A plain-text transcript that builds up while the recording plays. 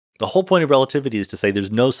The whole point of relativity is to say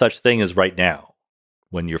there's no such thing as right now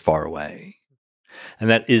when you're far away. And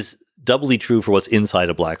that is doubly true for what's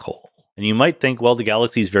inside a black hole. And you might think, well, the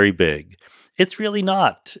galaxy is very big. It's really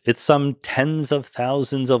not. It's some tens of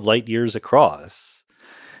thousands of light years across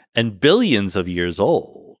and billions of years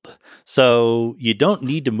old. So you don't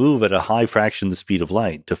need to move at a high fraction of the speed of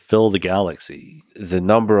light to fill the galaxy. The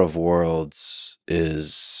number of worlds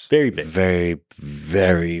is very big. Very,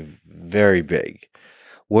 very, very big.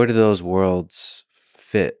 Where do those worlds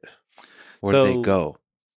fit? Where do they go?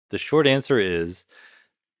 The short answer is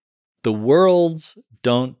the worlds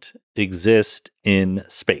don't exist in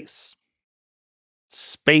space.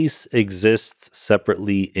 Space exists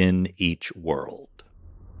separately in each world.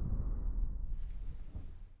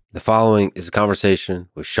 The following is a conversation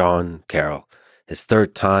with Sean Carroll, his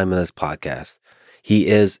third time in this podcast. He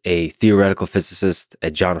is a theoretical physicist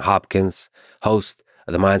at Johns Hopkins, host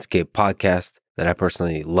of the Mindscape podcast that I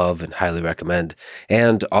personally love and highly recommend,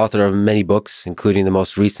 and author of many books, including the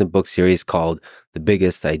most recent book series called The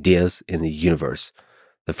Biggest Ideas in the Universe.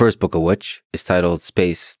 The first book of which is titled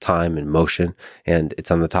Space, Time, and Motion, and it's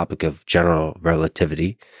on the topic of general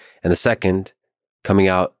relativity. And the second, coming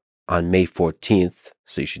out on May 14th,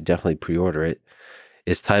 so you should definitely pre-order it,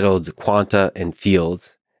 is titled Quanta and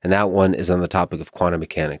Fields, and that one is on the topic of quantum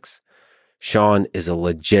mechanics. Sean is a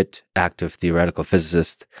legit active theoretical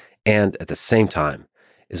physicist and at the same time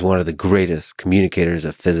is one of the greatest communicators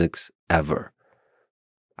of physics ever.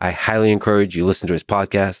 I highly encourage you to listen to his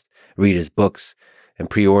podcast, read his books, and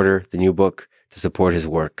pre-order the new book to support his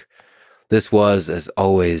work. This was, as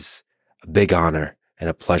always, a big honor and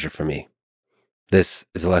a pleasure for me. This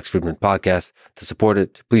is the Lex Fridman podcast. To support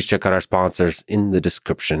it, please check out our sponsors in the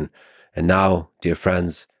description. And now, dear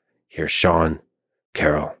friends, here's Sean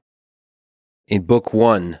Carroll. In book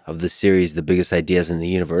one of the series, The Biggest Ideas in the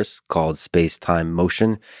Universe, called Space, Time,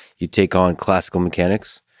 Motion, you take on classical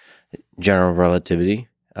mechanics, general relativity,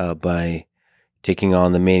 by taking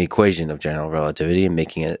on the main equation of general relativity and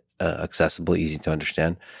making it accessible, easy to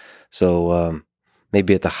understand. So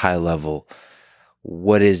maybe at the high level,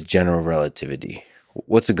 what is general relativity?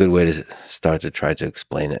 What's a good way to start to try to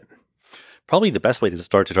explain it? Probably the best way to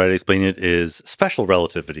start to try to explain it is special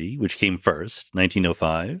relativity, which came first,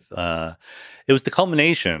 1905. It was the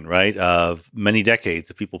culmination, right, of many decades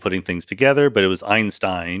of people putting things together, but it was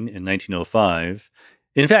Einstein in 1905.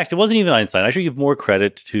 In fact, it wasn't even Einstein. I should give more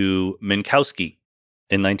credit to Minkowski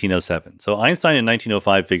in 1907. So Einstein in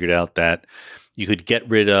 1905 figured out that you could get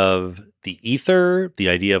rid of the ether, the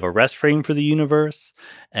idea of a rest frame for the universe,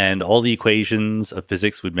 and all the equations of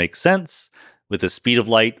physics would make sense, with the speed of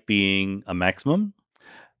light being a maximum.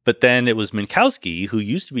 But then it was Minkowski, who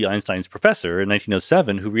used to be Einstein's professor in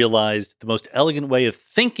 1907, who realized the most elegant way of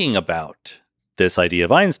thinking about this idea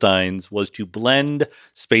of Einstein's was to blend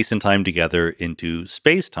space and time together into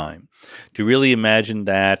space-time, to really imagine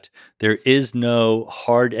that there is no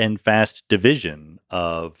hard and fast division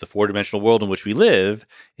of the four-dimensional world in which we live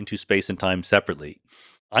into space and time separately.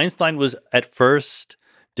 Einstein was at first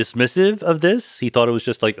dismissive of this. He thought it was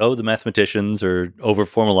just like, oh, the mathematicians are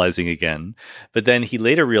over-formalizing again. But then he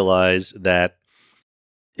later realized that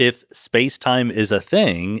if space-time is a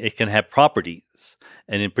thing, it can have properties.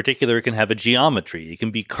 And in particular, it can have a geometry. It can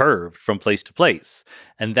be curved from place to place.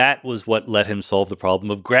 And that was what let him solve the problem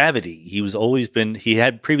of gravity. He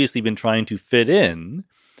had previously been trying to fit in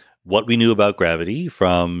what we knew about gravity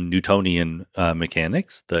from Newtonian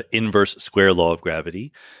mechanics, the inverse square law of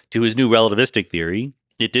gravity, to his new relativistic theory.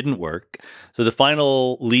 It didn't work. So the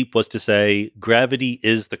final leap was to say gravity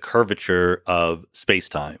is the curvature of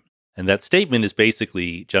space-time. And that statement is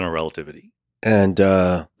basically general relativity. And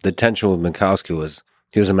the tension with Minkowski was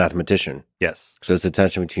he was a mathematician. Yes. So it's the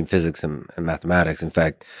tension between physics and mathematics. In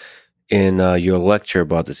fact, in your lecture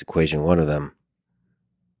about this equation, one of them,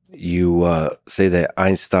 you say that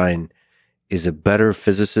Einstein is a better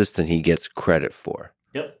physicist than he gets credit for.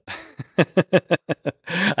 Yep.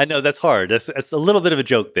 I know that's hard. That's a little bit of a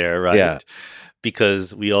joke there, right? Yeah.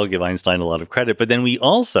 Because we all give Einstein a lot of credit, but then we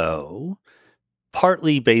also,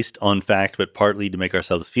 partly based on fact, but partly to make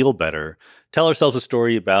ourselves feel better, tell ourselves a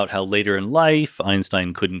story about how later in life,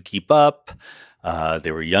 Einstein couldn't keep up.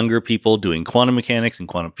 There were younger people doing quantum mechanics and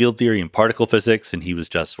quantum field theory and particle physics, and he was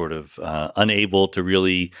just sort of unable to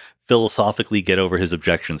really philosophically get over his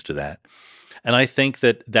objections to that. And I think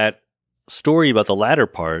that story about the latter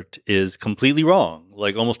part is completely wrong,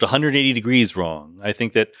 like almost 180 degrees wrong. I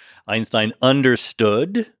think that Einstein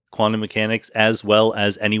understood quantum mechanics as well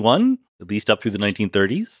as anyone, at least up through the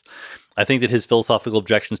 1930s. I think that his philosophical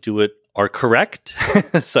objections to it are correct.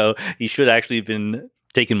 So he should actually have been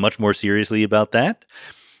taken much more seriously about that.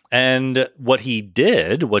 And what he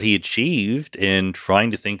did, what he achieved in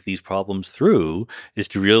trying to think these problems through, is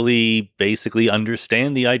to really basically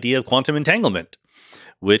understand the idea of quantum entanglement,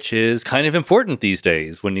 which is kind of important these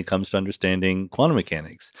days when it comes to understanding quantum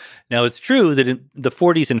mechanics. Now, it's true that in the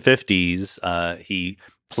 40s and 50s, he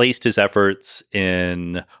placed his efforts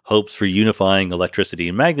in hopes for unifying electricity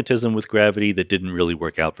and magnetism with gravity that didn't really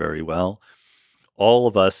work out very well. All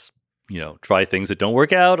of us, try things that don't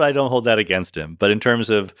work out. I don't hold that against him. But in terms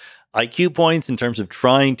of IQ points, in terms of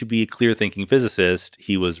trying to be a clear thinking physicist,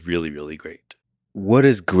 he was really, really great. What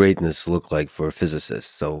does greatness look like for a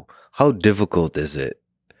physicist? So how difficult is it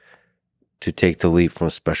to take the leap from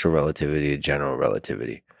special relativity to general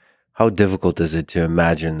relativity? How difficult is it to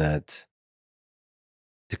imagine that,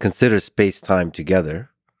 to consider space-time together,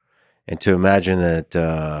 and to imagine that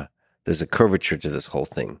there's a curvature to this whole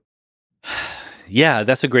thing? Yeah,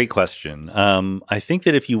 that's a great question. I think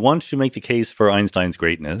that if you want to make the case for Einstein's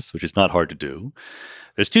greatness, which is not hard to do,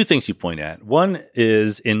 there's two things you point at. One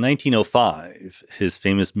is in 1905, his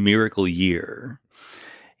famous miracle year,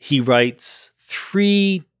 he writes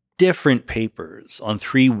 3 different papers on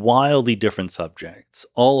 3 wildly different subjects,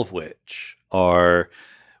 all of which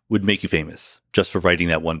would make you famous just for writing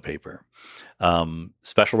that one paper.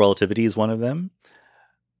 Special relativity is one of them.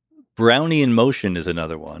 Brownian motion is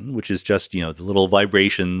another one, which is just, the little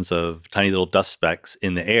vibrations of tiny little dust specks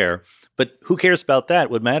in the air. But who cares about that?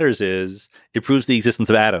 What matters is it proves the existence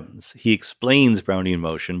of atoms. He explains Brownian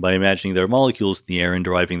motion by imagining there are molecules in the air and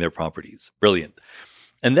deriving their properties. Brilliant.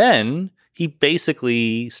 And then he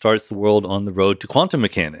basically starts the world on the road to quantum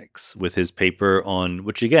mechanics with his paper on,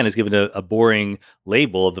 which again is given a boring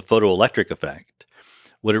label of the photoelectric effect.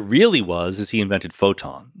 What it really was is he invented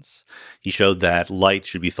photons. He showed that light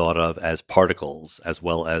should be thought of as particles as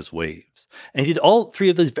well as waves. And he did all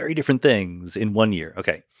 3 of those very different things in 1 year.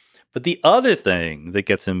 Okay. But the other thing that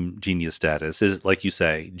gets him genius status is, like you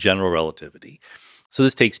say, general relativity. So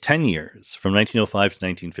this takes 10 years, from 1905 to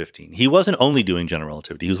 1915. He wasn't only doing general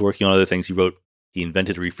relativity. He was working on other things. He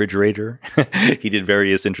invented a refrigerator. He did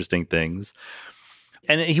various interesting things.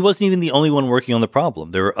 And he wasn't even the only one working on the problem.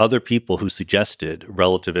 There were other people who suggested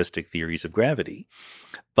relativistic theories of gravity.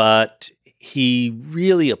 But he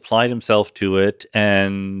really applied himself to it.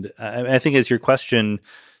 And I think, as your question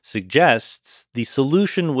suggests, the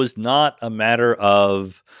solution was not a matter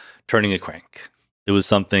of turning a crank. It was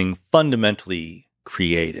something fundamentally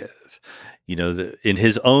creative. In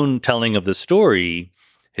his own telling of the story,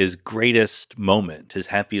 his greatest moment, his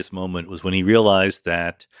happiest moment, was when he realized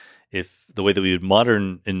that if the way that we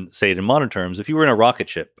would say it in modern terms, if you were in a rocket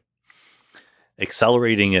ship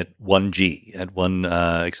accelerating at 1g, at one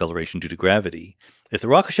acceleration due to gravity, if the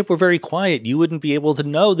rocket ship were very quiet, you wouldn't be able to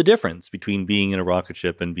know the difference between being in a rocket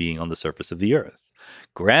ship and being on the surface of the Earth.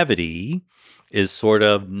 Gravity is sort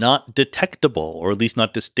of not detectable, or at least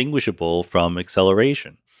not distinguishable from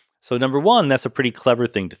acceleration. So number one, that's a pretty clever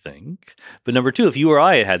thing to think. But number two, if you or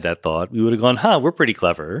I had that thought, we would have gone, we're pretty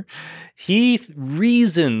clever. He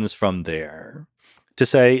reasons from there to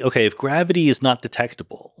say, okay, if gravity is not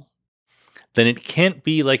detectable, then it can't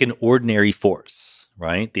be like an ordinary force,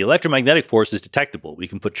 right? The electromagnetic force is detectable. We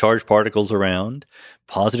can put charged particles around.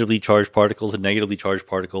 Positively charged particles and negatively charged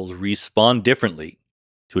particles respond differently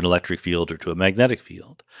to an electric field or to a magnetic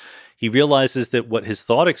field. He realizes that what his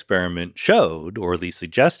thought experiment showed, or at least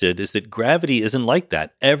suggested, is that gravity isn't like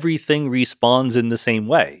that. Everything responds in the same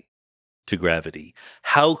way to gravity.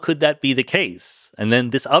 How could that be the case? And then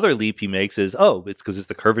this other leap he makes is, it's because it's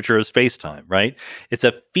the curvature of space-time, right? It's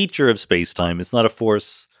a feature of space-time. It's not a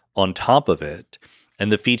force on top of it.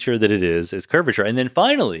 And the feature that it is curvature. And then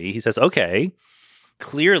finally, he says, okay,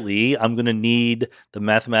 clearly I'm going to need the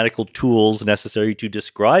mathematical tools necessary to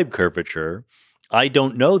describe curvature. I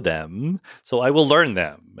don't know them, so I will learn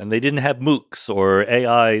them. And they didn't have MOOCs or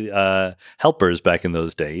AI helpers back in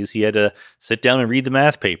those days. He had to sit down and read the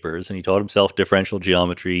math papers, and he taught himself differential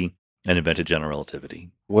geometry and invented general relativity.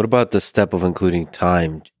 What about the step of including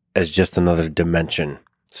time as just another dimension?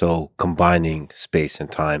 So combining space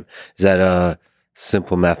and time. Is that a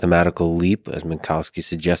simple mathematical leap, as Minkowski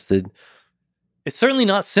suggested? It's certainly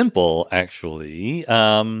not simple, actually.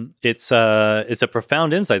 It's a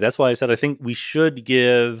profound insight. That's why I said I think we should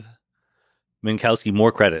give Minkowski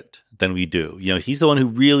more credit than we do. He's the one who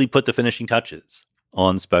really put the finishing touches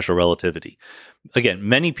on special relativity. Again,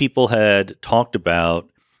 many people had talked about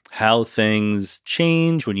how things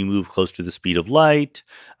change when you move close to the speed of light,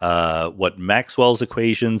 what Maxwell's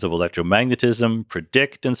equations of electromagnetism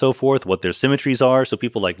predict and so forth, what their symmetries are. So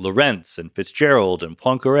people like Lorentz and Fitzgerald and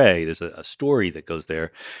Poincaré, there's a story that goes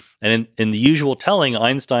there. And in the usual telling,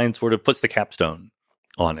 Einstein sort of puts the capstone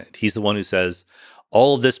on it. He's the one who says,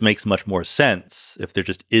 All of this makes much more sense if there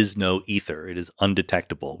just is no ether. It is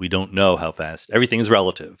undetectable. We don't know how fast. Everything is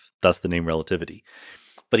relative, thus the name relativity.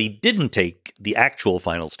 But he didn't take the actual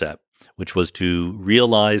final step, which was to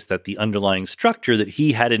realize that the underlying structure that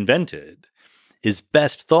he had invented is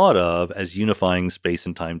best thought of as unifying space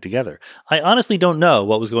and time together. I honestly don't know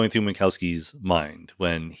what was going through Minkowski's mind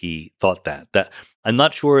when he thought that. That I'm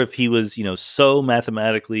not sure if he was, so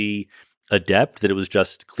mathematically adept that it was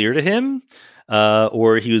just clear to him,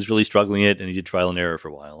 or he was really struggling it and he did trial and error for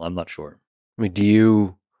a while. I'm not sure. I mean, do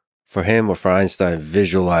you, for him or for Einstein,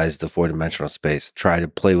 visualize the four-dimensional space, try to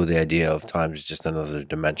play with the idea of time is just another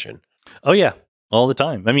dimension? Oh, yeah, all the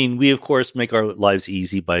time. I mean, we, of course, make our lives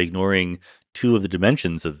easy by ignoring two of the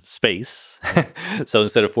dimensions of space. So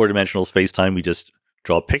instead of four-dimensional space-time, we just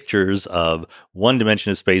draw pictures of one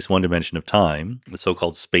dimension of space, one dimension of time, the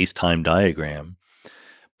so-called space-time diagram.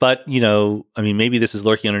 But, maybe this is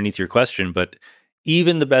lurking underneath your question, but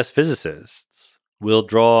even the best physicists will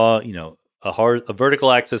draw, a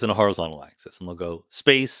vertical axis and a horizontal axis, and they'll go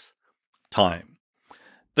space, time.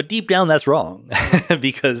 But deep down, that's wrong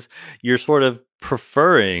because you're sort of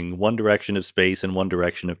preferring one direction of space and one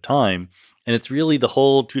direction of time. And it's really the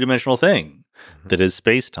whole two-dimensional thing that is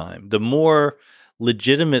space-time. The more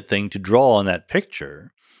legitimate thing to draw on that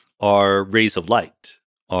picture are rays of light,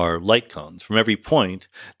 are light cones. From every point,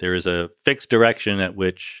 there is a fixed direction at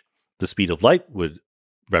which the speed of light would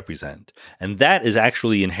represent. And that is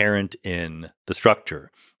actually inherent in the structure.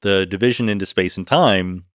 The division into space and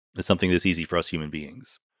time is something that's easy for us human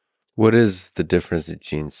beings. What is the difference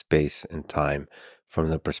between space and time from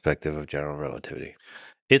the perspective of general relativity?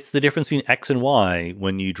 It's the difference between X and Y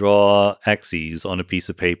when you draw axes on a piece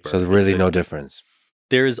of paper. So there's really no difference.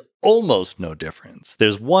 There's almost no difference.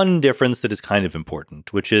 There's one difference that is kind of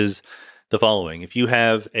important, which is the following. If you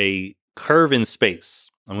have a curve in space,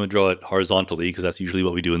 I'm going to draw it horizontally because that's usually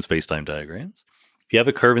what we do in space-time diagrams. If you have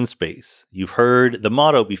a curve in space, you've heard the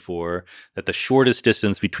motto before that the shortest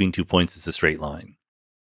distance between 2 points is a straight line.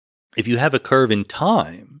 If you have a curve in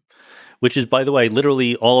time, which is, by the way,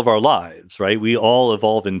 literally all of our lives, right? We all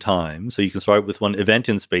evolve in time. So you can start with one event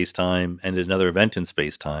in space-time and another event in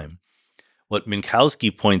space-time. What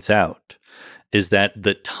Minkowski points out is that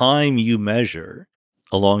the time you measure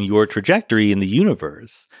along your trajectory in the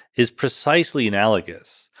universe is precisely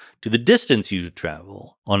analogous to the distance you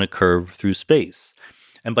travel on a curve through space.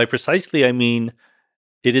 And by precisely, I mean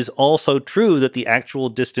it is also true that the actual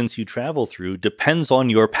distance you travel through depends on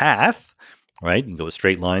your path, right? You can go a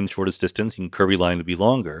straight line, shortest distance, you can curvy line to be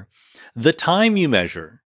longer. The time you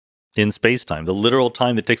measure in space-time, the literal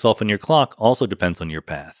time that ticks off on your clock, also depends on your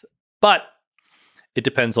path. But it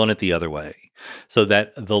depends on it the other way, so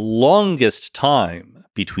that the longest time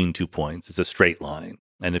between 2 points is a straight line.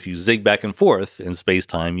 And if you zig back and forth in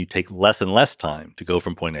space-time, you take less and less time to go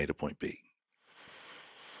from point A to point B.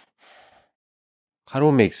 How do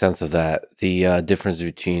we make sense of that? The difference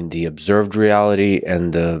between the observed reality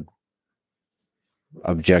and the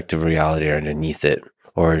objective reality underneath it?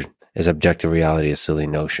 Or is objective reality a silly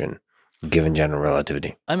notion, given general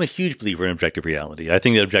relativity? I'm a huge believer in objective reality. I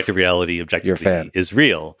think that objective reality is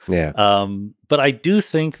real. Yeah. But I do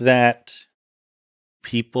think that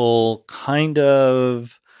people kind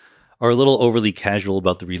of are a little overly casual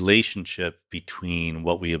about the relationship between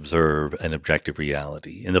what we observe and objective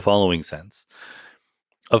reality in the following sense.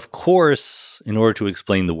 Of course, in order to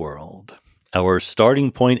explain the world, our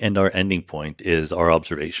starting point and our ending point is our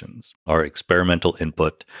observations, our experimental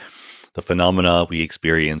input, the phenomena we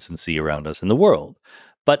experience and see around us in the world.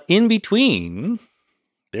 But in between,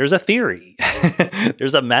 there's a theory.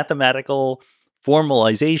 There's a mathematical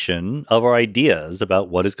formalization of our ideas about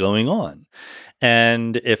what is going on.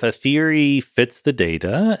 And if a theory fits the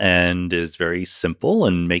data and is very simple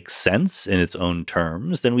and makes sense in its own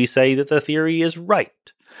terms, then we say that the theory is right.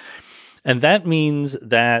 And that means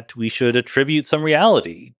that we should attribute some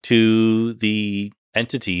reality to the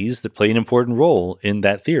entities that play an important role in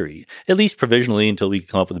that theory, at least provisionally until we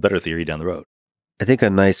come up with a better theory down the road. I think a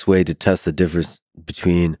nice way to test the difference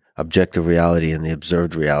between objective reality and the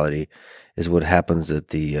observed reality is what happens at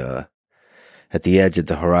the edge of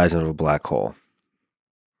the horizon of a black hole.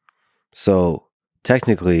 So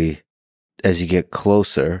technically, as you get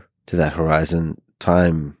closer to that horizon,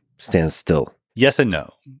 time stands still. Yes and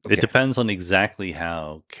no. Okay. It depends on exactly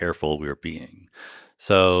how careful we're being.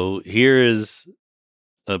 So here is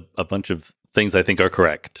a bunch of things I think are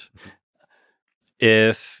correct.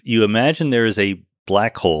 If you imagine there is a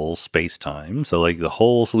black hole space-time, so like the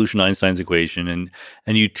whole solution to Einstein's equation,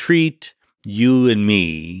 and you treat you and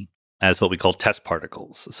me as what we call test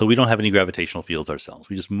particles. So we don't have any gravitational fields ourselves.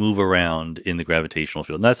 We just move around in the gravitational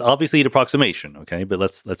field. And that's obviously an approximation, okay? But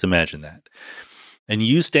let's imagine that. And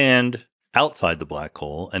you stand outside the black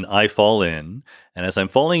hole and I fall in. And as I'm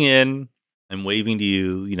falling in, I'm waving to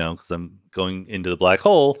you, because I'm going into the black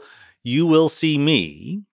hole. You will see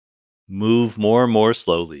me move more and more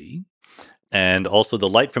slowly. And also the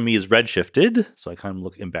light from me is redshifted. So I kind of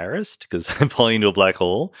look embarrassed because I'm falling into a black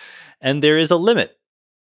hole. And there is a limit.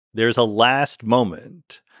 There's a last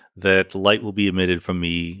moment that light will be emitted from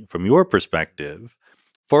me, from your perspective,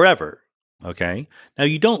 forever. Okay? Now,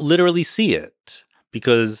 you don't literally see it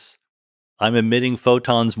because I'm emitting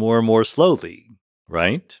photons more and more slowly,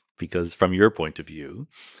 right? Because from your point of view.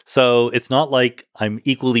 So it's not like I'm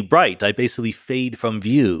equally bright. I basically fade from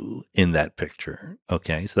view in that picture.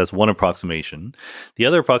 Okay? So that's one approximation. The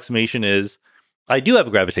other approximation is I do have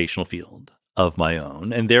a gravitational field of my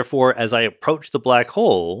own. And therefore, as I approach the black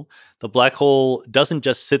hole doesn't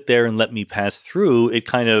just sit there and let me pass through. It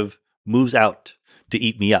kind of moves out to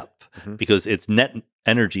eat me up because its net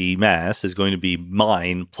energy mass is going to be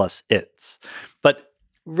mine plus its. But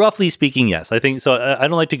roughly speaking, yes, I think so. I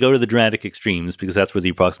don't like to go to the dramatic extremes because that's where the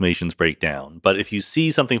approximations break down. But if you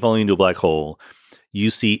see something falling into a black hole, you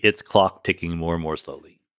see its clock ticking more and more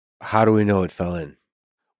slowly. How do we know it fell in?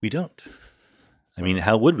 We don't. I mean,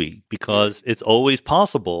 how would we? Because it's always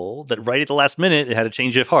possible that right at the last minute, it had a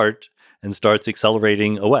change of heart and starts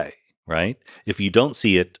accelerating away, right? If you don't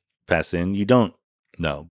see it pass in, you don't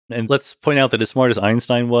know. And let's point out that as smart as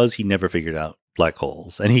Einstein was, he never figured out black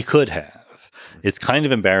holes, and he could have. It's kind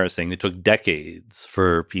of embarrassing. It took decades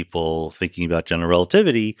for people thinking about general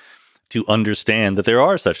relativity to understand that there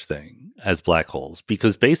are such things as black holes,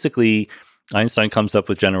 because basically Einstein comes up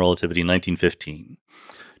with general relativity in 1915.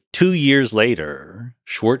 2 years later,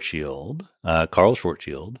 Schwarzschild, Carl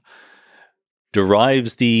Schwarzschild,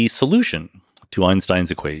 derives the solution to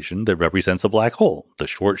Einstein's equation that represents a black hole, the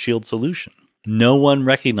Schwarzschild solution. No one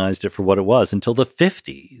recognized it for what it was until the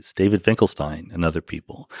 50s, David Finkelstein and other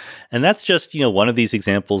people. And that's just, one of these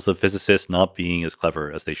examples of physicists not being as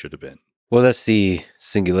clever as they should have been. Well, that's the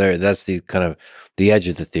singularity. That's the kind of the edge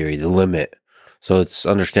of the theory, the limit. So it's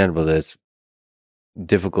understandable that it's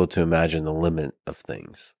difficult to imagine the limit of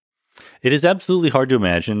things. It is absolutely hard to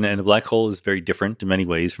imagine, and a black hole is very different in many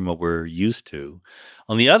ways from what we're used to.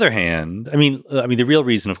 On the other hand, I mean, the real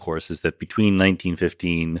reason, of course, is that between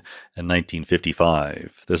 1915 and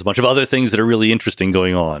 1955, there's a bunch of other things that are really interesting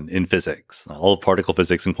going on in physics, all of particle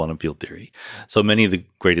physics and quantum field theory. So many of the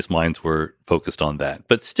greatest minds were focused on that.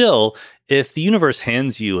 But still, if the universe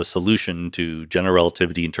hands you a solution to general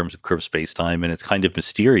relativity in terms of curved spacetime, and it's kind of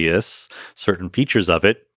mysterious, certain features of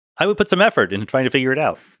it, I would put some effort into trying to figure it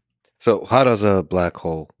out. So how does a black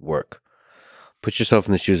hole work? Put yourself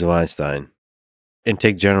in the shoes of Einstein and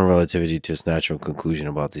take general relativity to its natural conclusion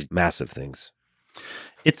about these massive things.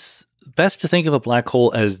 It's best to think of a black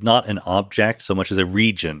hole as not an object so much as a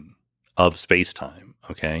region of space-time,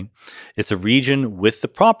 okay? It's a region with the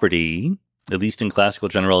property, at least in classical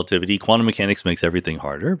general relativity. Quantum mechanics makes everything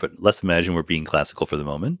harder, but let's imagine we're being classical for the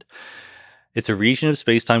moment. It's a region of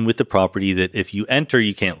space-time with the property that if you enter,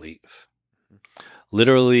 you can't leave.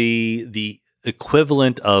 Literally, the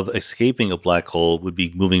equivalent of escaping a black hole would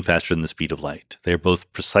be moving faster than the speed of light. They're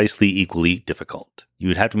both precisely equally difficult. You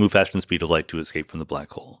would have to move faster than the speed of light to escape from the black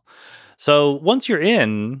hole. So once you're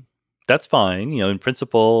in, that's fine. In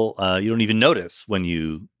principle, you don't even notice when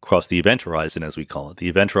you cross the event horizon, as we call it. The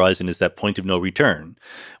event horizon is that point of no return,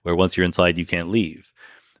 where once you're inside, you can't leave.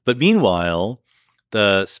 But meanwhile,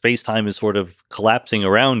 the space-time is sort of collapsing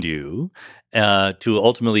around you to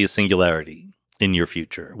ultimately a singularity in your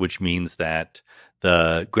future, which means that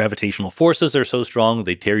the gravitational forces are so strong,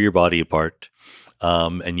 they tear your body apart,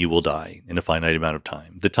 and you will die in a finite amount of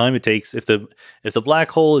time. The time it takes, if the black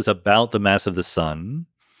hole is about the mass of the sun,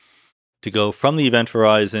 to go from the event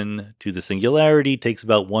horizon to the singularity takes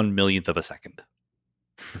about 1/1,000,000th of a second.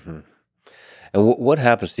 And what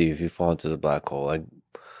happens to you if you fall into the black hole? Like,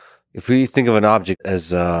 if we think of an object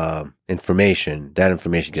as information, that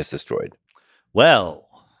information gets destroyed. Well,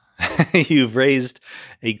 you've raised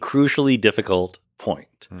a crucially difficult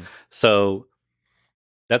point. So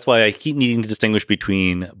that's why I keep needing to distinguish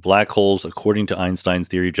between black holes according to Einstein's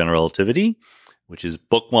theory of general relativity, which is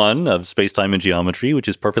book 1 of Spacetime and Geometry, which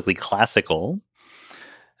is perfectly classical.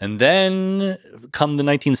 And then come the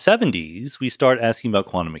 1970s, we start asking about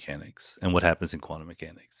quantum mechanics and what happens in quantum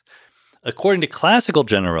mechanics. According to classical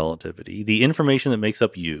general relativity, the information that makes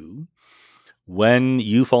up you when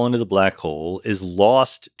you fall into the black hole is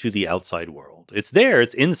lost to the outside world. It's there,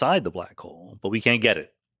 it's inside the black hole, but we can't get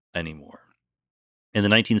it anymore. In the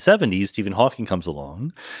 1970s, Stephen Hawking comes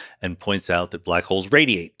along and points out that black holes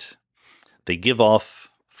radiate. They give off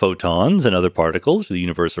photons and other particles to the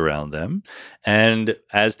universe around them. And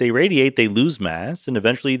as they radiate, they lose mass and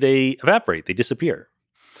eventually they evaporate, they disappear.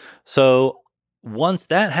 So once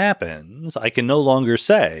that happens, I can no longer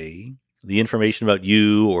say the information about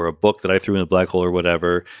you or a book that I threw in the black hole or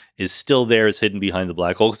whatever is still there, is hidden behind the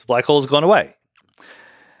black hole because the black hole has gone away.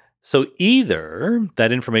 So either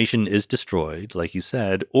that information is destroyed, like you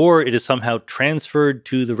said, or it is somehow transferred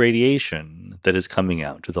to the radiation that is coming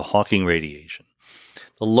out, to the Hawking radiation.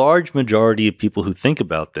 The large majority of people who think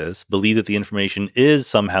about this believe that the information is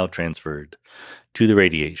somehow transferred to the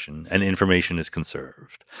radiation and information is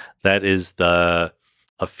conserved. That is a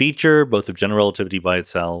feature both of general relativity by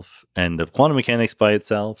itself and of quantum mechanics by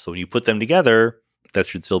itself. So when you put them together, that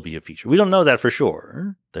should still be a feature. We don't know that for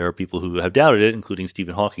sure. There are people who have doubted it, including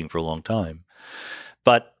Stephen Hawking for a long time.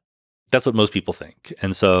 But that's what most people think.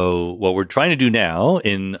 And so what we're trying to do now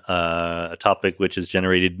in a topic which has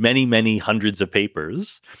generated many, many hundreds of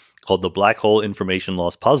papers called the black hole information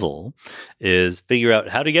loss puzzle is figure out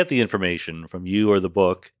how to get the information from you or the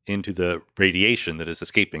book into the radiation that is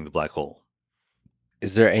escaping the black hole.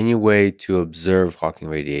 Is there any way to observe Hawking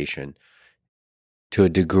radiation to a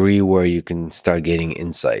degree where you can start getting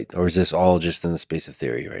insight? Or is this all just in the space of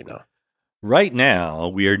theory right now? Right now,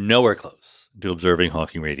 we are nowhere close to observing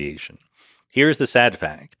Hawking radiation. Here's the sad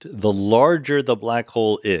fact. The larger the black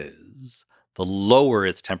hole is, the lower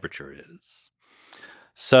its temperature is.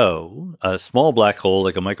 So a small black hole,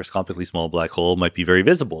 like a microscopically small black hole, might be very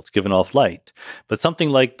visible. It's given off light. But something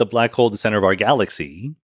like the black hole at the center of our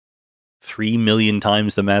galaxy, 3 million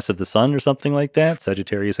times the mass of the sun or something like that,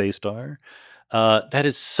 Sagittarius A star, that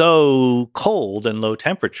is so cold and low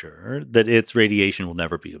temperature that its radiation will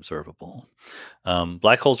never be observable.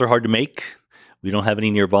 Black holes are hard to make. We don't have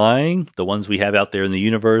any nearby. The ones we have out there in the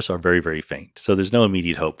universe are very, very faint. So there's no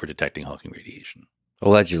immediate hope for detecting Hawking radiation.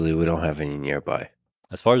 Allegedly, we don't have any nearby.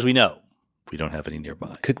 As far as we know, we don't have any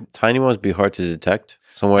nearby. Could tiny ones be hard to detect?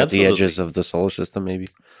 Somewhere Absolutely. At the edges of the solar system, maybe?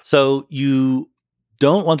 So you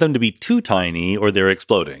don't want them to be too tiny or they're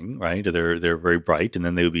exploding, right? Or they're very bright and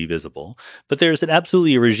then they would be visible. But there's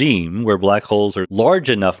absolutely a regime where black holes are large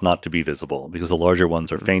enough not to be visible because the larger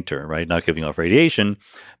ones are fainter, right? Not giving off radiation,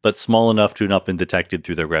 but small enough to not been detected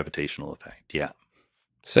through their gravitational effect. Yeah.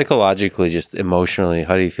 Psychologically, just emotionally,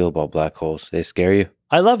 how do you feel about black holes? They scare you?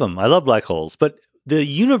 I love them. I love black holes. But the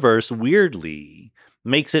universe, weirdly,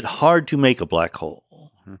 makes it hard to make a black hole.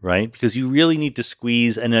 Right? Because you really need to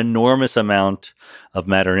squeeze an enormous amount of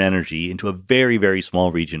matter and energy into a very, very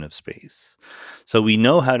small region of space. So we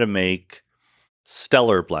know how to make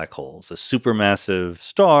stellar black holes. A supermassive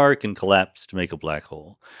star can collapse to make a black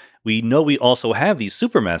hole. We know we also have these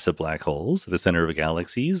supermassive black holes at the center of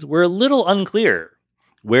galaxies. We're a little unclear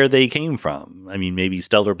where they came from. I mean, maybe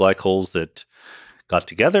stellar black holes that got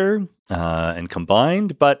together and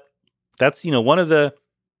combined, but that's, one of the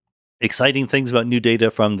exciting things about new data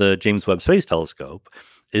from the James Webb Space Telescope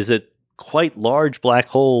is that quite large black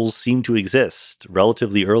holes seem to exist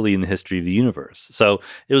relatively early in the history of the universe. So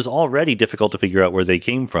it was already difficult to figure out where they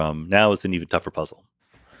came from. Now it's an even tougher puzzle.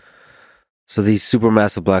 So these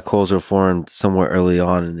supermassive black holes were formed somewhere early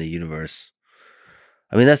on in the universe.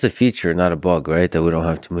 I mean, that's a feature, not a bug, right? That we don't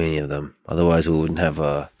have too many of them. Otherwise, we wouldn't have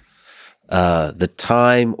the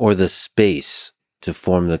time or the space to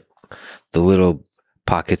form the little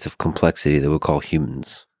pockets of complexity that we call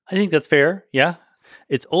humans. I think that's fair. Yeah.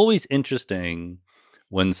 It's always interesting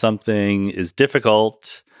when something is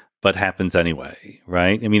difficult but happens anyway,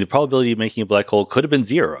 right? I mean, the probability of making a black hole could have been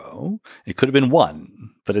 0. It could have been 1,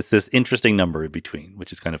 but it's this interesting number in between,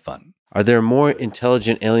 which is kind of fun. Are there more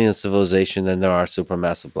intelligent alien civilization than there are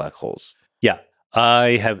supermassive black holes? Yeah.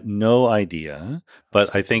 I have no idea,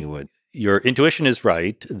 but I think your intuition is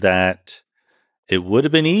right that it would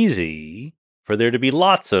have been easy for there to be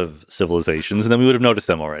lots of civilizations, and then we would have noticed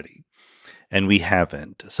them already. And we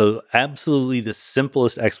haven't. So absolutely the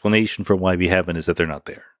simplest explanation for why we haven't is that they're not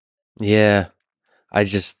there. Yeah. I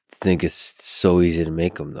just think it's so easy to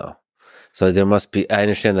make them, though. So there must be, I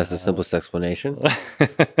understand that's the simplest explanation.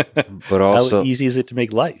 But also, how easy is it to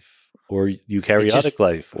make life? Or eukaryotic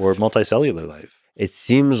life? Or multicellular life? It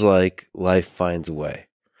seems like life finds a way.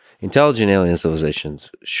 Intelligent alien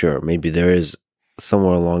civilizations, sure. Maybe there is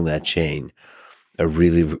somewhere along that chain a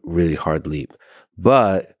really, really hard leap.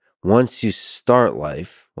 But once you start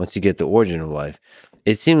life, once you get the origin of life,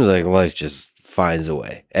 it seems like life just finds a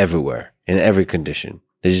way everywhere, in every condition.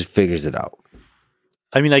 It just figures it out.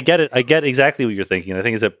 I mean, I get it. I get exactly what you're thinking. I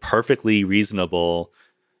think it's a perfectly reasonable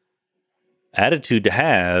attitude to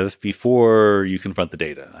have before you confront the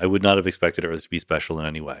data. I would not have expected Earth to be special in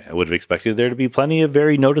any way. I would have expected there to be plenty of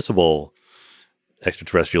very noticeable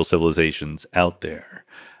extraterrestrial civilizations out there.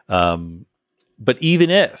 But even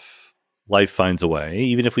if life finds a way,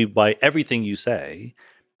 even if we buy everything you say,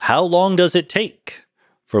 how long does it take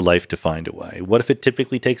for life to find a way? What if it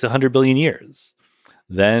typically takes 100 billion years?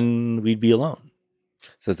 Then we'd be alone.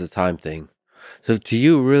 So it's a time thing. So to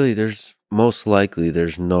you, really, there's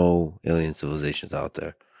no alien civilizations out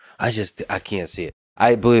there. I can't see it.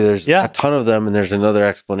 I believe there's a ton of them, and there's another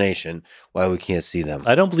explanation why we can't see them.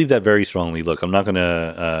 I don't believe that very strongly. Look, I'm not going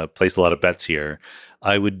to place a lot of bets here.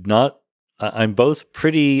 I would not. I'm both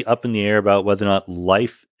pretty up in the air about whether or not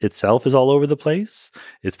life itself is all over the place.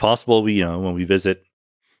 It's possible when we visit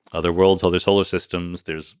other worlds, other solar systems,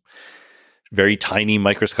 there's very tiny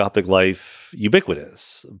microscopic life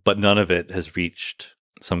ubiquitous, but none of it has reached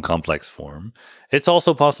some complex form. It's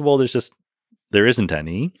also possible there isn't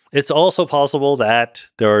any. It's also possible that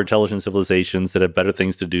there are intelligent civilizations that have better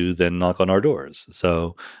things to do than knock on our doors.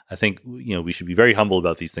 So I think, we should be very humble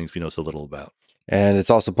about these things we know so little about. And it's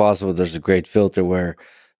also possible there's a great filter where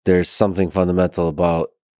there's something fundamental about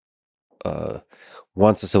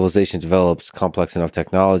once a civilization develops complex enough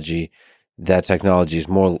technology, that technology is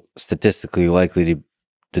more statistically likely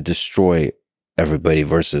to destroy everybody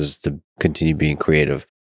versus to continue being creative.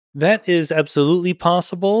 That is absolutely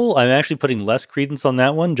possible. I'm actually putting less credence on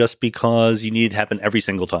that one just because you need it to happen every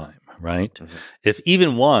single time, right? Mm-hmm. If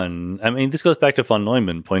even one, this goes back to John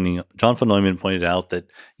von Neumann pointed out that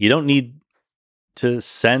you don't need to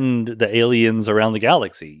send the aliens around the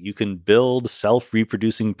galaxy. You can build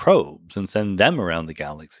self-reproducing probes and send them around the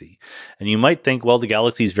galaxy. And you might think, well, the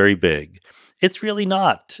galaxy is very big. It's really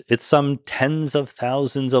not. It's some tens of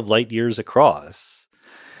thousands of light years across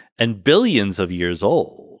and billions of years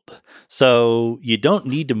old. So you don't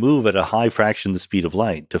need to move at a high fraction the speed of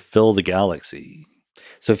light to fill the galaxy.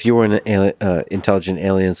 So if you were an intelligent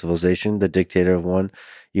alien civilization, the dictator of one,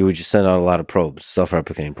 you would just send out a lot of probes,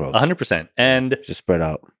 self-replicating probes. 100%. And just spread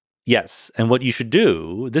out. Yes. And what you should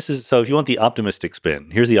do, so if you want the optimistic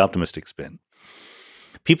spin, here's the optimistic spin.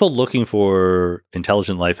 People looking for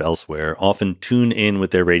intelligent life elsewhere often tune in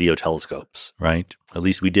with their radio telescopes, right? At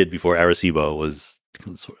least we did before Arecibo was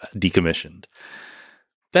decommissioned.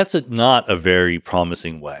 That's not a very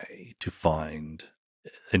promising way to find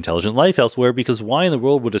intelligent life elsewhere, because why in the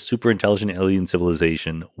world would a super intelligent alien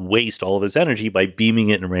civilization waste all of its energy by beaming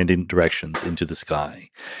it in random directions into the sky?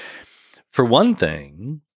 For one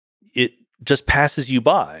thing, it just passes you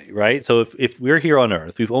by, right? So if we're here on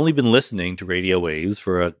Earth, we've only been listening to radio waves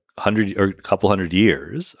for a couple hundred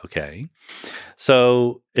years, okay?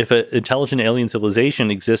 So if an intelligent alien civilization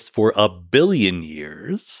exists for 1 billion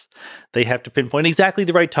years, they have to pinpoint exactly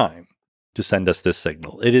the right time to send us this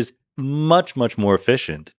signal. It is much, much more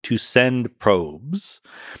efficient to send probes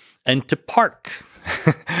and to park,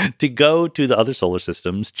 to go to the other solar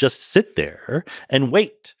systems, just sit there and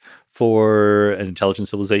wait for an intelligent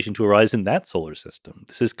civilization to arise in that solar system.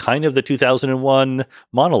 This is kind of the 2001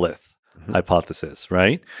 monolith hypothesis,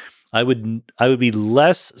 right? I would be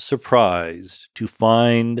less surprised to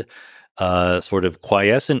find a sort of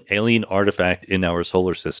quiescent alien artifact in our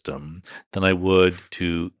solar system than I would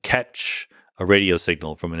to catch a radio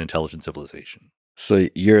signal from an intelligent civilization. So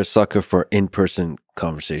you're a sucker for in-person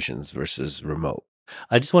conversations versus remote.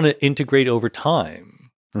 I just want to integrate over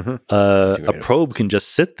time. A probe can just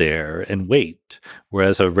sit there and wait,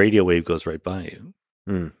 whereas a radio wave goes right by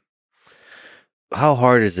you. How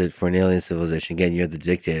hard is it for an alien civilization, again, you're the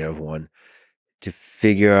dictator of one, to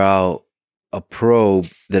figure out a probe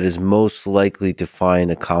that is most likely to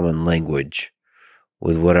find a common language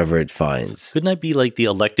with whatever it finds? Couldn't I be like the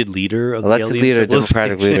elected leader of the alien civilization?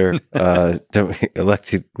 Democratic leader,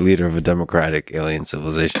 elected leader of a democratic alien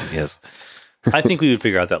civilization, yes. I think we would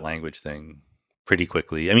figure out that language thing pretty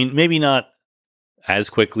quickly. Maybe not as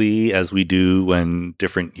quickly as we do when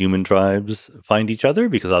different human tribes find each other,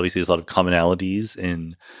 because obviously there's a lot of commonalities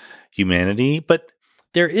in humanity, but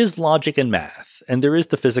there is logic and math, and there is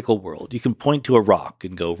the physical world. You can point to a rock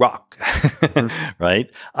and go, rock,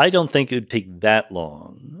 right? I don't think it would take that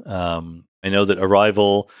long. I know that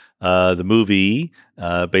Arrival, the movie,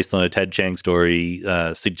 based on a Ted Chiang story,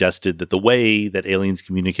 suggested that the way that aliens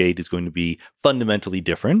communicate is going to be fundamentally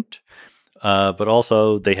different. But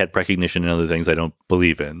also they had precognition and other things I don't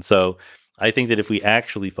believe in. So I think that if we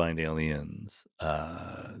actually find aliens,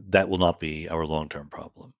 that will not be our long-term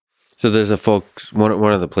problem. So there's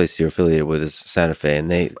one of the places you're affiliated with is Santa Fe, and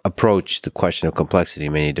they approach the question of complexity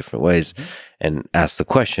in many different ways and ask the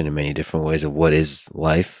question in many different ways of what is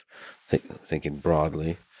life, thinking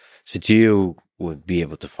broadly. So you would be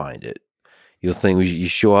able to find it. You'll think you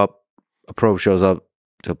show up, a probe shows up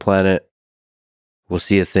to a planet, we'll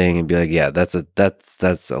see a thing and be like, yeah, that's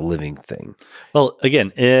a living thing. Well,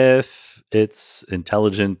 again, if it's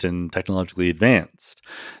intelligent and technologically advanced,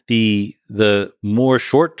 the more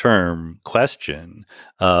short-term question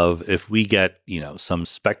of if we get, some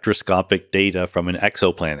spectroscopic data from an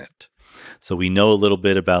exoplanet, so we know a little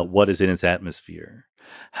bit about what is in its atmosphere,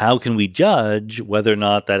 how can we judge whether or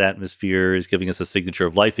not that atmosphere is giving us a signature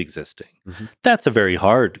of life existing? Mm-hmm. That's a very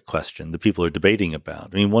hard question that people are debating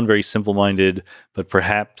about. I mean, one very simple-minded, but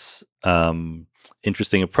perhaps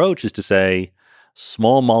interesting approach is to say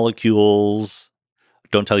small molecules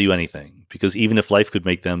don't tell you anything, because even if life could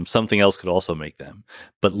make them, something else could also make them.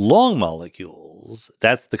 But long molecules,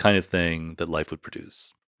 that's the kind of thing that life would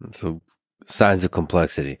produce. So signs of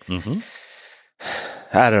complexity. Mm-hmm.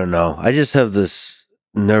 I don't know. I just have this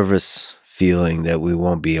nervous feeling that we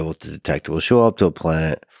won't be able to detect it. We'll show up to a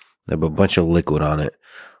planet, there'll be a bunch of liquid on it.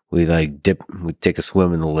 We take a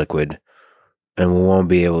swim in the liquid, and we won't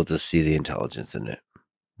be able to see the intelligence in it.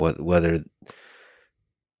 Whether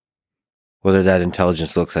that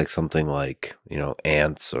intelligence looks like something like,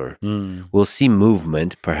 ants, or we'll see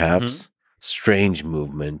movement, perhaps strange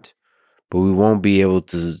movement, but we won't be able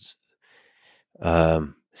to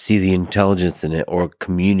see the intelligence in it or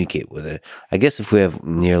communicate with it. I guess if we have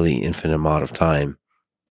nearly infinite amount of time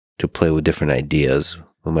to play with different ideas,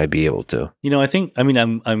 we might be able to.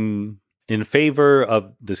 I'm in favor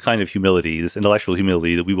of this kind of humility, this intellectual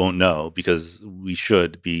humility that we won't know, because we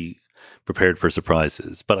should be prepared for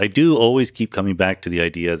surprises. But I do always keep coming back to the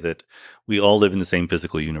idea that we all live in the same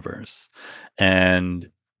physical universe. And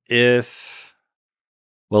let's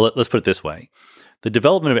put it this way. The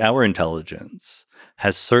development of our intelligence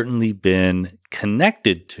has certainly been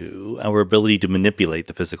connected to our ability to manipulate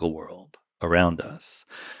the physical world around us.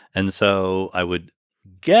 And so I would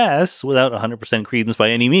guess, without 100% credence by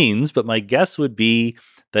any means, but my guess would be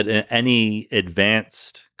that any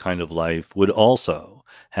advanced kind of life would also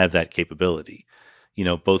have that capability.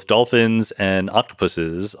 Both dolphins and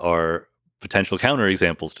octopuses are potential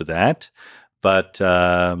counterexamples to that. But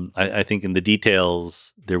I think in the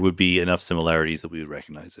details, there would be enough similarities that we would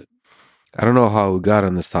recognize it. I don't know how we got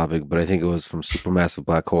on this topic, but I think it was from supermassive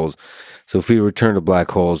black holes. So if we return to black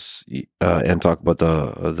holes and talk about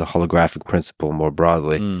the holographic principle more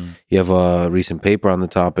broadly, you have a recent paper on the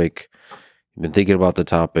topic. You've been thinking about the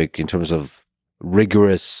topic in terms of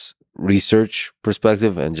rigorous research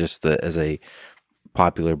perspective and just as a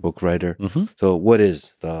popular book writer. So what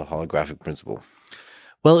is the holographic principle?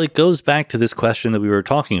 Well, it goes back to this question that we were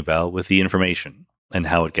talking about with the information and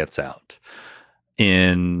how it gets out.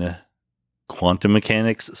 In quantum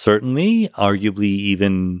mechanics, certainly, arguably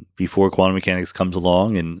even before quantum mechanics comes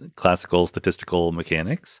along in classical statistical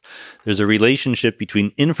mechanics, there's a relationship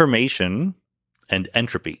between information and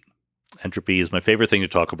entropy. Entropy is my favorite thing to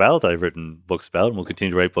talk about, that I've written books about and will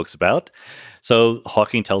continue to write books about. So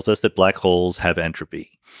Hawking tells us that black holes have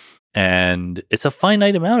entropy. And it's a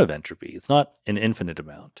finite amount of entropy. It's not an infinite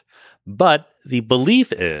amount. But the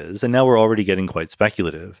belief is, and now we're already getting quite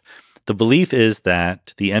speculative, the belief is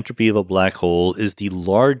that the entropy of a black hole is the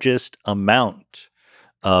largest amount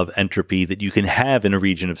of entropy that you can have in a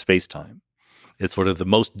region of space-time. It's sort of the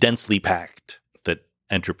most densely packed that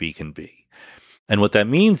entropy can be. And what that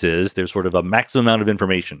means is there's sort of a maximum amount of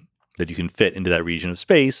information that you can fit into that region of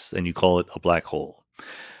space, and you call it a black hole.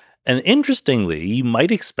 And interestingly, you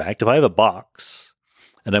might expect if I have a box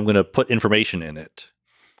and I'm going to put information in it,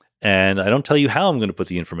 and I don't tell you how I'm going to put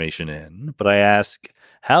the information in, but I ask,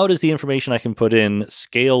 how does the information I can put in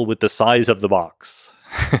scale with the size of the box?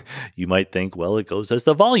 You might think, well, it goes as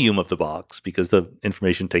the volume of the box because the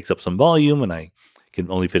information takes up some volume and I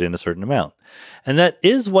can only fit in a certain amount. And that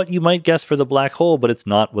is what you might guess for the black hole, but it's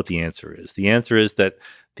not what the answer is. The answer is that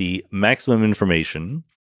the maximum information,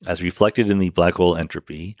 as reflected in the black hole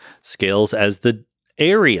entropy, scales as the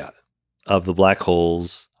area of the black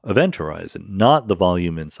hole's event horizon, not the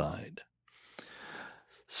volume inside.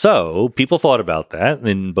 So people thought about that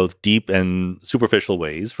in both deep and superficial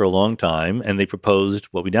ways for a long time, and they proposed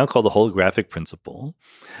what we now call the holographic principle,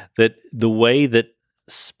 that the way that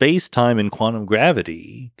space-time and quantum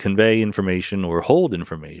gravity convey information or hold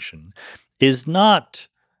information is not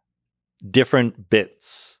different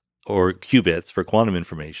bits or qubits for quantum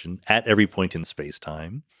information at every point in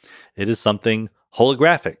space-time. It is something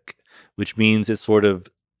holographic, which means it's sort of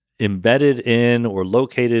embedded in or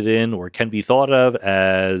located in or can be thought of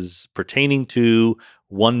as pertaining to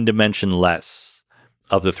one dimension less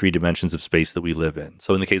of the three dimensions of space that we live in.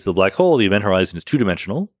 So in the case of the black hole, the event horizon is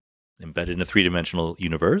two-dimensional. embedded in a three-dimensional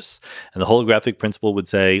universe. And the holographic principle would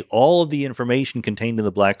say all of the information contained in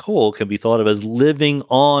the black hole can be thought of as living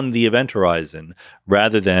on the event horizon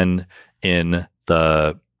rather than in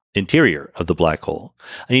the interior of the black hole.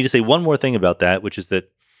 I need to say one more thing about that, which is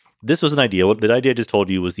that this was an idea. What the idea I just told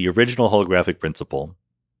you was the original holographic principle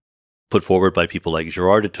put forward by people like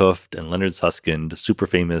Gerard de Tooft and Leonard Susskind, super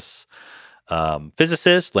famous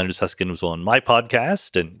physicist. Leonard Susskind was on my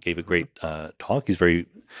podcast and gave a great talk. He's very,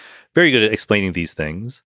 very good at explaining these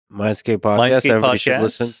things. Mindscape podcast. Everybody should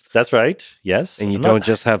listen. That's right. Yes. And you don't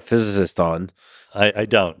just have physicists on. I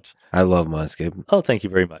don't. I love Mindscape. Oh, thank you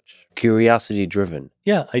very much. Curiosity driven.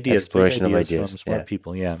 Yeah, ideas. Exploration of ideas. From smart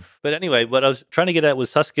people, yeah. But anyway, what I was trying to get at was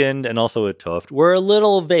Susskind and also at Tooft were a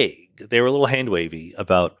little vague. They were a little hand-wavy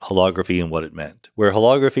about holography and what it meant. Where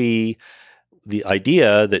holography, the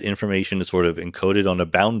idea that information is sort of encoded on a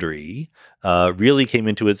boundary really came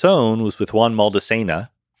into its own was with Juan Maldacena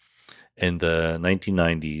in the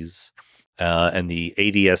 1990s and the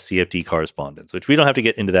ADS CFD correspondence, which we don't have to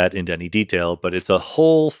get into any detail, but it's a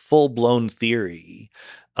whole full-blown theory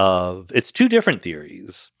of, it's two different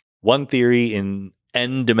theories. One theory in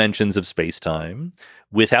n dimensions of space-time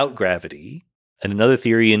without gravity, and another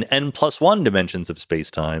theory in n+1 dimensions of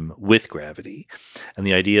space-time with gravity. And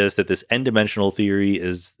the idea is that this n-dimensional theory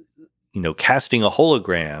is, casting a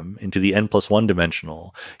hologram into the n+1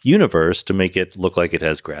 dimensional universe to make it look like it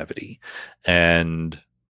has gravity. And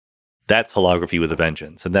that's holography with a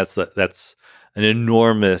vengeance. And that's an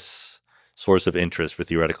enormous source of interest for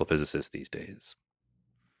theoretical physicists these days.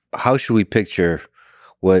 How should we picture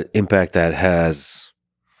what impact that has?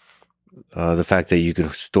 The fact that you can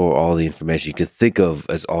store all the information you can think of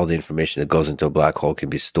as all the information that goes into a black hole can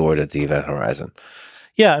be stored at the event horizon.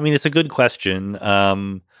 Yeah, I mean, it's a good question.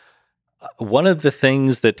 One of the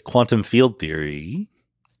things that quantum field theory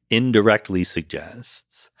indirectly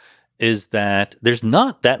suggests is that there's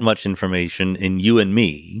not that much information in you and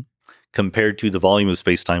me compared to the volume of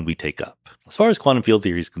space-time we take up. As far as quantum field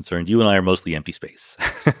theory is concerned, you and I are mostly empty space.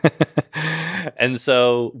 And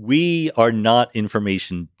so we are not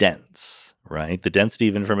information dense, right? The density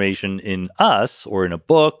of information in us or in a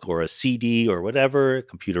book or a CD or whatever,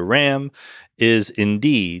 computer RAM, is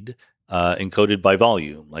indeed encoded by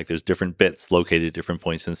volume. Like there's different bits located at different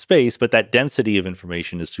points in space, but that density of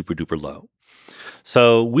information is super duper low.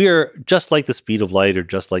 So we're just like the speed of light or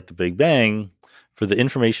just like the Big Bang. For the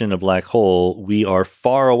information in a black hole, we are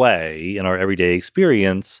far away in our everyday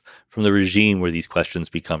experience from the regime where these questions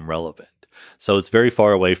become relevant. So it's very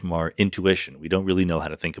far away from our intuition. We don't really know how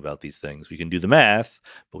to think about these things. We can do the math,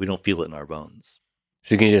 but we don't feel it in our bones.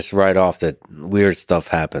 So you can just write off that weird stuff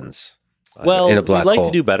happens well, in a black hole. We'd like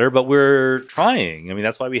hole. to do better, but we're trying. I mean,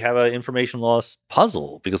 that's why we have an information loss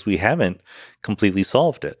puzzle, because we haven't completely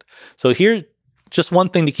solved it. So here's just one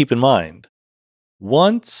thing to keep in mind.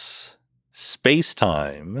 Once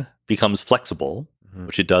space-time becomes flexible,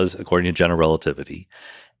 which it does according to general relativity,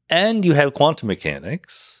 and you have quantum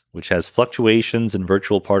mechanics, which has fluctuations in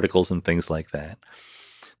virtual particles and things like that,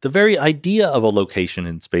 the very idea of a location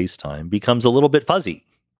in space-time becomes a little bit fuzzy,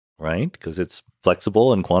 right? Because it's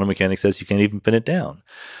flexible and quantum mechanics says you can't even pin it down.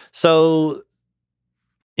 So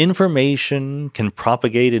information can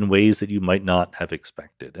propagate in ways that you might not have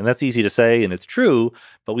expected. And that's easy to say, and it's true,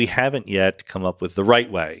 but we haven't yet come up with the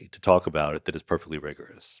right way to talk about it that is perfectly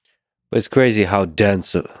rigorous. But it's crazy how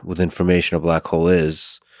dense with information a black hole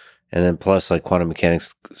is. And then plus, like, quantum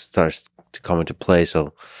mechanics starts to come into play.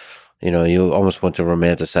 So, you almost want to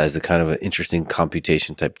romanticize the kind of interesting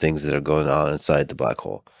computation type things that are going on inside the black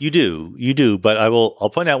hole. You do. But I'll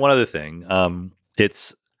point out one other thing.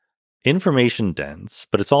 It's information dense,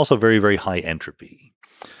 but it's also very, very high entropy.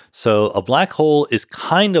 So a black hole is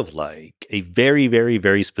kind of like a very, very,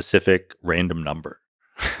 very specific random number,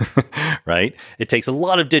 right? It takes a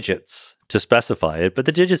lot of digits to specify it, but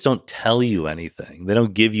the digits don't tell you anything. They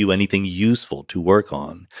don't give you anything useful to work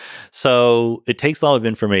on. So it takes a lot of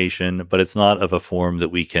information, but it's not of a form that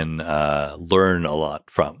we can learn a lot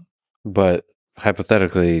from. But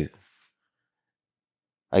hypothetically,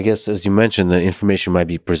 I guess, as you mentioned, the information might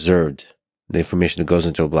be preserved. The information that goes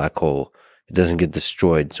into a black hole, it doesn't get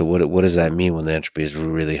destroyed. So what does that mean when the entropy is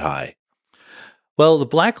really high? Well, the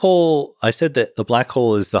black hole, I said that the black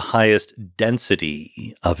hole is the highest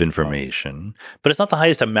density of information, but it's not the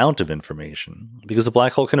highest amount of information because the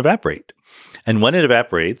black hole can evaporate. And when it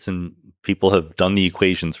evaporates, and people have done the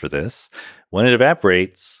equations for this, when it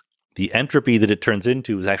evaporates, the entropy that it turns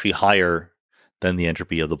into is actually higher than the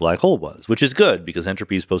entropy of the black hole was, which is good because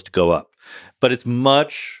entropy is supposed to go up. But it's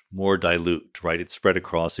much more dilute, right? It's spread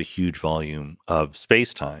across a huge volume of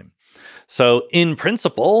space-time. So in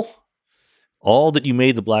principle, all that you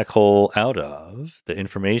made the black hole out of, the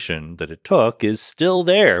information that it took, is still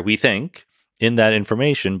there, we think, in that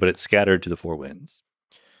information, but it's scattered to the four winds.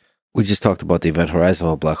 We just talked about the event horizon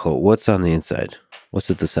of a black hole. What's on the inside? What's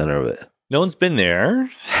at the center of it? No one's been there.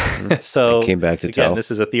 So I came back to again, tell.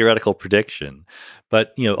 this is a theoretical prediction.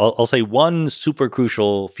 But I'll say one super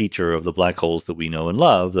crucial feature of the black holes that we know and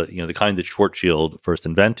love, the kind that Schwarzschild first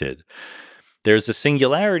invented. There's a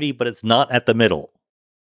singularity, but it's not at the middle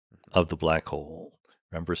of the black hole.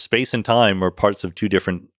 Remember, space and time are parts of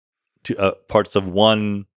parts of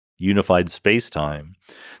one unified space-time.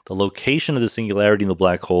 The location of the singularity in the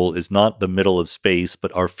black hole is not the middle of space,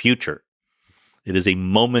 but our future. It is a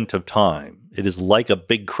moment of time. It is like a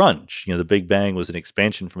big crunch. The Big Bang was an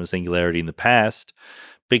expansion from a singularity in the past.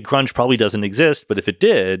 Big crunch probably doesn't exist, but if it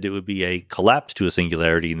did, it would be a collapse to a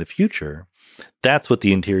singularity in the future. That's what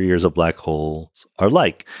the interiors of black holes are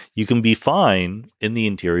like. You can be fine in the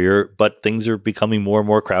interior, but things are becoming more and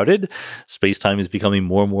more crowded. Space-time is becoming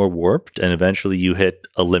more and more warped, and eventually you hit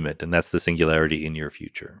a limit, and that's the singularity in your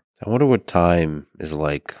future. I wonder what time is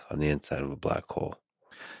like on the inside of a black hole.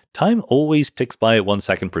 Time always ticks by at 1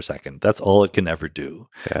 second per second. That's all it can ever do.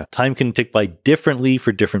 Yeah. Time can tick by differently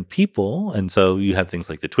for different people. And so you have things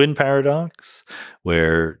like the twin paradox,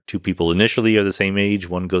 where two people initially are the same age.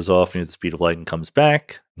 One goes off near the speed of light and comes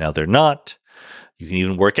back. Now they're not. You can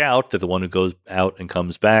even work out that the one who goes out and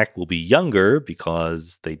comes back will be younger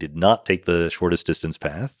because they did not take the shortest distance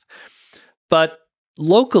path. But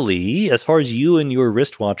locally, as far as you and your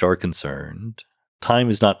wristwatch are concerned, time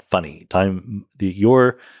is not funny.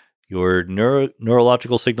 Your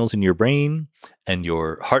neurological signals in your brain and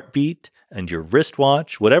your heartbeat and your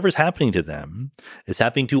wristwatch, whatever's happening to them, is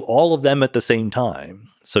happening to all of them at the same time.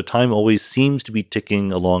 So time always seems to be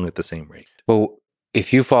ticking along at the same rate. Well,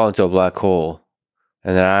 if you fall into a black hole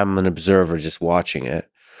and then I'm an observer just watching it,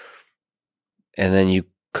 and then you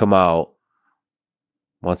come out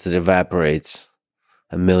once it evaporates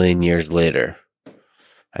 1,000,000 years later,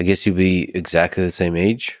 I guess you'd be exactly the same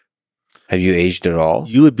age? Have you aged at all?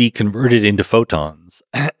 You would be converted into photons.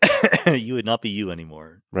 You would not be you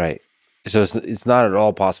anymore. Right. So it's not at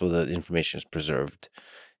all possible that information is preserved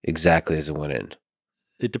exactly as it went in.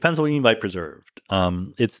 It depends on what you mean by preserved.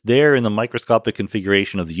 It's there in the microscopic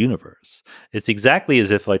configuration of the universe. It's exactly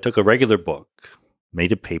as if I took a regular book,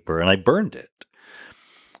 made of paper, and I burned it.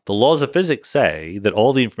 The laws of physics say that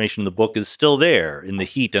all the information in the book is still there in the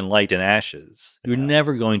heat and light and ashes. You're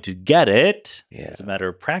never going to get it. It's a matter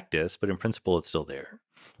of practice, but in principle, it's still there.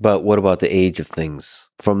 But what about the age of things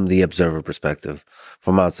from the observer perspective,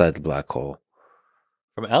 from outside the black hole?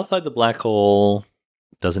 From outside the black hole,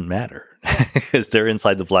 doesn't matter because they're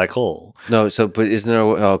inside the black hole. No, but isn't there,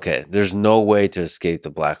 okay, there's no way to escape the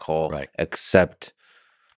black hole except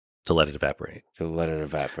to let it evaporate.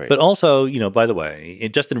 But also, by the way,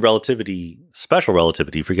 just in relativity, special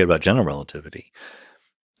relativity, forget about general relativity,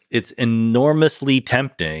 it's enormously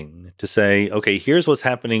tempting to say, okay, here's what's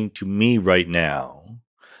happening to me right now.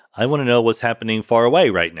 I want to know what's happening far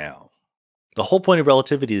away right now. The whole point of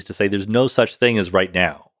relativity is to say there's no such thing as right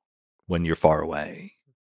now when you're far away.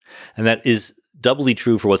 And that is doubly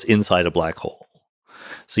true for what's inside a black hole.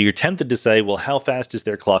 So you're tempted to say, well, how fast is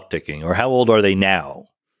their clock ticking? Or how old are they now?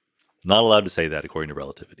 Not allowed to say that according to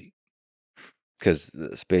relativity. Because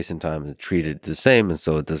space and time are treated the same, and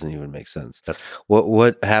so it doesn't even make sense.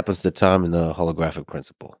 What happens to time in the holographic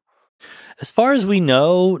principle? As far as we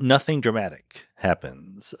know, nothing dramatic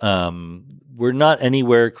happens. We're not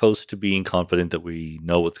anywhere close to being confident that we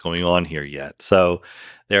know what's going on here yet. So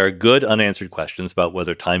there are good unanswered questions about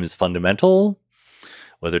whether time is fundamental,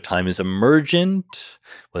 whether time is emergent,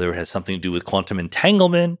 whether it has something to do with quantum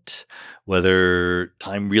entanglement, whether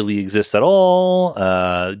time really exists at all,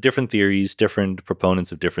 different theories, different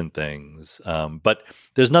proponents of different things. But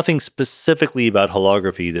there's nothing specifically about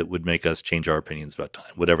holography that would make us change our opinions about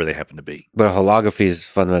time, whatever they happen to be. But holography is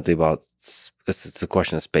fundamentally about, it's a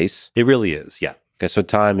question of space? It really is, yeah. Okay, so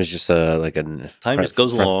time is just time just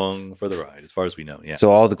goes along for the ride, as far as we know. Yeah.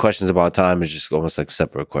 So all the questions about time is just almost like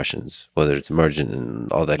separate questions, whether it's emergent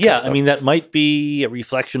and all that. Yeah, kind of stuff. I mean that might be a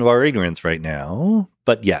reflection of our ignorance right now,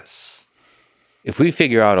 but yes. If we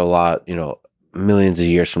figure out a lot, millions of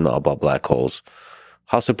years from now about black holes,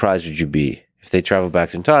 how surprised would you be if they travel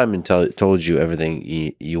back in time and told you everything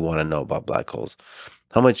you want to know about black holes?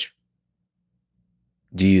 How much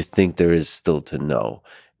do you think there is still to know?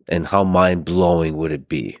 And how mind-blowing would it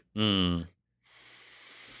be? It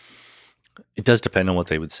does depend on what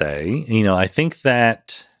they would say. I think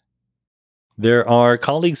that there are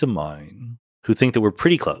colleagues of mine who think that we're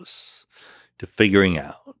pretty close to figuring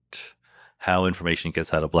out how information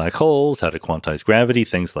gets out of black holes, how to quantize gravity,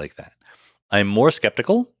 things like that. I'm more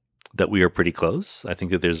skeptical that we are pretty close. I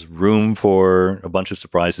think that there's room for a bunch of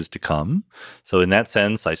surprises to come. So in that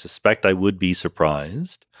sense, I suspect I would be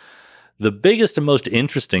surprised. The biggest and most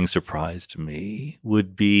interesting surprise to me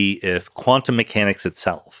would be if quantum mechanics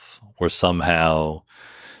itself were somehow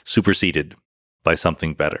superseded by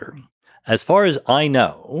something better. As far as I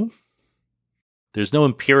know, there's no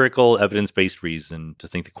empirical evidence-based reason to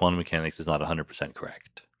think that quantum mechanics is not 100%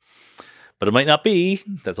 correct. But it might not be.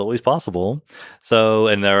 That's always possible. So,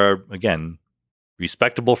 and there are, again,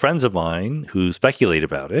 respectable friends of mine who speculate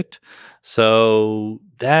about it. So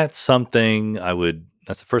that's something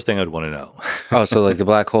that's the first thing I would want to know. Oh, so like the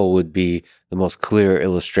black hole would be the most clear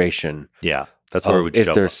illustration. Yeah, that's where it would show up.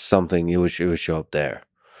 If there's something, it would show up there.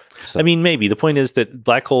 So, I mean, maybe. The point is that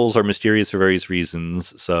black holes are mysterious for various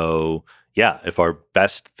reasons. So, yeah, if our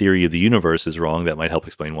best theory of the universe is wrong, that might help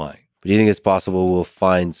explain why. but do you think it's possible we'll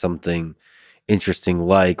find something interesting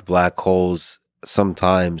like black holes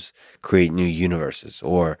sometimes create new universes,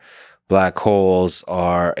 or black holes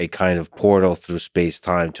are a kind of portal through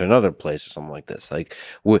space-time to another place or something like this? Like,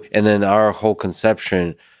 and then our whole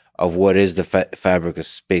conception of what is the fabric of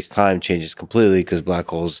space-time changes completely because black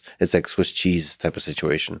holes, it's like Swiss cheese type of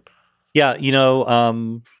situation. Yeah,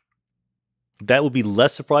 that would be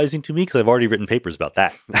less surprising to me because I've already written papers about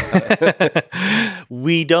that.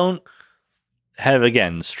 We don't have,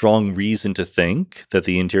 again, strong reason to think that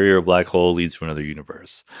the interior of a black hole leads to another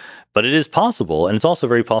universe. But it is possible, and it's also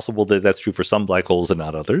very possible that that's true for some black holes and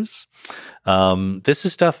not others. This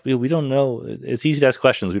is stuff we don't know. It's easy to ask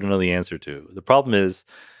questions we don't know the answer to. The problem is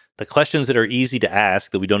the questions that are easy to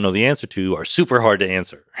ask that we don't know the answer to are super hard to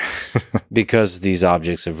answer. Because these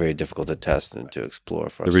objects are very difficult to test and to explore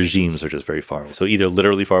for us. The regimes are just very far away. So either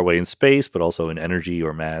literally far away in space, but also in energy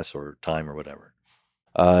or mass or time or whatever.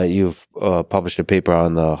 You've published a paper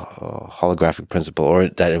on the holographic principle, or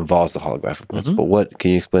that involves the holographic principle. What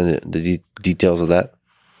can you explain the details of that?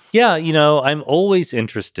 Yeah, I'm always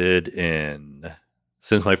interested in,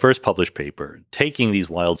 since my first published paper, taking these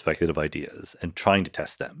wild speculative ideas and trying to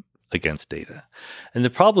test them against data. And the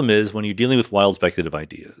problem is when you're dealing with wild speculative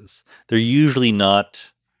ideas, they're usually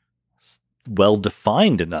not well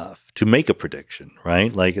defined enough to make a prediction,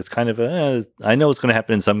 right? Like it's kind of I know what's going to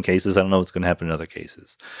happen in some cases. I don't know what's going to happen in other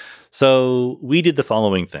cases. So we did the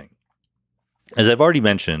following thing. As I've already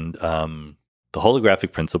mentioned, the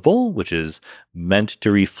holographic principle, which is meant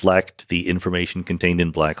to reflect the information contained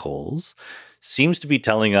in black holes, seems to be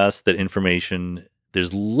telling us that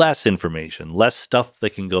there's less information, less stuff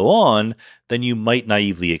that can go on than you might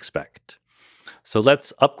naively expect. So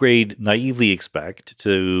let's upgrade naively expect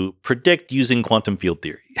to predict using quantum field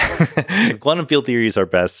theory. Quantum field theory is our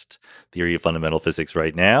best theory of fundamental physics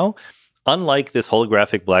right now. Unlike this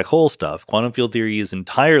holographic black hole stuff, quantum field theory is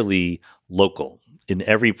entirely local. In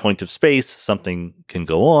every point of space, something can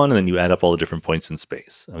go on, and then you add up all the different points in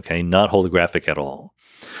space. Okay, not holographic at all.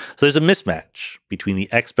 So there's a mismatch between the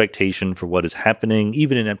expectation for what is happening,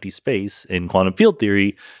 even in empty space, in quantum field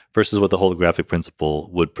theory versus what the holographic principle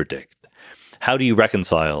would predict. How do you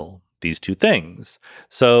reconcile these two things?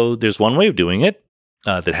 So there's one way of doing it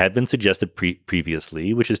that had been suggested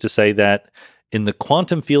previously, which is to say that in the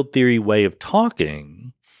quantum field theory way of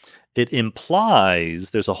talking, it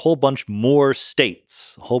implies there's a whole bunch more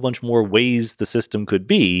states, a whole bunch more ways the system could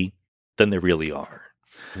be than there really are.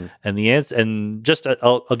 Mm-hmm. And the answer, and just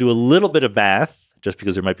I'll do a little bit of math, just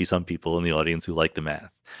because there might be some people in the audience who like the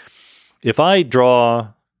math. If I draw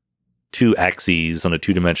two axes on a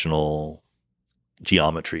two-dimensional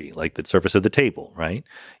geometry, like the surface of the table, right?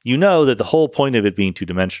 You know that the whole point of it being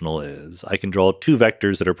two-dimensional is I can draw two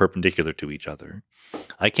vectors that are perpendicular to each other.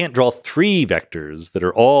 I can't draw three vectors that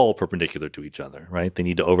are all perpendicular to each other, right? They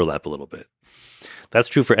need to overlap a little bit. That's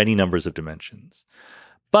true for any numbers of dimensions.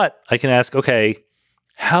 But I can ask, okay,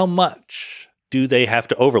 how much do they have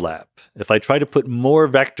to overlap? If I try to put more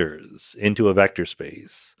vectors into a vector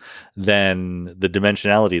space than the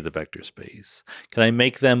dimensionality of the vector space, can I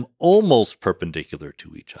make them almost perpendicular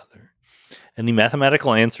to each other? And the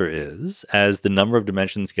mathematical answer is, as the number of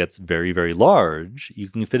dimensions gets very, very large, you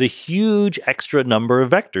can fit a huge extra number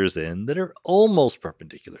of vectors in that are almost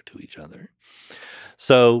perpendicular to each other.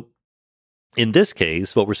 So in this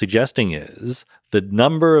case, what we're suggesting is the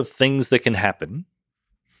number of things that can happen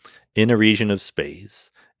in a region of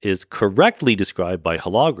space is correctly described by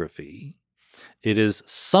holography. It is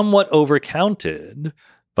somewhat overcounted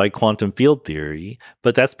by quantum field theory,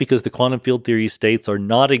 but that's because the quantum field theory states are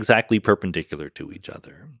not exactly perpendicular to each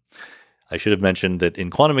other. I should have mentioned that in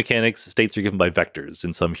quantum mechanics, states are given by vectors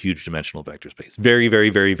in some huge dimensional vector space. Very, very,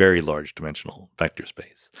 very, very large dimensional vector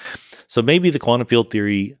space. So maybe the quantum field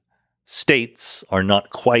theory states are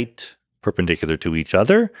not quite perpendicular to each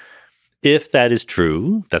other. If that is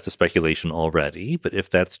true, that's a speculation already, but if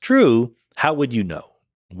that's true, how would you know?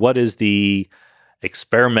 What is the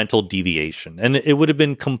experimental deviation? And it would have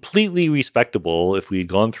been completely respectable if we had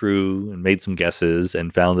gone through and made some guesses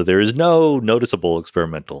and found that there is no noticeable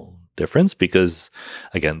experimental difference because,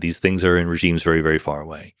 again, these things are in regimes very, very far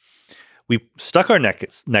away. We stuck our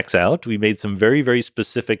necks out. We made some very, very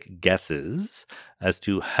specific guesses as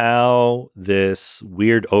to how this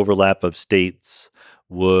weird overlap of states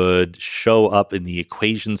would show up in the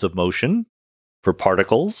equations of motion for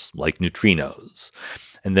particles like neutrinos.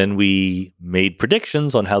 And then we made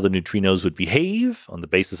predictions on how the neutrinos would behave on the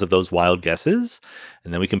basis of those wild guesses.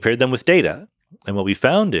 And then we compared them with data. And what we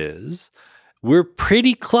found is we're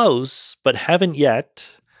pretty close, but haven't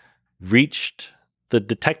yet reached the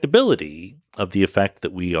detectability of the effect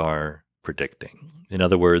that we are predicting. In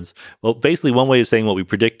other words, well, basically one way of saying what we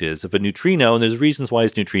predict is if a neutrino, and there's reasons why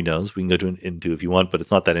it's neutrinos, we can go into if you want, but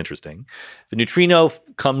it's not that interesting. If a neutrino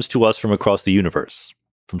comes to us from across the universe,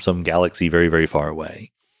 from some galaxy very, very far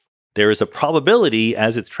away, there is a probability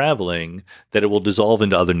as it's traveling that it will dissolve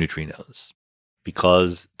into other neutrinos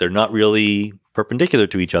because they're not really perpendicular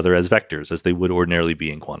to each other as vectors as they would ordinarily be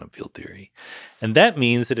in quantum field theory. And that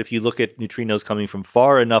means that if you look at neutrinos coming from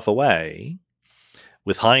far enough away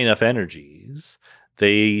with high enough energies,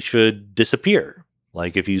 they should disappear.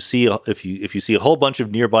 Like if you see a whole bunch of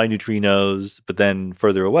nearby neutrinos, but then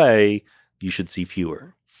further away, you should see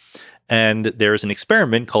fewer. And there's an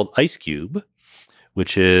experiment called IceCube,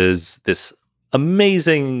 which is this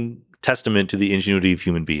amazing testament to the ingenuity of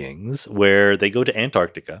human beings, where they go to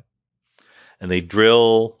Antarctica and they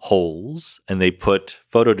drill holes and they put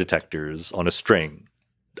photodetectors on a string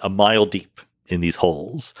a mile deep in these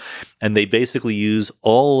holes. And they basically use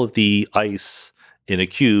all of the ice in a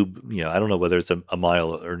cube. I don't know whether it's a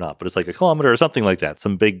mile or not, but it's like a kilometer or something like that,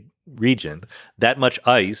 some big region. That much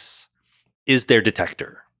ice is their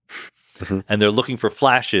detector. Mm-hmm. And they're looking for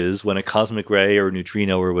flashes when a cosmic ray or a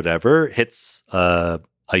neutrino or whatever hits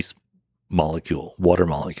ice molecule, water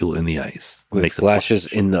molecule in the ice. Makes flashes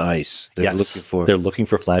in the ice. They're looking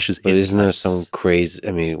for flashes in the ice. But isn't there some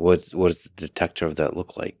crazy, what does the detector of that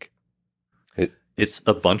look like? It's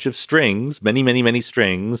a bunch of strings, many, many, many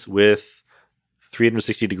strings with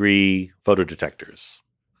 360-degree photodetectors.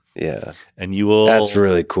 Yeah. And you will... That's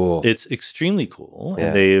really cool. It's extremely cool. Yeah.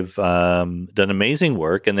 And they've done amazing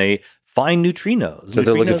work, and they find neutrinos. So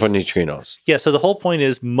they're looking for neutrinos. Yeah, so the whole point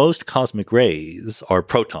is most cosmic rays are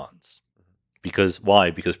protons. Because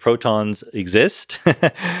why? Because protons exist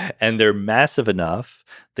and they're massive enough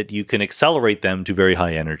that you can accelerate them to very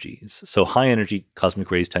high energies. So high energy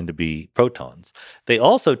cosmic rays tend to be protons. They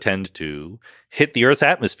also tend to hit the Earth's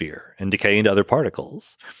atmosphere and decay into other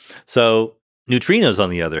particles. So neutrinos,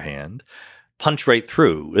 on the other hand, punch right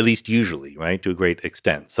through, at least usually, right, to a great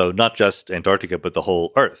extent. So not just Antarctica, but the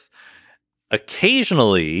whole Earth.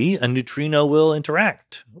 Occasionally, a neutrino will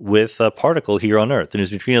interact with a particle here on Earth. And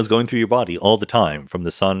there's neutrinos going through your body all the time, from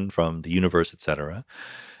the sun, from the universe, etc.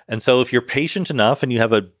 And so if you're patient enough and you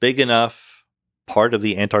have a big enough part of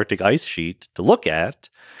the Antarctic ice sheet to look at,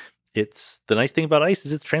 the nice thing about ice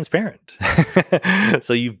is it's transparent.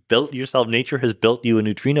 So you've built yourself, nature has built you a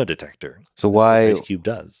neutrino detector. So why IceCube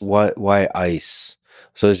does. Why ice?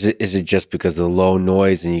 So is it just because of the low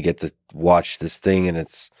noise and you get to watch this thing and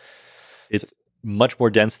it's much more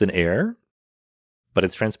dense than air, but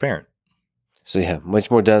it's transparent. So yeah, much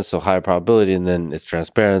more dense, so higher probability, and then it's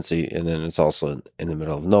transparency, and then it's also in the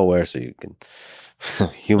middle of nowhere, so you can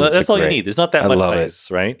humans. That's all you need. There's not that much ice,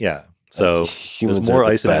 right? Yeah. So there's more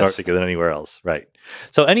ice in Antarctica than anywhere else, right?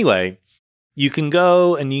 So anyway, you can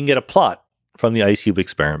go and you can get a plot from the IceCube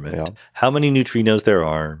experiment, how many neutrinos there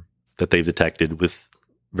are that they've detected with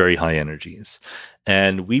very high energies.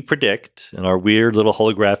 And we predict in our weird little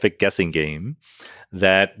holographic guessing game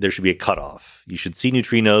that there should be a cutoff. You should see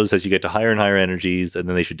neutrinos as you get to higher and higher energies, and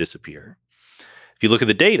then they should disappear. If you look at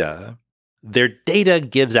the data, their data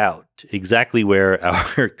gives out exactly where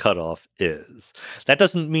our cutoff is. That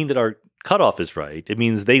doesn't mean that our cutoff is right. It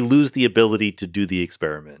means they lose the ability to do the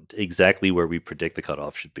experiment exactly where we predict the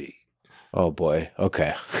cutoff should be. Oh boy.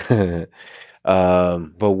 Okay.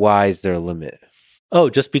 But why is there a limit? Oh,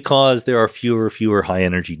 just because there are fewer high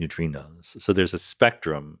energy neutrinos. So there's a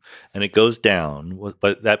spectrum and it goes down.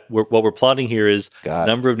 But what we're plotting here is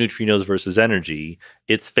number of neutrinos versus energy.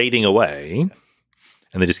 It's fading away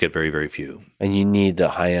and they just get very, very few. And you need the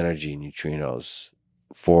high energy neutrinos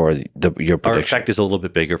for your prediction. Our effect is a little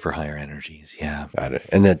bit bigger for higher energies. Yeah. Got it.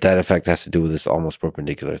 And that effect has to do with this almost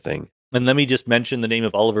perpendicular thing. And let me just mention the name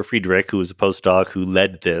of Oliver Friedrich, who was a postdoc who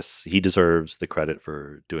led this. He deserves the credit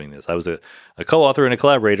for doing this. I was a co-author and a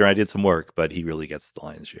collaborator. I did some work, but he really gets the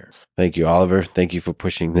lion's share. Thank you, Oliver. Thank you for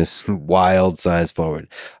pushing this wild science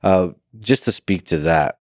forward. Just to speak to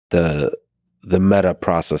that, the meta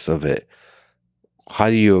process of it, how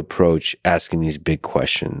do you approach asking these big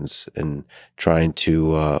questions and trying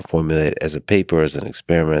to formulate it as a paper, as an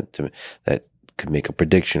experiment that could make a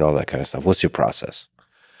prediction, all that kind of stuff? What's your process?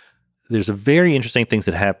 There's a very interesting things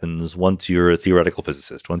that happens once you're a theoretical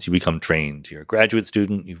physicist. Once you become trained, you're a graduate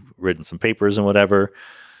student, you've written some papers and whatever.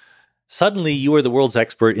 Suddenly, you are the world's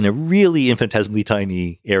expert in a really infinitesimally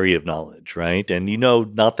tiny area of knowledge, right? And you know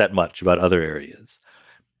not that much about other areas.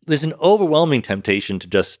 There's an overwhelming temptation to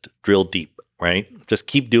just drill deep, right? Just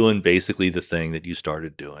keep doing basically the thing that you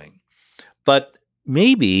started doing. But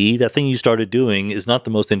maybe that thing you started doing is not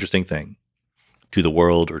the most interesting thing to the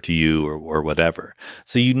world or to you or whatever.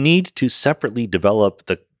 So you need to separately develop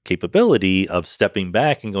the capability of stepping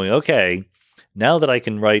back and going, okay, now that I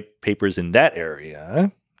can write papers in that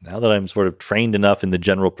area, now that I'm sort of trained enough in the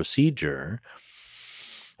general procedure,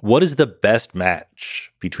 what is the best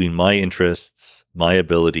match between my interests, my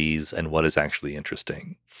abilities, and what is actually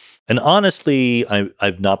interesting? And honestly,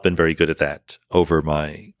 I've not been very good at that over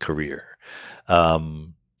my career.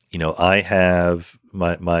 I have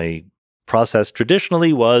my process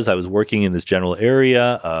traditionally was I was working in this general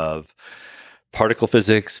area of particle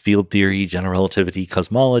physics, field theory, general relativity,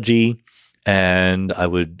 cosmology, and I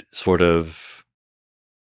would sort of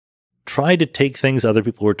try to take things other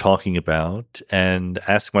people were talking about and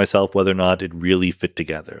ask myself whether or not it really fit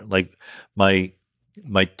together. Like my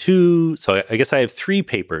two, so I guess I have 3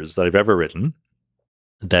 papers that I've ever written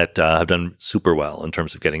that have done super well in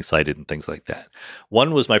terms of getting cited and things like that.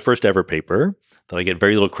 One was my first ever paper that I get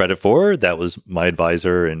very little credit for. That was my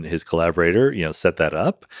advisor and his collaborator, set that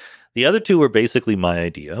up. The other 2 were basically my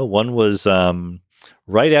idea. One was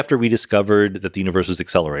right after we discovered that the universe was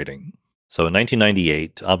accelerating. So in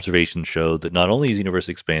 1998, observations showed that not only is the universe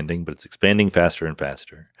expanding, but it's expanding faster and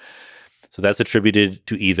faster. So that's attributed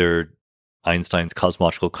to either Einstein's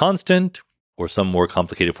cosmological constant or some more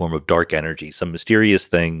complicated form of dark energy, some mysterious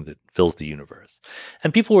thing that fills the universe.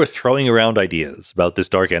 And people were throwing around ideas about this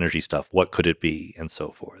dark energy stuff. What could it be? And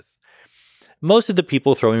so forth. Most of the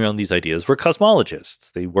people throwing around these ideas were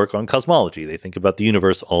cosmologists. They work on cosmology. They think about the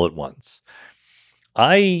universe all at once.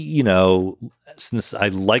 Since I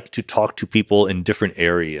like to talk to people in different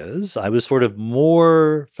areas, I was sort of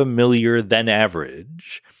more familiar than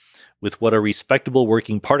average with what a respectable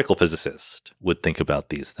working particle physicist would think about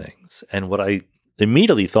these things. And what I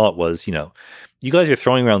immediately thought was, you guys are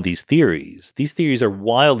throwing around these theories. These theories are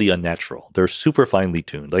wildly unnatural. They're super finely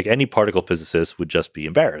tuned. Like any particle physicist would just be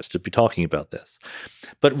embarrassed to be talking about this.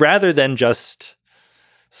 But rather than just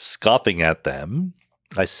scoffing at them,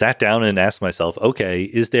 I sat down and asked myself, okay,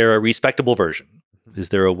 is there a respectable version? Is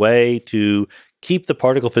there a way to keep the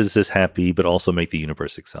particle physicist happy, but also make the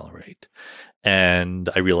universe accelerate? And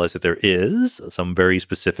I realized that there is some very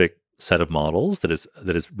specific set of models that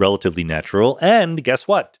is relatively natural. And guess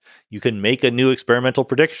what? You can make a new experimental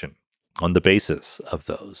prediction on the basis of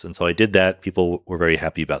those. And so I did that. People were very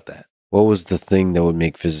happy about that. What was the thing that would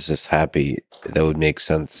make physicists happy, that would make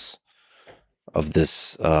sense of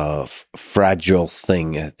this fragile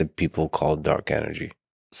thing that people call dark energy?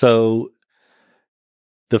 So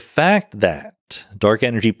the fact that dark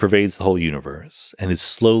energy pervades the whole universe and is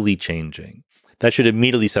slowly changing, that should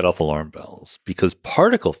immediately set off alarm bells, because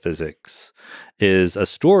particle physics is a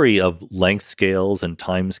story of length scales and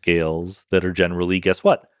time scales that are generally, guess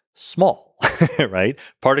what? Small, right?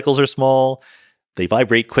 Particles are small, they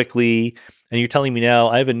vibrate quickly, and you're telling me now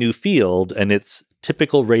I have a new field and its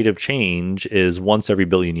typical rate of change is once every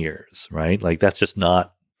billion years, right? Like that's just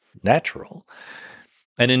not natural.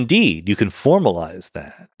 And indeed, you can formalize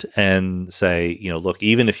that and say, look,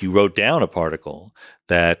 even if you wrote down a particle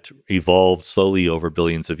that evolved slowly over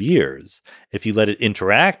billions of years, if you let it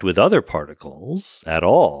interact with other particles at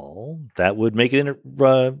all, that would make it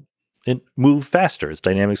move faster. Its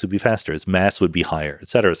dynamics would be faster. Its mass would be higher, et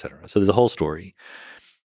cetera, et cetera. So there's a whole story.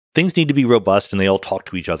 Things need to be robust, and they all talk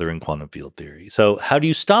to each other in quantum field theory. So how do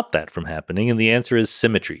you stop that from happening? And the answer is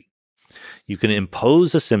symmetry. You can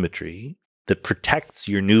impose a symmetry that protects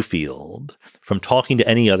your new field from talking to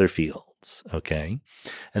any other fields, okay?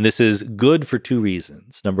 And this is good for 2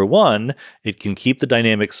 reasons. Number 1, it can keep the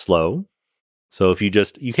dynamics slow. So if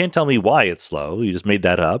you can't tell me why it's slow, you just made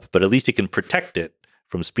that up, but at least it can protect it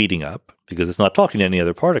from speeding up because it's not talking to any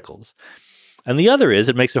other particles. And the other is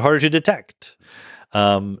it makes it harder to detect.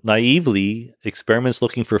 Naively, experiments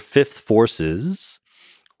looking for fifth forces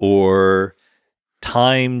or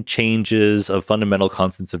time changes of fundamental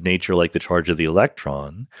constants of nature like the charge of the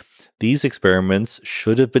electron, these experiments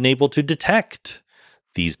should have been able to detect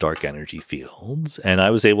these dark energy fields. And I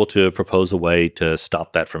was able to propose a way to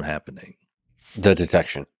stop that from happening. The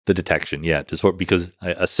detection. The detection, yeah, because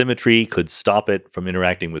a symmetry could stop it from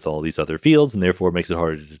interacting with all these other fields, and therefore makes it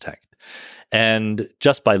harder to detect. And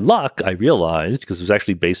just by luck, I realized, because it was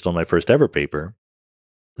actually based on my first ever paper,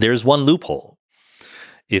 there's one loophole.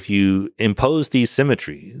 If you impose these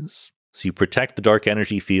symmetries, so you protect the dark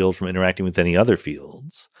energy field from interacting with any other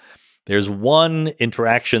fields, there's one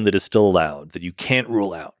interaction that is still allowed that you can't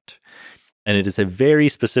rule out. And it is a very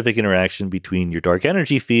specific interaction between your dark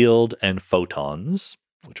energy field and photons,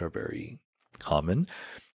 which are very common.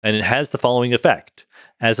 And it has the following effect.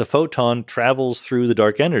 As a photon travels through the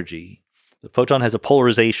dark energy, the photon has a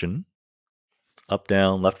polarization, up,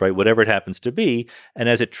 down, left, right, whatever it happens to be. And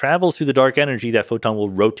as it travels through the dark energy, that photon will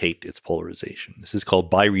rotate its polarization. This is called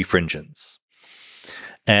birefringence.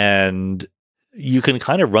 And you can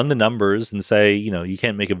kind of run the numbers and say, you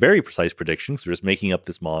can't make a very precise prediction because we're just making up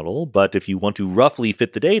this model. But if you want to roughly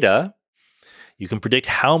fit the data, you can predict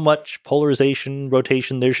how much polarization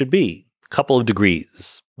rotation there should be. A couple of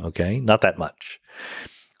degrees, okay? Not that much.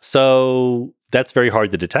 So that's very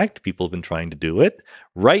hard to detect. People have been trying to do it.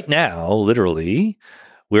 Right now, literally,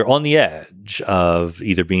 we're on the edge of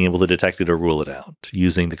either being able to detect it or rule it out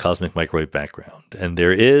using the cosmic microwave background. And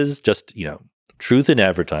there is just, truth in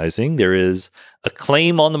advertising. There is a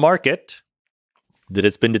claim on the market that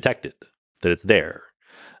it's been detected, that it's there.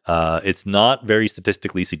 It's not very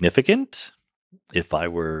statistically significant. If I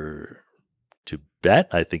were to bet,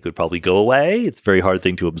 I think it would probably go away. It's a very hard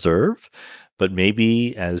thing to observe. But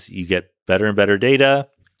maybe as you get better and better data,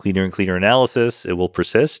 cleaner and cleaner analysis, it will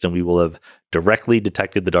persist and we will have directly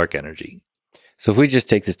detected the dark energy. So if we just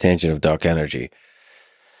take this tangent of dark energy,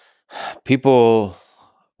 people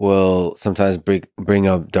will sometimes bring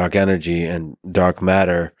up dark energy and dark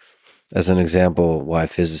matter as an example why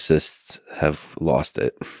physicists have lost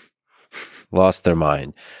their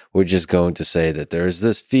mind. We're just going to say that there's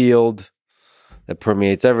this field that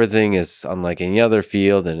permeates everything, is unlike any other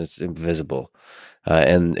field, and it's invisible.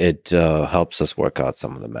 And it helps us work out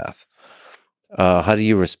some of the math. How do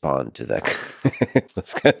you respond to that?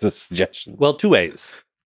 Those kinds of suggestions? Well, two ways.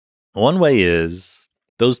 One way is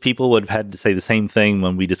those people would have had to say the same thing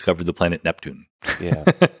when we discovered the planet Neptune. Yeah.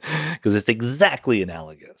 Because it's exactly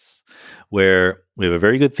analogous, where we have a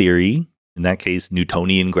very good theory, in that case,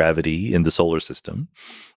 Newtonian gravity in the solar system.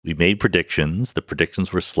 We made predictions. The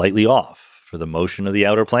predictions were slightly off for the motion of the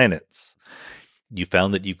outer planets. You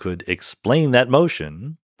found that you could explain that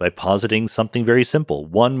motion by positing something very simple,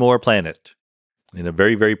 one more planet in a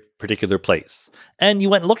very, very particular place. And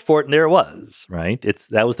you went and looked for it, and there it was, right?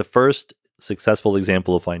 That was the first successful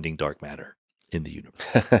example of finding dark matter in the universe.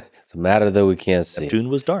 It's matter that we can't see. Neptune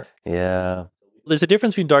was dark. Yeah. There's a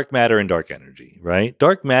difference between dark matter and dark energy, right?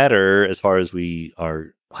 Dark matter, as far as we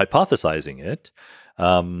are hypothesizing it,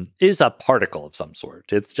 is a particle of some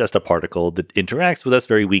sort. It's just a particle that interacts with us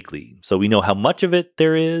very weakly. So we know how much of it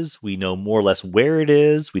there is. We know more or less where it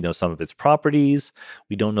is. We know some of its properties.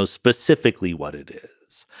 We don't know specifically what it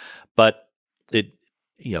is. But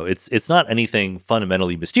it's not anything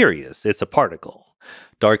fundamentally mysterious. It's a particle.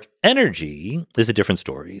 Dark energy is a different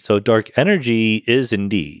story. So dark energy is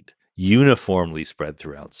indeed uniformly spread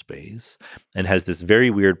throughout space and has this very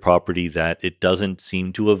weird property that it doesn't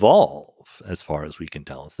seem to evolve as far as we can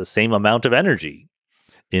tell. It's the same amount of energy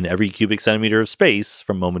in every cubic centimeter of space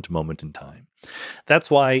from moment to moment in time. That's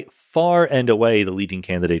why far and away the leading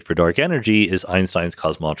candidate for dark energy is Einstein's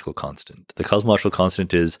cosmological constant. The cosmological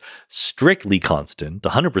constant is strictly constant,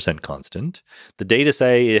 100% constant. The data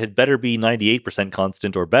say it had better be 98%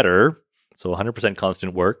 constant or better. So 100%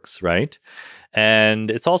 constant works, right? And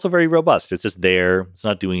it's also very robust. It's just there. It's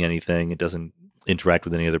not doing anything. It doesn't interact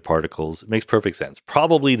with any other particles. It makes perfect sense.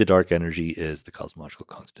 Probably the dark energy is the cosmological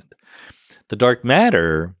constant. The dark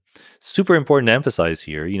matter, super important to emphasize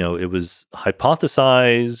here. It was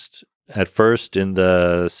hypothesized at first in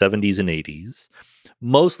the 70s and 80s,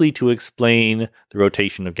 mostly to explain the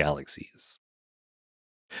rotation of galaxies.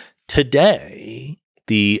 Today,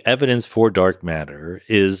 the evidence for dark matter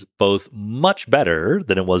is both much better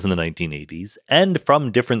than it was in the 1980s and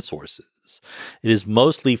from different sources. It is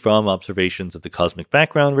mostly from observations of the cosmic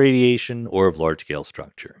background radiation or of large-scale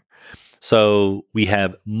structure. So we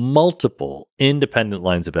have multiple independent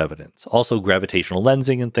lines of evidence, also gravitational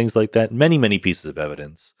lensing and things like that, many, many pieces of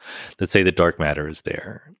evidence that say that dark matter is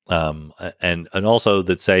there. And also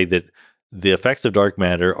that say that the effects of dark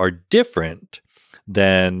matter are different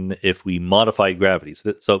than if we modified gravity.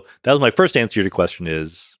 So that was my first answer to your question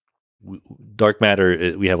is, dark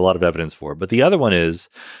matter, we have a lot of evidence for. But the other one is,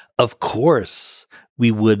 of course,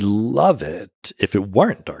 we would love it if it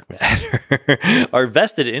weren't dark matter. Our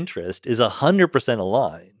vested interest is 100%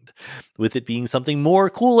 aligned with it being something more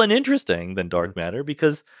cool and interesting than dark matter,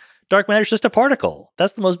 because dark matter is just a particle.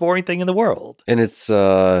 That's the most boring thing in the world. And it's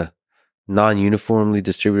non-uniformly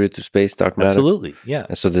distributed through space, dark matter? Absolutely, yeah.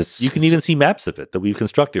 And so you can even see maps of it that we've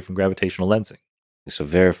constructed from gravitational lensing. So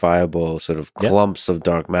verifiable sort of clumps of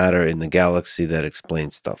dark matter in the galaxy that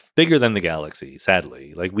explain stuff. Bigger than the galaxy,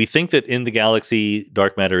 sadly. Like, we think that in the galaxy,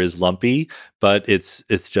 dark matter is lumpy, but it's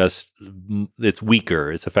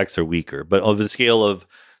weaker. Its effects are weaker. But on the scale of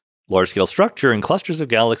large-scale structure and clusters of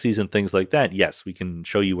galaxies and things like that, yes, we can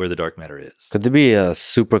show you where the dark matter is. Could there be a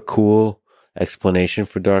super cool explanation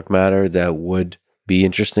for dark matter that would be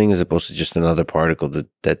interesting as opposed to just another particle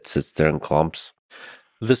that sits there in clumps?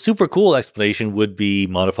 The super cool explanation would be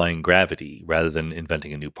modifying gravity rather than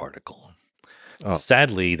inventing a new particle. Oh.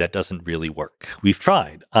 Sadly, that doesn't really work. We've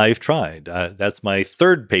tried. I've tried. That's my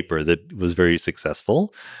third paper that was very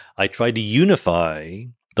successful. I tried to unify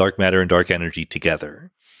dark matter and dark energy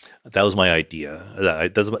together. That was my idea.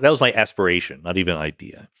 That was my aspiration, not even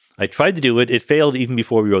idea. I tried to do it. It failed even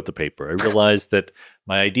before we wrote the paper. I realized that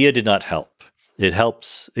my idea did not help.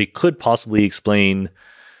 It could possibly explain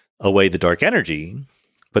away the dark energy,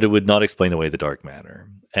 but it would not explain away the dark matter.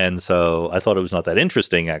 And so I thought it was not that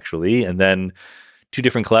interesting, actually. And then two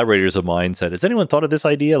different collaborators of mine said, has anyone thought of this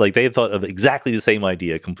idea? Like, they had thought of exactly the same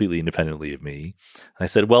idea completely independently of me. And I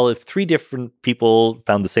said, well, if three different people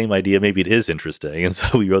found the same idea, maybe it is interesting. And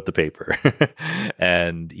so we wrote the paper.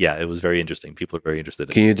 And yeah, it was very interesting. People are very interested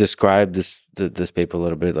in it. Can you describe this paper a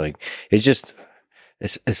little bit? Like,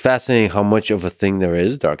 it's fascinating how much of a thing there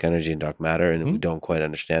is, dark energy and dark matter, and we don't quite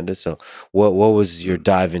understand it. So what was your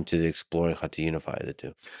dive into exploring how to unify the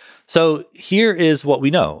two? So here is what we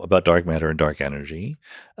know about dark matter and dark energy.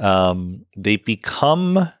 They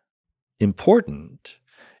become important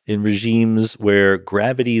in regimes where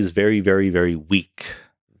gravity is very, very, very weak.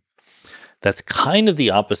 That's kind of the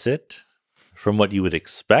opposite from what you would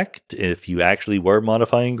expect if you actually were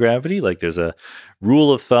modifying gravity. Like, there's a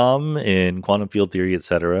rule of thumb in quantum field theory, et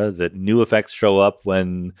cetera, that new effects show up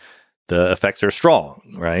when the effects are strong,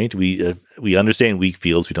 right? We understand weak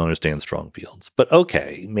fields, we don't understand strong fields. But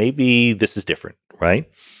okay, maybe this is different, right?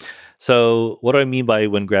 So what do I mean by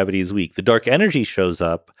when gravity is weak? The dark energy shows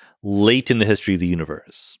up late in the history of the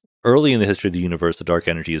universe. Early in the history of the universe, the dark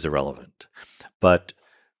energy is irrelevant. But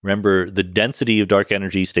remember, the density of dark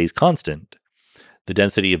energy stays constant. The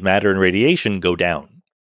density of matter and radiation go down.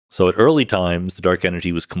 So at early times, the dark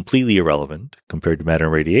energy was completely irrelevant compared to matter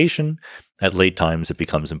and radiation. At late times, it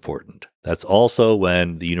becomes important. That's also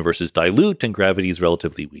when the universe is dilute and gravity is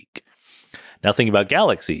relatively weak. Now think about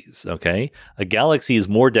galaxies, okay? A galaxy is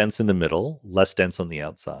more dense in the middle, less dense on the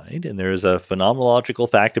outside. And there is a phenomenological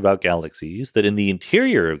fact about galaxies that in the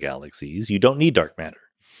interior of galaxies, you don't need dark matter.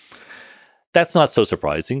 That's not so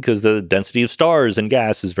surprising because the density of stars and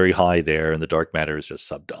gas is very high there, and the dark matter is just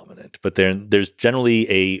subdominant. But there's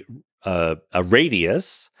generally a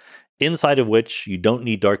radius inside of which you don't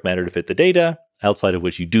need dark matter to fit the data, outside of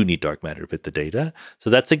which you do need dark matter to fit the data. So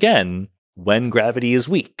that's, again, when gravity is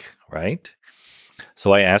weak, right?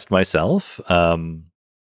 So I asked myself,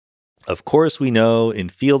 of course, we know in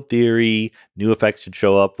field theory, new effects should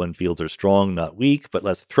show up when fields are strong, not weak, but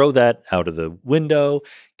let's throw that out of the window.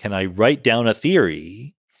 Can I write down a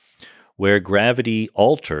theory where gravity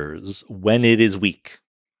alters when it is weak?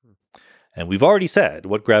 And we've already said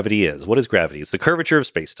what gravity is. What is gravity? It's the curvature of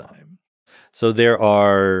space-time. So there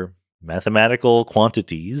are mathematical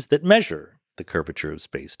quantities that measure the curvature of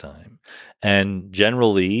space-time. And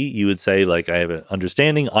generally, you would say, like, I have an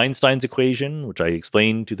understanding. Einstein's equation, which I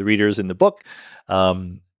explained to the readers in the book,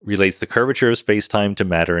 relates the curvature of space-time to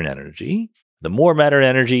matter and energy. The more matter and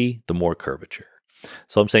energy, the more curvature.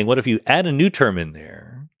 So I'm saying, what if you add a new term in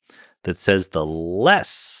there that says the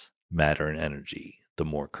less matter and energy, the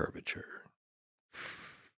more curvature?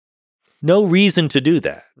 No reason to do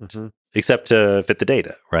that, except to fit the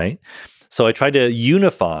data, right? So I tried to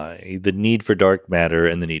unify the need for dark matter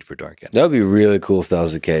and the need for dark energy. That would be really cool if that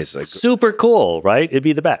was the case. Like, super cool, right? It'd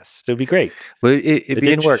be the best. It'd be great. But it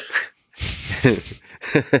didn't work.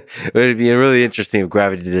 It'd be really interesting if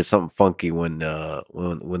gravity did something funky when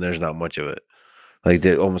there's not much of it. Like,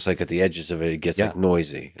 almost like at the edges of it, it gets like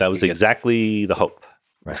noisy. That was exactly the hope,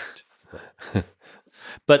 right?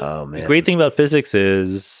 But the great thing about physics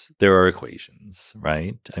is there are equations,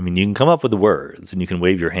 right? I mean, you can come up with the words and you can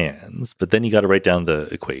wave your hands, but then you got to write down the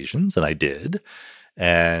equations, and I did.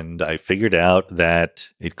 And I figured out that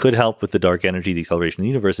it could help with the dark energy, the acceleration of the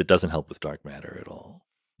universe. It doesn't help with dark matter at all.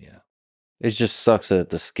 Yeah. It just sucks that at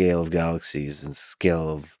the scale of galaxies and scale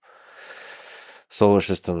of solar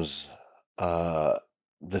systems, the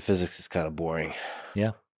physics is kind of boring.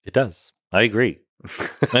 Yeah, it does. I agree.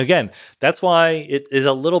 Again, that's why it is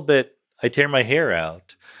a little bit, I tear my hair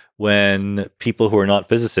out when people who are not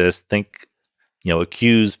physicists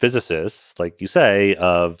accuse physicists, like you say,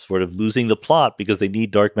 of sort of losing the plot because they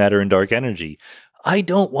need dark matter and dark energy. I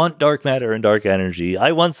don't want dark matter and dark energy.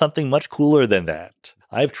 I want something much cooler than that.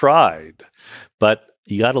 I've tried, but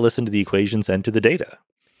you got to listen to the equations and to the data.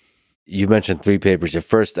 You mentioned 3 papers. Your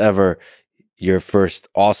first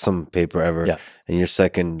awesome paper ever, Yeah. and your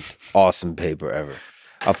second awesome paper ever.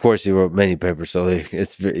 Of course, you wrote many papers, so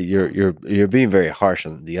you're being very harsh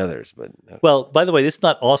on the others. But well, by the way, this is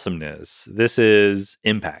not awesomeness. This is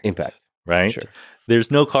impact. Impact, right? Sure.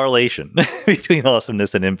 There's no correlation between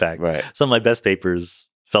awesomeness and impact. Right. Some of my best papers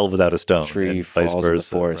fell without a stone. Tree vice falls versa, in the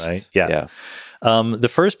forest. Right? Yeah. The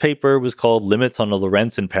first paper was called Limits on a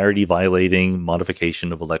Lorentz and Parity Violating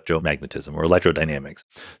Modification of Electromagnetism or Electrodynamics.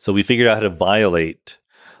 So we figured out how to violate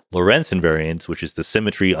Lorentz invariance, which is the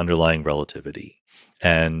symmetry underlying relativity.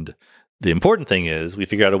 And the important thing is we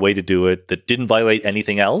figured out a way to do it that didn't violate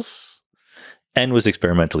anything else and was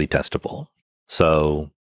experimentally testable. So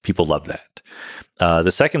people love that. The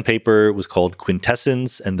second paper was called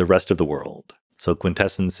Quintessence and the Rest of the World. So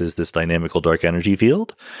quintessence is this dynamical dark energy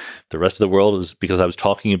field. The rest of the world is because I was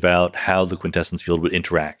talking about how the quintessence field would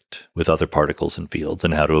interact with other particles and fields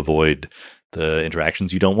and how to avoid the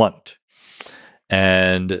interactions you don't want.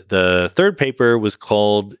 And the third paper was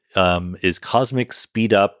called Is Cosmic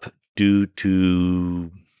Speed Up Due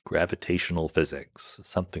to Gravitational Physics?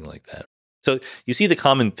 Something like that. So you see the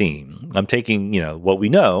common theme. I'm taking, what we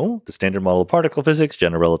know, the standard model of particle physics,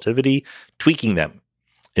 general relativity, tweaking them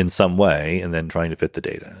in some way, and then trying to fit the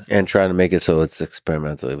data. And trying to make it so it's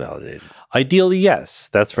experimentally validated. Ideally, yes.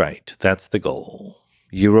 That's right. That's the goal.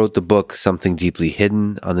 You wrote the book Something Deeply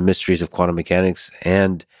Hidden on the Mysteries of Quantum Mechanics,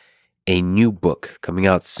 and a new book coming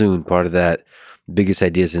out soon, part of that Biggest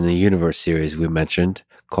Ideas in the Universe series we mentioned,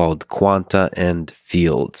 called Quanta and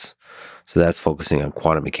Fields. So that's focusing on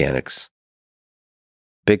quantum mechanics.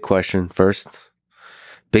 Big question first.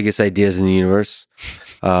 Biggest ideas in the universe.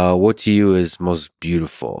 What to you is most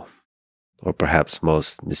beautiful or perhaps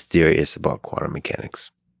most mysterious about quantum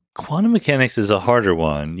mechanics? Quantum mechanics is a harder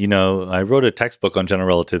one. I wrote a textbook on general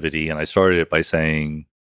relativity, and I started it by saying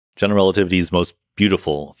general relativity is the most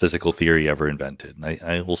beautiful physical theory ever invented. And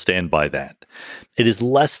I will stand by that. It is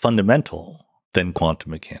less fundamental than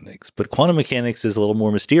quantum mechanics, but quantum mechanics is a little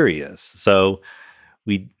more mysterious. So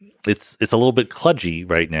it's a little bit kludgy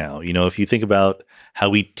right now. If you think about how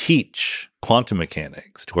we teach quantum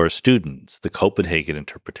mechanics to our students, the Copenhagen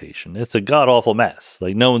interpretation, it's a god-awful mess.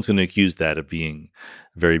 Like, no one's going to accuse that of being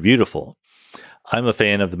very beautiful. I'm a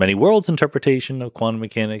fan of the many worlds interpretation of quantum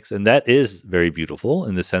mechanics, and that is very beautiful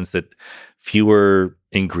in the sense that fewer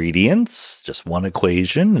ingredients, just one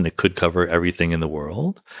equation, and it could cover everything in the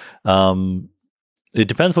world. It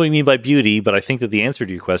depends what you mean by beauty, but I think that the answer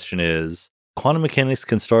to your question is quantum mechanics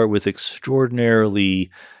can start with extraordinarily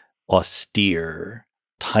austere,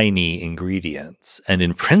 tiny ingredients, and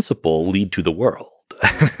in principle lead to the world,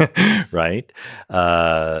 right?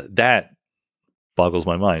 That boggles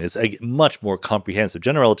my mind. It's much more comprehensive.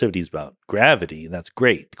 General relativity is about gravity, and that's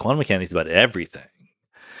great. Quantum mechanics is about everything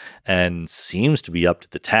and seems to be up to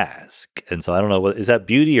the task. And so I don't know, is that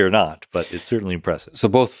beauty or not, but it's certainly impressive. So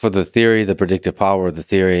both for the theory, the predictive power of the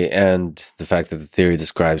theory, and the fact that the theory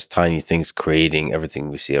describes tiny things creating everything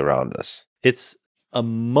we see around us. It's a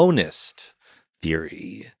monist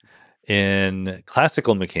theory. In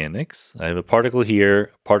classical mechanics, I have a particle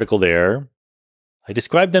here, a particle there. I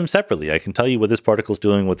describe them separately. I can tell you what this particle is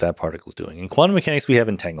doing, what that particle is doing. In quantum mechanics, we have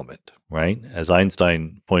entanglement, right? As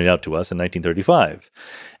Einstein pointed out to us in 1935.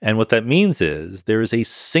 And what that means is there is a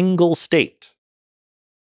single state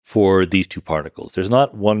for these two particles. There's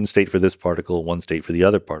not one state for this particle, one state for the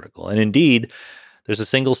other particle. And indeed, there's a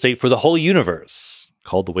single state for the whole universe,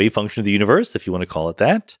 called the wave function of the universe, if you want to call it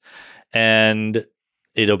that. And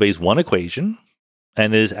it obeys one equation.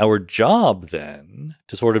 And it is our job then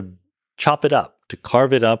to sort of chop it up, to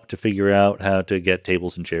carve it up, to figure out how to get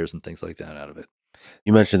tables and chairs and things like that out of it.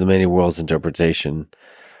 You mentioned the many worlds interpretation,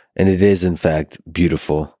 and it is, in fact,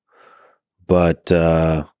 beautiful. But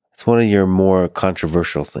it's one of your more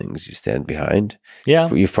controversial things you stand behind.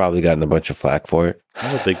 Yeah. You've probably gotten a bunch of flack for it.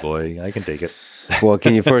 I'm a big boy. I can take it. Well,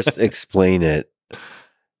 can you first explain it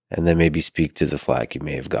and then maybe speak to the flack you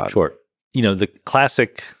may have gotten? Sure. The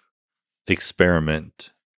classic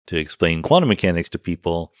experiment to explain quantum mechanics to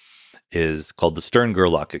people is called the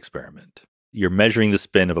Stern-Gerlach experiment. You're measuring the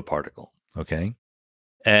spin of a particle, okay?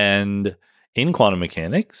 And In quantum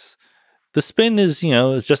mechanics, the spin is,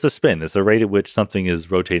 is just a spin. It's the rate at which something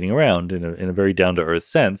is rotating around in a very down-to-earth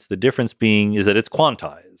sense. The difference being is that it's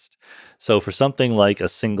quantized. So for something like a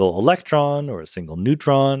single electron or a single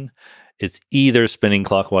neutron, it's either spinning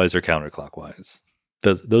clockwise or counterclockwise.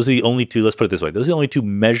 Those are the only two, let's put it this way, those are the only two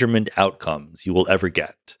measurement outcomes you will ever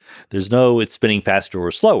get. There's no it's spinning faster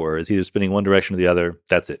or slower. It's either spinning one direction or the other.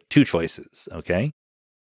 That's it. Two choices, okay?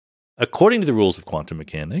 According to the rules of quantum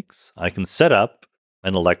mechanics, I can set up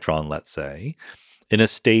an electron, let's say, in a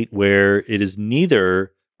state where it is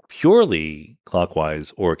neither purely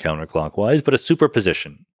clockwise or counterclockwise, but a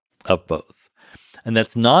superposition of both. And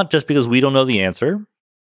that's not just because we don't know the answer.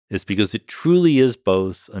 It's because it truly is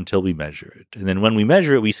both until we measure it. And then when we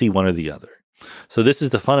measure it, we see one or the other. So this is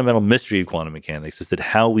the fundamental mystery of quantum mechanics, is that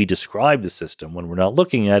how we describe the system when we're not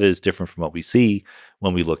looking at it is different from what we see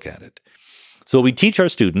when we look at it. So what we teach our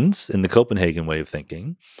students in the Copenhagen way of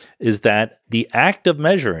thinking is that the act of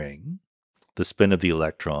measuring the spin of the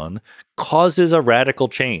electron causes a radical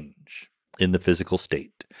change in the physical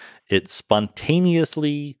state. It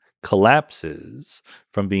spontaneously collapses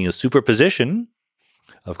from being a superposition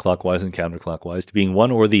of clockwise and counterclockwise to being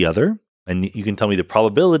one or the other. And you can tell me the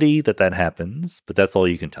probability that that happens, but that's all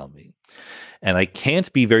you can tell me. And I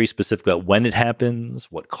can't be very specific about when it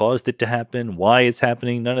happens, what caused it to happen, why it's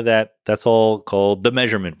happening, none of that. That's all called the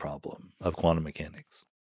measurement problem of quantum mechanics.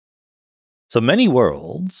 So many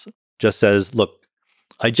worlds just says, look,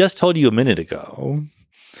 I just told you a minute ago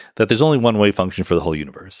that there's only one wave function for the whole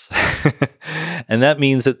universe. And that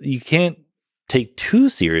means that you can't take too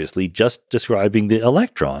seriously just describing the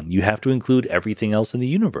electron. You have to include everything else in the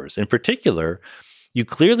universe. In particular, you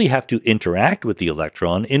clearly have to interact with the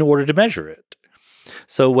electron in order to measure it.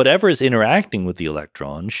 So whatever is interacting with the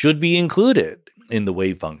electron should be included in the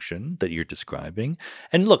wave function that you're describing.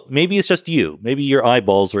 And look, maybe it's just you. Maybe your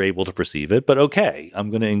eyeballs are able to perceive it, but okay, I'm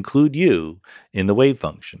going to include you in the wave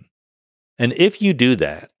function. And if you do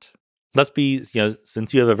that, let's be,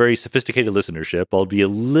 since you have a very sophisticated listenership, I'll be a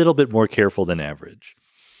little bit more careful than average.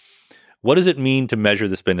 What does it mean to measure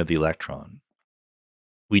the spin of the electron?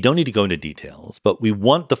 We don't need to go into details, but we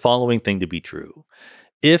want the following thing to be true.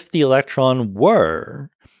 If the electron were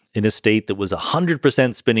in a state that was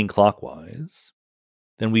 100% spinning clockwise,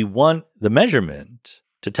 then we want the measurement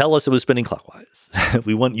to tell us it was spinning clockwise.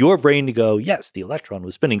 We want your brain to go, yes, the electron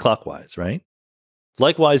was spinning clockwise, right?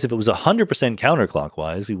 Likewise, if it was 100%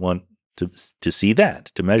 counterclockwise, we want to see that,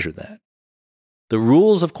 to measure that. The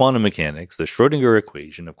rules of quantum mechanics, the Schrodinger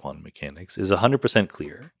equation of quantum mechanics, is 100%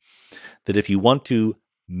 clear that if you want to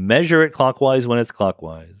measure it clockwise when it's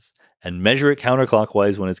clockwise, and measure it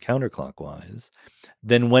counterclockwise when it's counterclockwise,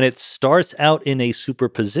 then when it starts out in a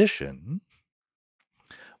superposition,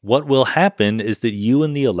 what will happen is that you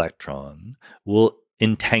and the electron will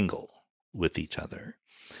entangle with each other.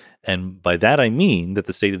 And by that I mean that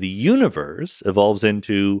the state of the universe evolves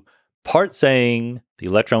into part saying the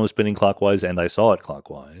electron was spinning clockwise and I saw it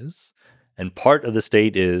clockwise, and part of the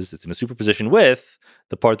state is it's in a superposition with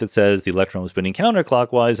the part that says the electron was spinning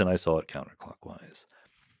counterclockwise and I saw it counterclockwise.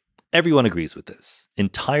 Everyone agrees with this.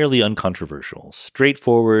 Entirely uncontroversial,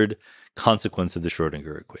 straightforward consequence of the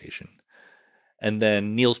Schrodinger equation. And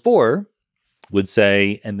then Niels Bohr would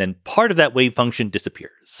say, and then part of that wave function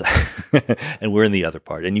disappears. And we're in the other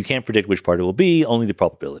part. And you can't predict which part it will be, only the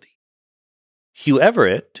probability. Hugh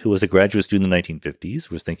Everett, who was a graduate student in the 1950s,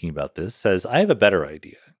 was thinking about this, says, I have a better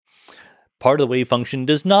idea. Part of the wave function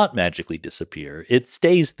does not magically disappear. It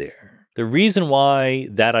stays there. The reason why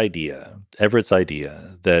that idea, Everett's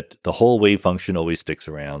idea, that the whole wave function always sticks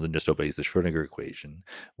around and just obeys the Schrodinger equation,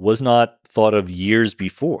 was not thought of years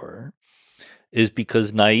before, is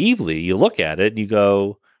because naively you look at it and you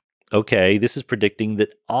go, okay, this is predicting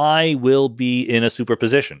that I will be in a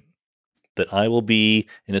superposition, that I will be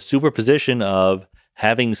in a superposition of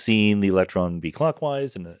having seen the electron be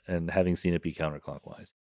clockwise and having seen it be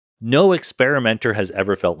counterclockwise. No experimenter has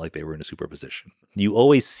ever felt like they were in a superposition. You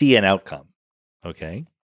always see an outcome, okay?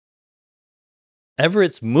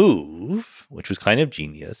 Everett's move, which was kind of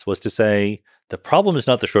genius, was to say, the problem is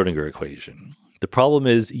not the Schrodinger equation. The problem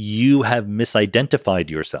is you have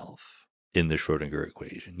misidentified yourself in the Schrodinger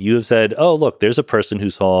equation. You have said, oh, look, there's a person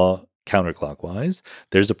who saw counterclockwise.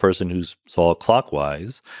 There's a person who saw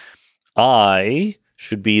clockwise. I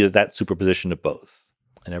should be that superposition of both.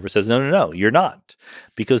 And Everett says, no, you're not.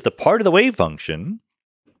 Because the part of the wave function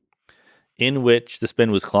in which the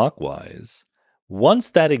spin was clockwise,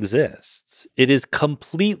 once that exists, it is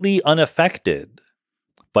completely unaffected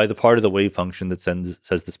by the part of the wave function that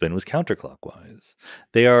says the spin was counterclockwise.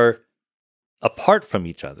 They are apart from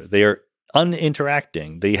each other. They are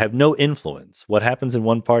uninteracting. They have no influence. What happens in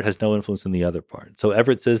one part has no influence in the other part. So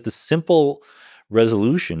Everett says the simple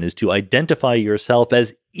resolution is to identify yourself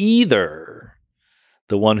as either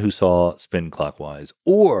the one who saw spin clockwise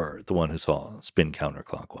or the one who saw spin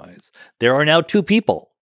counterclockwise. There are now two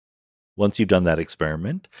people. Once you've done that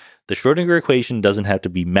experiment, the Schrodinger equation doesn't have to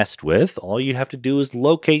be messed with. All you have to do is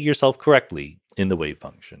locate yourself correctly in the wave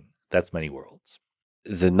function. That's many worlds.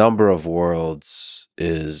 The number of worlds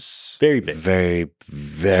is very big. Very,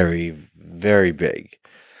 very, very big.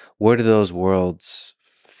 Where do those worlds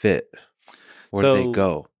fit? Where do they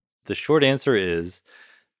go? The short answer is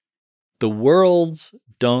the worlds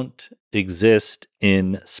don't exist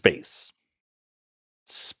in space.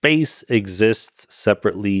 Space exists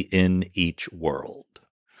separately in each world.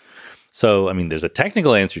 So, I mean, there's a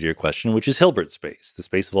technical answer to your question, which is Hilbert space, the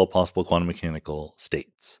space of all possible quantum mechanical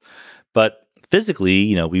states. But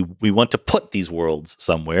physically, we want to put these worlds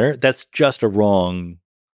somewhere. That's just a wrong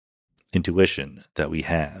intuition that we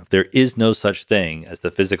have. There is no such thing as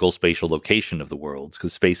the physical spatial location of the worlds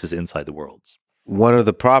because space is inside the worlds. One of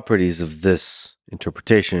the properties of this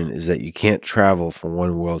interpretation is that you can't travel from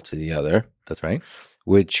one world to the other. That's right.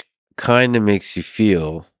 Which kind of makes you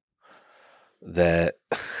feel that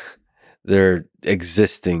they're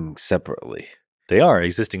existing separately. They are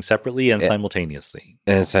existing separately and simultaneously.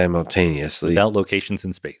 Without locations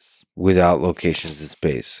in space. Without locations in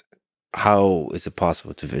space. How is it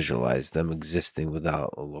possible to visualize them existing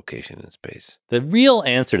without a location in space? The real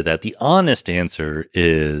answer to that, the honest answer,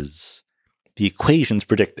 is the equations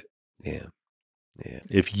predict it. Yeah.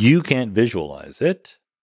 If you can't visualize it,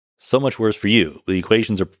 so much worse for you. The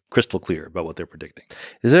equations are crystal clear about what they're predicting.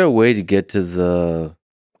 Is there a way to get to the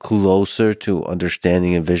closer to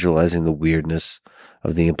understanding and visualizing the weirdness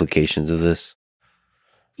of the implications of this?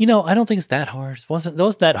 I don't think it's that hard. It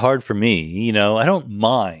wasn't that hard for me. I don't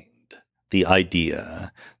mind the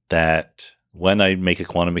idea that when I make a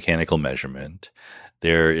quantum mechanical measurement,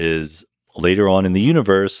 there is later on in the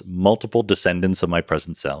universe multiple descendants of my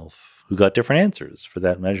present self who got different answers for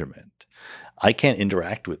that measurement. I can't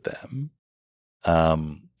interact with them.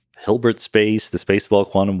 Hilbert space, the space of all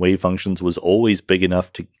quantum wave functions, was always big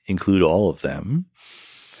enough to include all of them.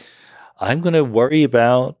 I'm going to worry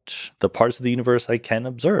about the parts of the universe I can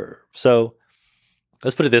observe. So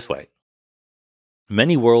let's put it this way.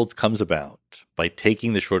 Many worlds comes about by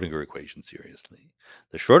taking the Schrodinger equation seriously.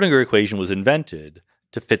 The Schrodinger equation was invented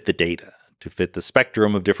to fit the data, to fit the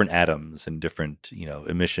spectrum of different atoms and different,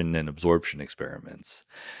 emission and absorption experiments.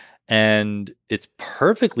 And it's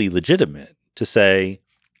perfectly legitimate to say,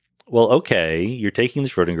 well, okay, you're taking the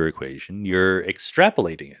Schrodinger equation, you're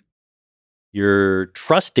extrapolating it, you're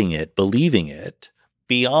trusting it, believing it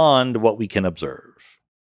beyond what we can observe.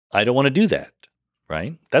 I don't want to do that,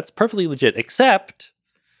 right? That's perfectly legit, except,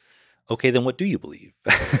 okay, then what do you believe?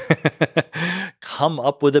 Come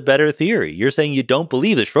up with a better theory. You're saying you don't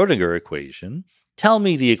believe the Schrodinger equation. Tell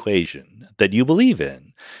me the equation that you believe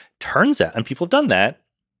in. Turns out, and people have done that,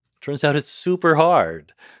 turns out it's super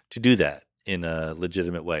hard to do that in a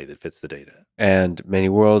legitimate way that fits the data. And many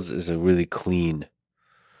worlds is a really clean.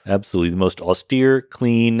 Absolutely. The most austere,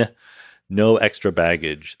 clean, no extra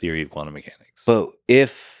baggage theory of quantum mechanics. But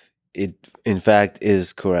if it, in fact,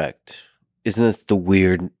 is correct, isn't it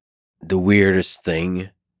the weirdest thing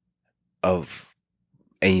of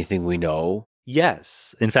anything we know?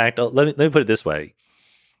 Yes. In fact, let me put it this way.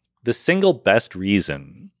 The single best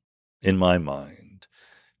reason, in my mind,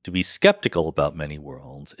 to be skeptical about many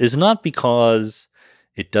worlds is not because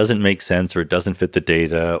it doesn't make sense or it doesn't fit the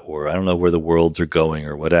data or I don't know where the worlds are going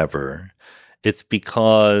or whatever. It's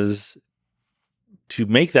because to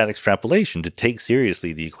make that extrapolation, to take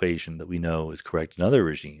seriously the equation that we know is correct in other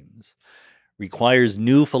regimes, requires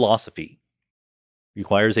new philosophy,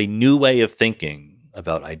 requires a new way of thinking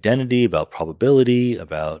about identity, about probability,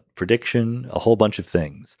 about prediction, a whole bunch of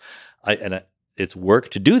things. It's work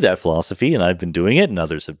to do that philosophy, and I've been doing it, and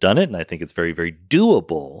others have done it, and I think it's very, very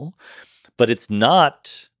doable, but it's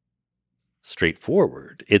not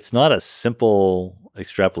straightforward. It's not a simple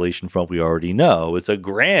extrapolation from what we already know. It's a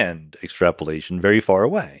grand extrapolation very far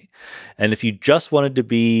away. And if you just wanted to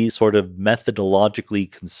be sort of methodologically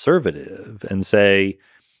conservative and say,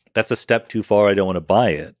 that's a step too far, I don't want to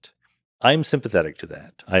buy it, I'm sympathetic to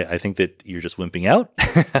that. I think that you're just wimping out.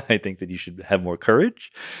 I think that you should have more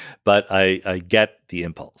courage, but I get the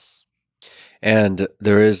impulse. And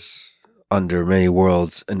there is, under many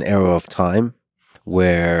worlds, an era of time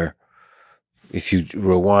where if you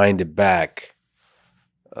rewind it back,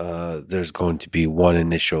 there's going to be one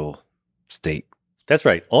initial state. That's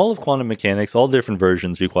right. All of quantum mechanics, all different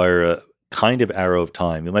versions require a kind of arrow of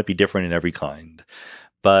time. It might be different in every kind,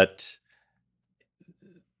 but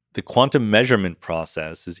the quantum measurement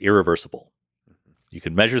process is irreversible. You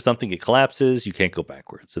can measure something, it collapses, you can't go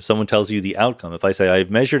backwards. If someone tells you the outcome, if I say, I've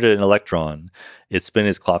measured an electron, its spin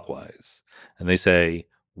is clockwise, and they say,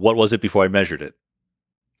 what was it before I measured it?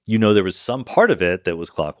 You know there was some part of it that was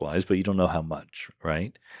clockwise, but you don't know how much,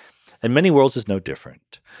 right? And many worlds is no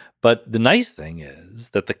different. But the nice thing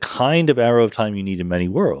is that the kind of arrow of time you need in many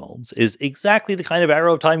worlds is exactly the kind of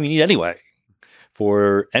arrow of time you need anyway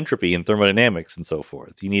for entropy and thermodynamics and so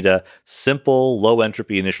forth. You need a simple, low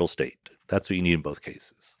entropy initial state. That's what you need in both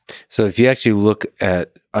cases. So if you actually look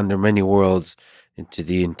at under many worlds into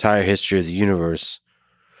the entire history of the universe,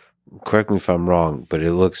 correct me if I'm wrong, but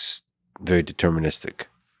it looks very deterministic.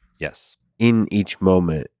 Yes. In each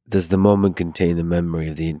moment, does the moment contain the memory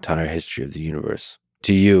of the entire history of the universe?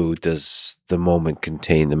 To you, does the moment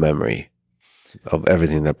contain the memory of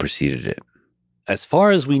everything that preceded it? As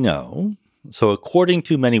far as we know, so according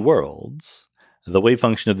to many worlds, the wave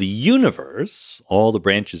function of the universe, all the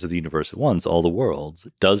branches of the universe at once, all the worlds,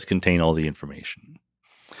 does contain all the information.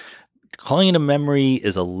 Calling it a memory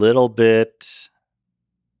is a little bit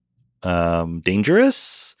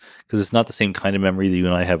dangerous because it's not the same kind of memory that you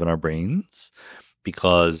and I have in our brains,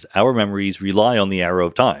 because our memories rely on the arrow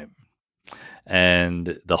of time.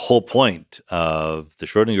 And the whole point of the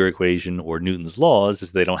Schrodinger equation or Newton's laws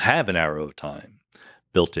is they don't have an arrow of time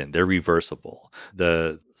built in. They're reversible.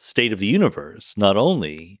 The state of the universe not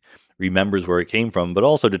only remembers where it came from, but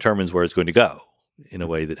also determines where it's going to go in a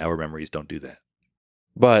way that our memories don't do that.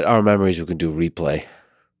 But our memories, we can do replay.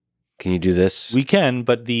 Can you do this? We can,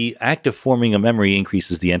 but the act of forming a memory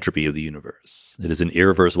increases the entropy of the universe. It is an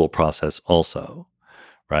irreversible process also,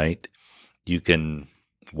 right? You can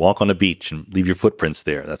walk on a beach and leave your footprints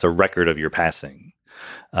there. That's a record of your passing.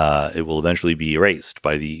 It will eventually be erased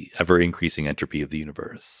by the ever-increasing entropy of the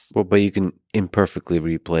universe. Well, but you can imperfectly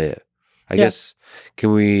replay it. I guess,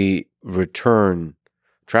 can we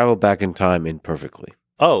travel back in time imperfectly?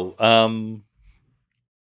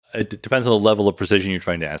 It depends on the level of precision you're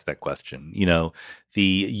trying to ask that question. You know,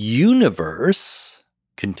 the universe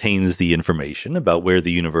contains the information about where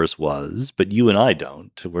the universe was, but you and I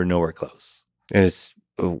don't. We're nowhere close. And it's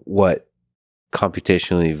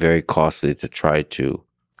computationally very costly to try to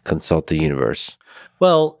consult the universe.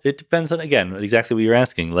 Well, it depends on, again, exactly what you're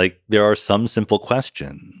asking. Like, there are some simple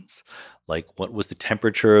questions, like what was the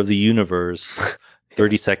temperature of the universe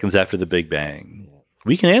 30 seconds after the Big Bang?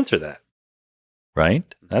 We can answer that,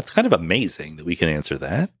 right? That's kind of amazing that we can answer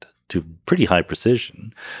that to pretty high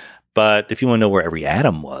precision. But if you want to know where every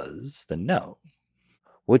atom was, then no.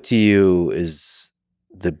 What to you is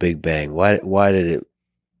the Big Bang? Why did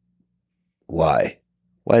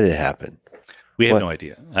it happen? We have no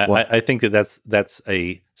idea. I think that's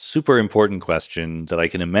a super important question that I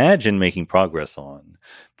can imagine making progress on.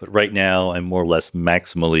 But right now, I'm more or less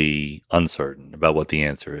maximally uncertain about what the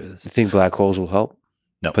answer is. You think black holes will help?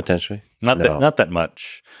 No. Potentially? Not that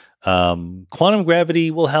much. Quantum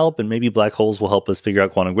gravity will help, and maybe black holes will help us figure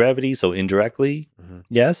out quantum gravity. So indirectly,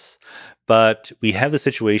 yes. But we have the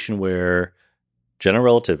situation where general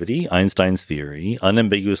relativity, Einstein's theory,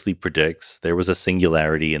 unambiguously predicts there was a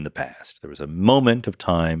singularity in the past. There was a moment of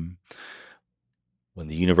time when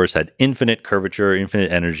the universe had infinite curvature,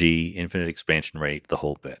 infinite energy, infinite expansion rate, the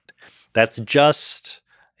whole bit. That's just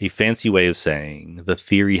a fancy way of saying the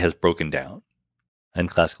theory has broken down. And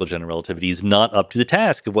classical general relativity is not up to the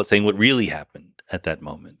task of saying what really happened at that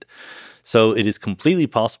moment. So it is completely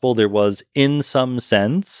possible there was, in some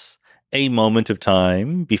sense, a moment of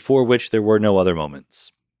time before which there were no other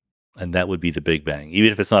moments. And that would be the Big Bang.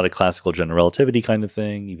 Even if it's not a classical general relativity kind of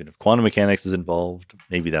thing, even if quantum mechanics is involved,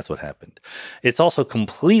 maybe that's what happened. It's also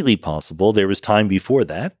completely possible there was time before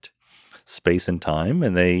that, space and time,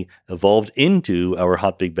 and they evolved into our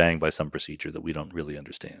hot Big Bang by some procedure that we don't really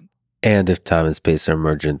understand. And if time and space are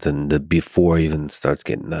emergent, then the before even starts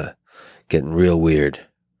getting real weird.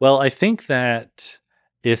 Well, I think that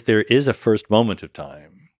if there is a first moment of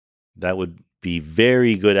time, that would be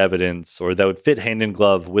very good evidence, or that would fit hand in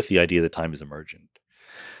glove with the idea that time is emergent.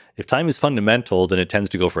 If time is fundamental, then it tends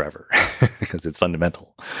to go forever because it's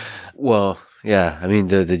fundamental. Well, yeah. I mean,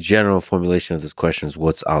 the general formulation of this question is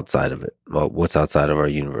what's outside of it? Well, what's outside of our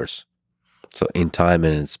universe? So in time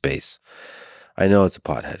and in space. I know it's a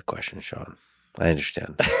pothead question, Sean. I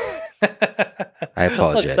understand. I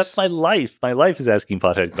apologize. Look, that's my life. My life is asking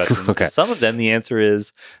pothead questions. Okay. Some of them, the answer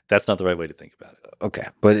is that's not the right way to think about it. Okay.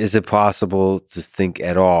 But is it possible to think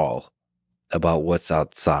at all about what's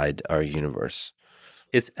outside our universe?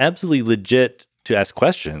 It's absolutely legit to ask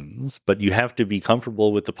questions, but you have to be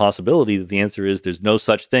comfortable with the possibility that the answer is there's no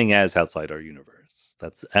such thing as outside our universe.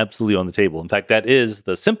 That's absolutely on the table. In fact, that is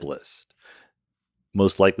the simplest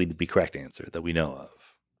most likely to be correct answer that we know of.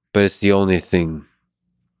 But it's the only thing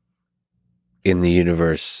in the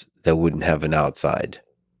universe that wouldn't have an outside.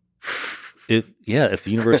 If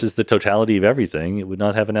the universe is the totality of everything, it would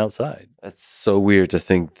not have an outside. That's so weird to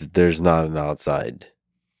think that there's not an outside.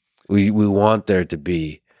 We want there to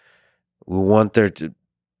be. We want there to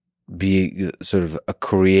be sort of a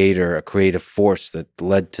creative force that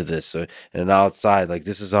led to this. And an outside, like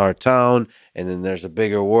this is our town, and then there's a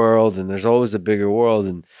bigger world, and there's always a bigger world.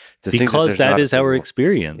 And because that is our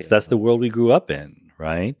experience. That's the world we grew up in,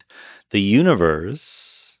 right? The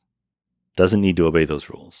universe doesn't need to obey those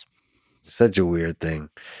rules. Such a weird thing.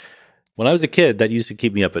 When I was a kid, that used to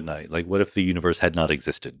keep me up at night. Like, what if the universe had not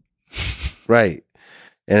existed? Right.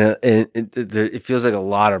 And it feels like a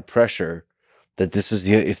lot of pressure that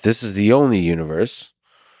if this is the only universe,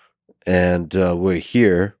 and we're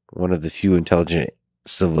here, one of the few intelligent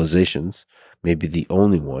civilizations, maybe the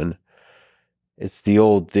only one. It's the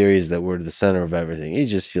old theories that we're the center of everything. You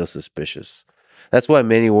just feel suspicious. That's why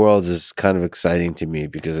many worlds is kind of exciting to me,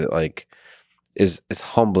 because it like is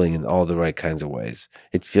humbling in all the right kinds of ways.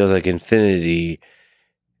 It feels like infinity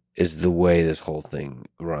is the way this whole thing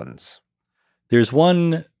runs. There's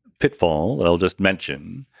one pitfall that I'll just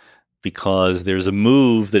mention, because there's a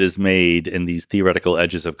move that is made in these theoretical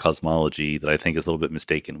edges of cosmology that I think is a little bit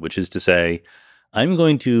mistaken, which is to say, I'm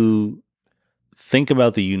going to think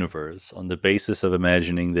about the universe on the basis of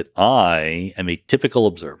imagining that I am a typical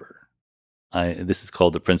observer. This is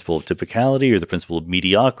called the principle of typicality, or the principle of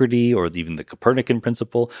mediocrity, or even the Copernican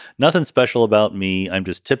principle. Nothing special about me. I'm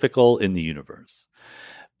just typical in the universe.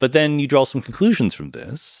 But then you draw some conclusions from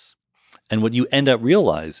this, and what you end up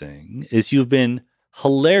realizing is you've been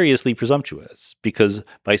hilariously presumptuous, because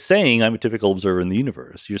by saying I'm a typical observer in the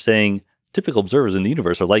universe, you're saying typical observers in the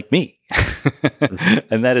universe are like me.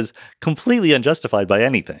 And that is completely unjustified by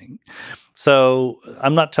anything. So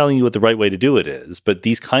I'm not telling you what the right way to do it is, but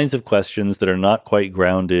these kinds of questions that are not quite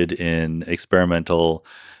grounded in experimental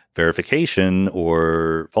verification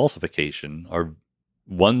or falsification are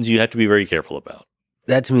ones you have to be very careful about.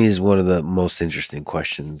 That to me is one of the most interesting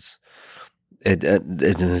questions.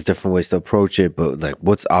 There's different ways to approach it, but like,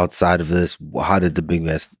 what's outside of this? How did the Big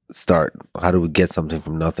Bang start? How do we get something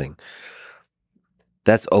from nothing?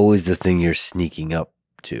 That's always the thing you're sneaking up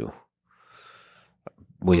to.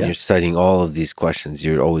 When you're studying all of these questions,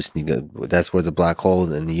 you're always sneaking. That's where the black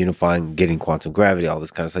hole and the unifying, getting quantum gravity, all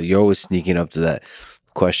this kind of stuff. You're always sneaking up to that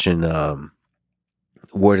question.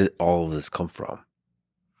 Where did all of this come from?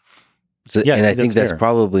 So, and I think that's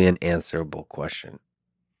probably an answerable question.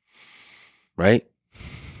 Right?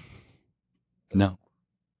 No.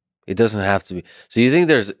 It doesn't have to be. So you think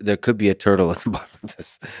there could be a turtle at the bottom of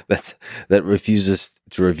this that refuses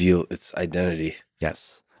to reveal its identity?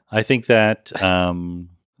 Yes. I think that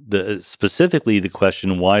specifically the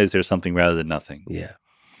question, why is there something rather than nothing? Yeah.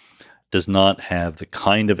 Does not have the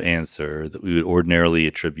kind of answer that we would ordinarily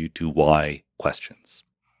attribute to why questions.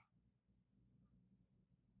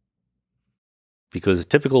 Because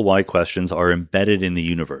typical why questions are embedded in the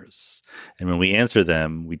universe. And when we answer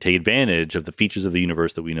them, we take advantage of the features of the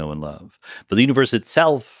universe that we know and love. But the universe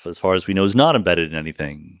itself, as far as we know, is not embedded in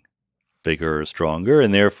anything bigger or stronger,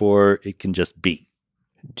 and therefore it can just be.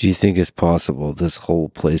 Do you think it's possible this whole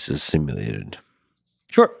place is simulated?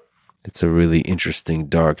 Sure. It's a really interesting,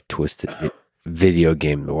 dark, twisted video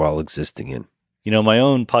game that we're all existing in. You know, my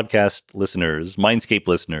own podcast listeners, Mindscape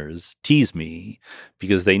listeners, tease me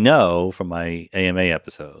because they know from my AMA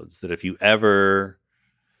episodes that if you ever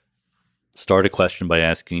start a question by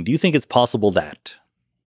asking, do you think it's possible that?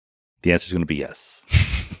 The answer is going to be yes.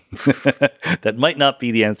 That might not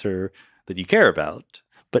be the answer that you care about,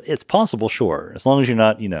 but it's possible, sure. As long as you're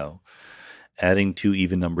not, adding two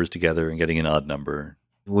even numbers together and getting an odd number.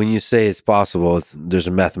 When you say it's possible, there's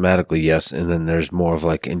a mathematical yes, and then there's more of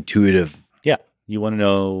like intuitive. Yeah. You want to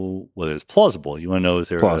know whether it's plausible. You want to know, is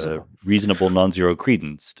there a reasonable non-zero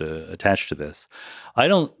credence to attach to this? I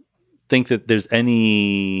don't think that there's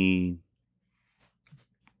any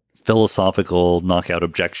philosophical knockout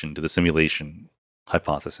objection to the simulation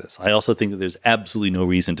hypothesis. I also think that there's absolutely no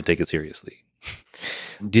reason to take it seriously.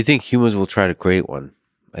 Do you think humans will try to create one?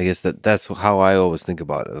 I guess that's how I always think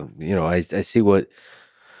about it. I see what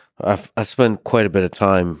I've spent quite a bit of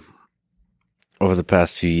time over the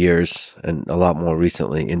past few years, and a lot more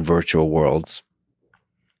recently, in virtual worlds,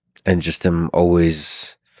 and just am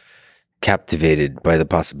always captivated by the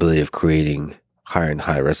possibility of creating higher and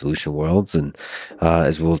higher resolution worlds. And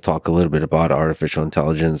as we'll talk a little bit about artificial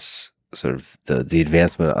intelligence, sort of the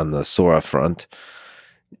advancement on the Sora front,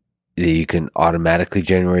 you can automatically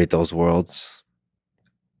generate those worlds.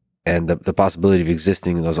 And the possibility of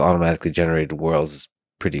existing in those automatically generated worlds is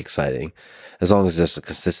pretty exciting, as long as there's a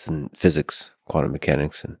consistent physics, quantum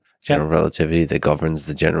mechanics, and general relativity that governs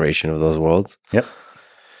the generation of those worlds. Yep.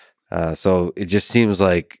 So it just seems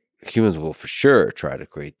like humans will for sure try to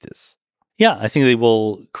create this. Yeah, I think they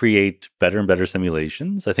will create better and better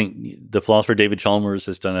simulations. I think the philosopher David Chalmers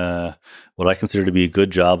has done what I consider to be a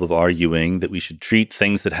good job of arguing that we should treat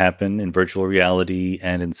things that happen in virtual reality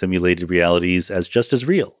and in simulated realities as just as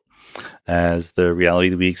real as the reality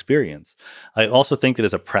that we experience. I also think that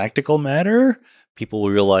as a practical matter, people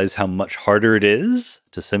will realize how much harder it is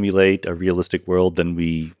to simulate a realistic world than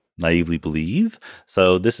we naively believe.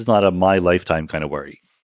 So this is not a my lifetime kind of worry.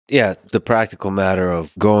 Yeah, the practical matter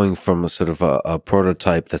of going from a sort of a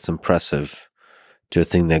prototype that's impressive to a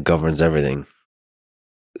thing that governs everything.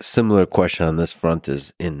 Similar question on this front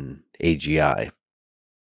is in AGI.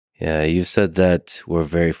 Yeah, you've said that we're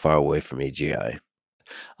very far away from AGI.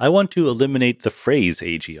 I want to eliminate the phrase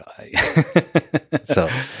AGI. So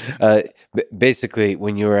basically,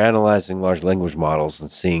 when you're analyzing large language models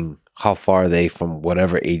and seeing how far are they from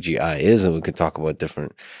whatever AGI is, and we can talk about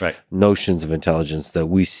different notions of intelligence, that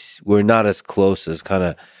we're not as close as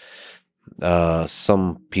kind of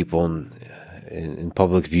some people in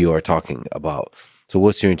public view are talking about. So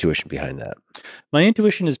what's your intuition behind that? My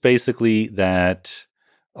intuition is basically that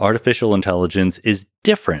artificial intelligence is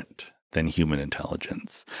different than human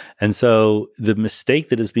intelligence. And so the mistake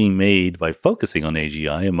that is being made by focusing on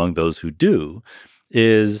AGI among those who do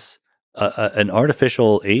is an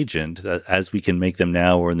artificial agent, as we can make them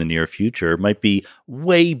now or in the near future, might be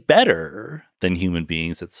way better than human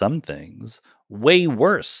beings at some things, way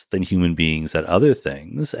worse than human beings at other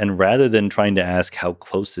things. And rather than trying to ask how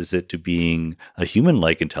close is it to being a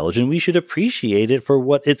human-like intelligence, we should appreciate it for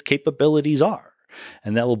what its capabilities are.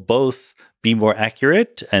 And that will both be more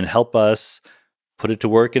accurate and help us put it to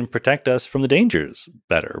work and protect us from the dangers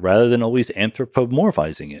better, rather than always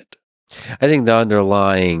anthropomorphizing it. I think the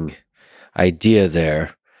underlying idea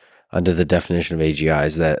there, under the definition of AGI,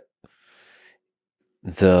 is that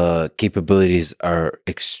the capabilities are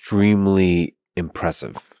extremely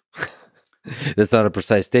impressive. That's not a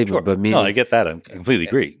precise statement, but meaning... No, I get that. I completely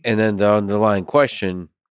agree. And then the underlying question,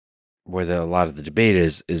 where a lot of the debate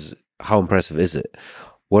is how impressive is it?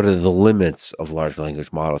 What are the limits of large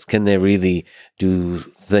language models? Can they really do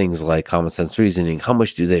things like common sense reasoning? How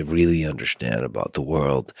much do they really understand about the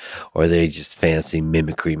world? Or are they just fancy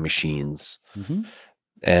mimicry machines? Mm-hmm.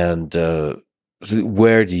 And so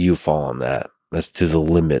where do you fall on that as to the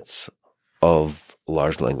limits of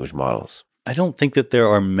large language models? I don't think that there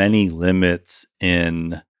are many limits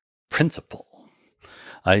in principle.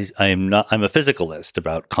 I'm a physicalist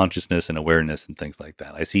about consciousness and awareness and things like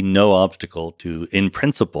that. I see no obstacle to, in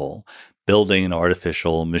principle, building an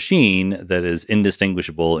artificial machine that is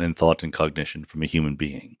indistinguishable in thought and cognition from a human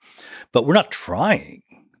being. But we're not trying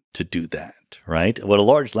to do that, right? What a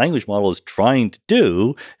large language model is trying to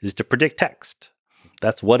do is to predict text.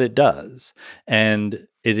 That's what it does. And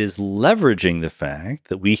it is leveraging the fact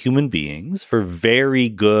that we human beings, for very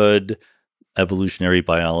good evolutionary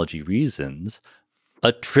biology reasons,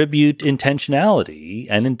 attribute intentionality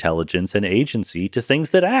and intelligence and agency to things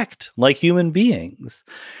that act like human beings.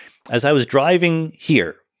 As I was driving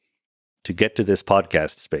here to get to this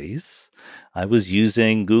podcast space, I was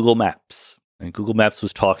using Google Maps, and Google Maps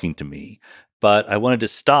was talking to me, but I wanted to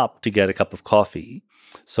stop to get a cup of coffee.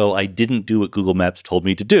 So I didn't do what Google Maps told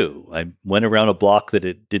me to do. I went around a block that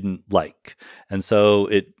it didn't like. And so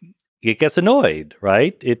it gets annoyed,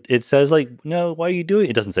 right? It says like, no, why are you doing it?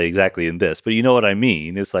 It doesn't say exactly in this, but you know what I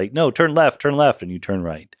mean. It's like, no, turn left, and you turn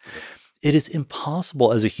right. It is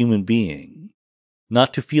impossible as a human being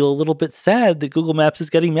not to feel a little bit sad that Google Maps is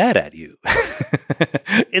getting mad at you.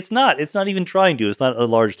 It's not even trying to. It's not a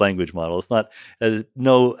large language model. It's not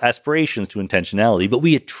no aspirations to intentionality, but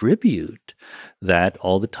we attribute that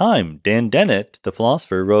all the time. Dan Dennett, the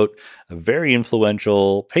philosopher, wrote a very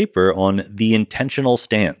influential paper on the intentional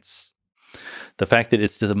stance. The fact that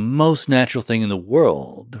it's the most natural thing in the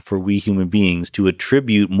world for we human beings to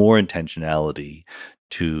attribute more intentionality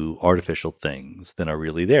to artificial things than are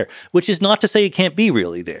really there, which is not to say it can't be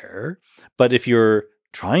really there. But if you're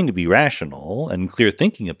trying to be rational and clear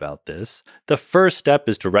thinking about this, the first step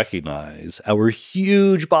is to recognize our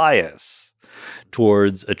huge bias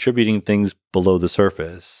towards attributing things below the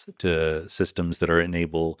surface to systems that are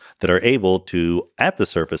able to, at the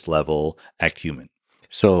surface level, act human.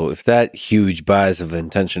 So if that huge bias of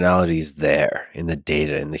intentionality is there in the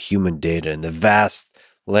data, in the human data, in the vast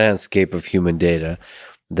landscape of human data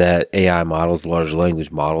that AI models, large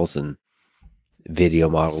language models, and video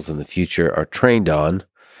models in the future are trained on,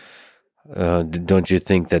 Don't you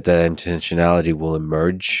think that intentionality will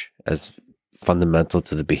emerge as fundamental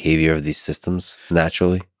to the behavior of these systems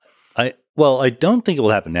naturally? Well, I don't think it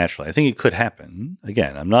will happen naturally. I think it could happen.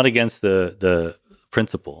 Again, I'm not against the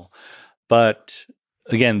principle, but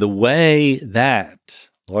again, the way that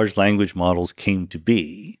large language models came to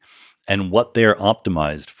be and what they're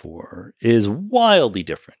optimized for is wildly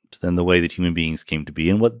different than the way that human beings came to be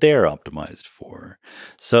and what they're optimized for.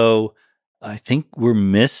 So I think we're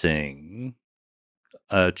missing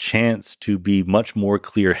a chance to be much more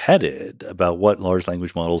clear-headed about what large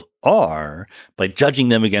language models are by judging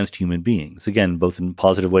them against human beings, again, both in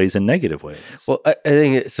positive ways and negative ways. Well, I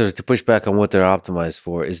think sort of to push back on what they're optimized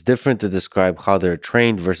for is different to describe how they're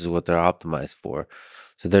trained versus what they're optimized for.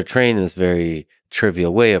 So they're trained in this very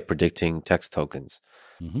trivial way of predicting text tokens.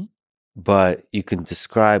 Mm-hmm. But you can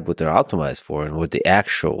describe what they're optimized for, and what the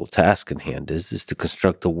actual task in hand is to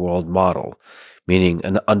construct a world model, meaning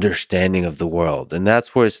an understanding of the world. And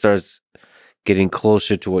that's where it starts getting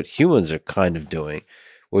closer to what humans are kind of doing.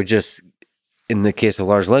 We're just, in the case of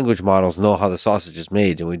large language models, know how the sausage is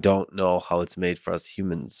made, and we don't know how it's made for us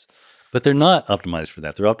humans. But they're not optimized for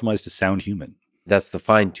that. They're optimized to sound human. That's the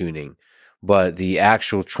fine tuning. But the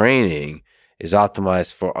actual training is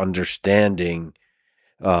optimized for understanding,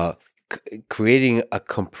 creating a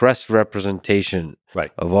compressed representation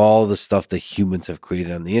of all the stuff that humans have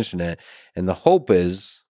created on the internet. And the hope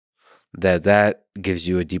is that that gives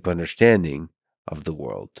you a deep understanding of the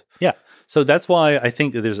world. Yeah. So that's why I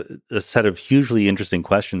think that there's a set of hugely interesting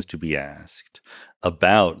questions to be asked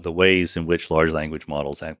about the ways in which large language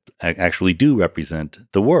models actually do represent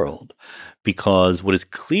the world. Because what is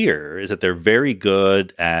clear is that they're very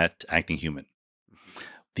good at acting human.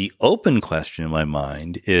 The open question in my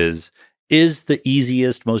mind is the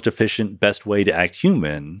easiest, most efficient, best way to act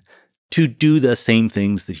human to do the same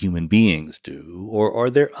things that human beings do? Or are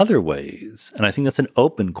there other ways? And I think that's an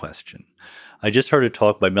open question. I just heard a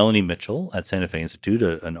talk by Melanie Mitchell at Santa Fe Institute,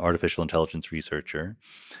 an artificial intelligence researcher.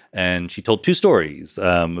 And she told two stories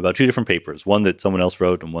about two different papers, one that someone else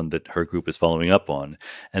wrote and one that her group is following up on.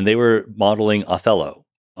 And they were modeling Othello.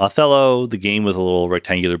 Othello, the game with a little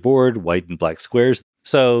rectangular board, white and black squares.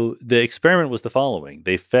 So the experiment was the following.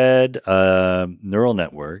 They fed a neural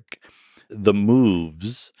network the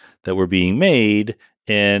moves that were being made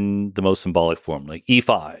in the most symbolic form, like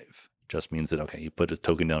E5. Just means that, okay, you put a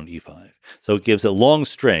token down E5. So it gives a long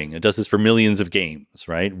string. It does this for millions of games,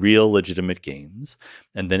 right? Real, legitimate games.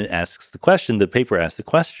 And then it asks the question, the paper asks the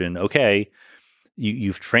question, okay,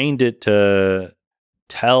 you've trained it to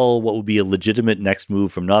tell what would be a legitimate next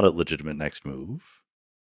move from not a legitimate next move.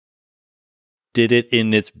 Did it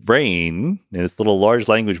in its brain, in its little large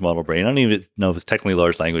language model brain, I don't even know if it's technically a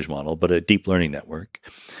large language model, but a deep learning network,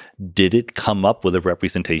 did it come up with a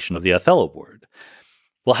representation of the Othello board?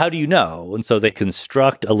 Well, how do you know? And so they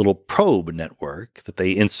construct a little probe network that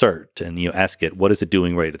they insert, and you ask it, what is it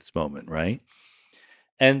doing right at this moment, right?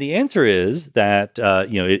 And the answer is that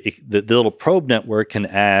the little probe network can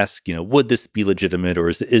ask, would this be legitimate, or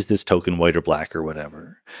is this token white or black or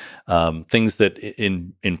whatever? Things that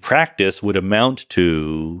in practice would amount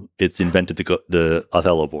to it's invented the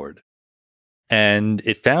Othello board. And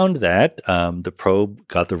it found that the probe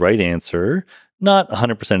got the right answer, not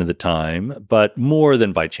 100% of the time, but more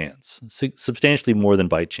than by chance, substantially more than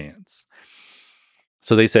by chance.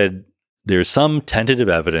 So they said there's some tentative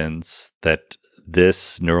evidence that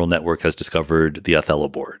this neural network has discovered the Othello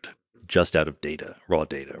board just out of data, raw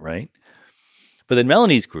data, right? But then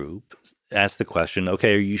Melanie's group asked the question,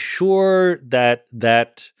 okay, are you sure that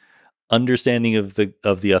that understanding of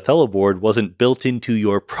the Othello board wasn't built into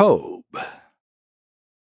your probe?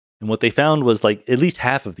 And what they found was like at least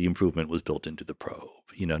half of the improvement was built into the probe,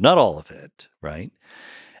 not all of it, right?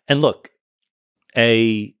 And look,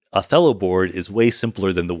 a Othello board is way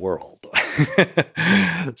simpler than the world.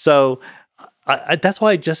 So that's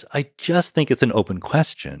why I just think it's an open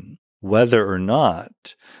question whether or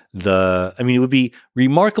not it would be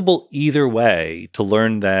remarkable either way to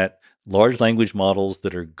learn that large language models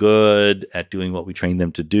that are good at doing what we train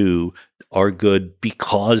them to do are good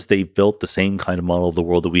because they've built the same kind of model of the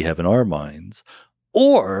world that we have in our minds,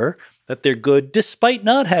 or that they're good despite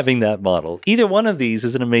not having that model. Either one of these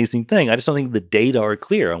is an amazing thing. I just don't think the data are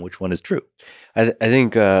clear on which one is true. I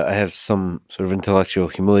think I have some sort of intellectual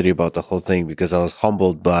humility about the whole thing because I was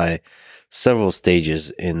humbled by several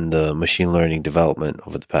stages in the machine learning development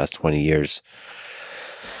over the past 20 years.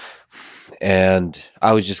 And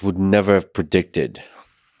I would never have predicted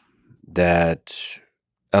that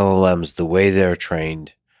LLMs, the way they're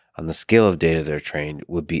trained, on the scale of data they're trained,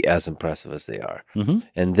 would be as impressive as they are. Mm-hmm.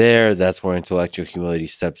 And that's where intellectual humility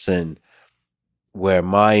steps in. where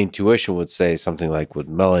my intuition would say something like with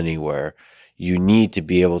Melanie, where you need to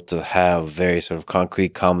be able to have very sort of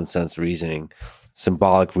concrete common sense reasoning,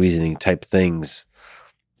 symbolic reasoning type things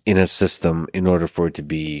in a system in order for it to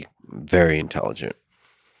be very intelligent.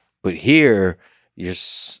 But here,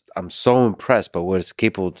 I'm so impressed by what it's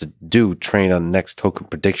capable to do, trained on next token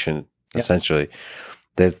prediction, essentially.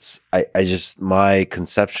 I just, my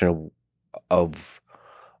conception of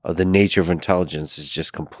the nature of intelligence is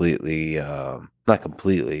just completely, not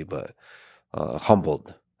completely, but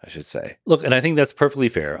humbled, I should say. Look, and I think that's perfectly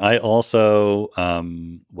fair. I also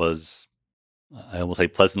was, I almost say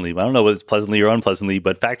pleasantly, I don't know whether it's pleasantly or unpleasantly,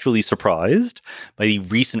 but factually surprised by the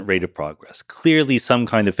recent rate of progress. Clearly, some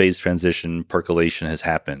kind of phase transition percolation has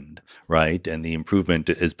happened, right? And the improvement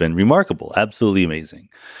has been remarkable, absolutely amazing.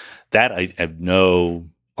 That I have no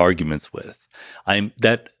arguments with.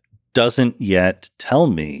 That doesn't yet tell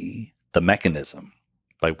me the mechanism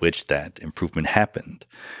by which that improvement happened.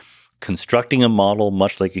 Constructing a model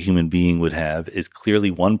much like a human being would have is clearly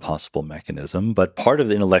one possible mechanism, but part of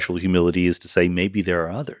the intellectual humility is to say maybe there are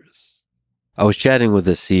others. I was chatting with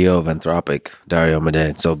the CEO of Anthropic, Dario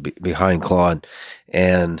Amodei, so behind Claude,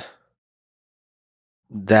 and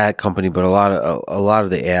that company, but a lot of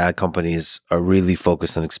the AI companies are really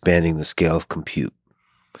focused on expanding the scale of compute.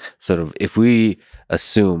 Sort of, if we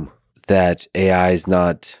assume that AI is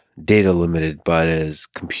not data limited, but is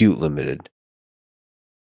compute limited,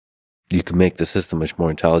 you can make the system much more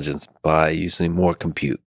intelligent by using more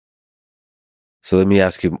compute. So let me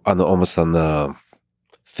ask you, almost on the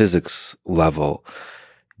physics level,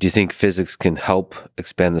 do you think physics can help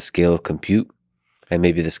expand the scale of compute and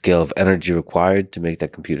maybe the scale of energy required to make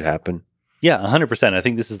that compute happen? Yeah, 100%. I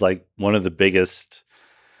think this is like one of the biggest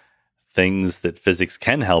things that physics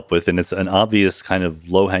can help with, and it's an obvious kind of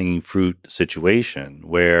low-hanging fruit situation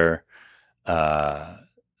where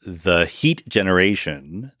the heat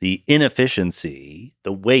generation, the inefficiency,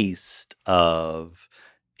 the waste of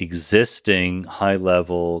existing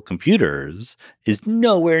high-level computers is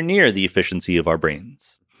nowhere near the efficiency of our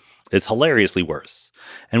brains. It's hilariously worse.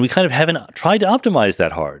 And we kind of haven't tried to optimize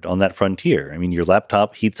that hard on that frontier. I mean, your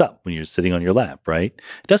laptop heats up when you're sitting on your lap, right?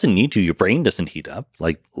 It doesn't need to. Your brain doesn't heat up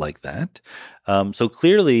like that. So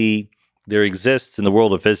clearly, there exists in the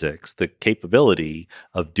world of physics the capability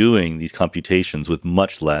of doing these computations with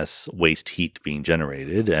much less waste heat being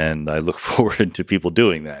generated. And I look forward to people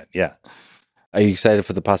doing that. Yeah. Are you excited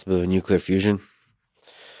for the possibility of nuclear fusion?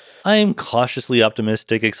 I am cautiously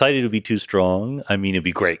optimistic. Excited to be too strong. I mean, it'd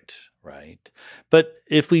be great, right? But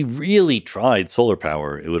if we really tried solar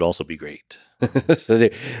power, it would also be great. I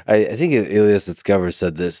think Elias Discover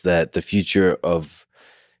said this, that the future of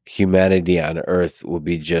humanity on Earth will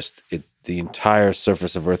be just the entire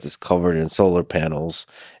surface of Earth is covered in solar panels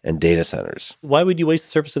and data centers. Why would you waste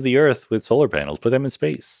the surface of the Earth with solar panels? Put them in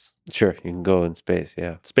space. Sure, you can go in space,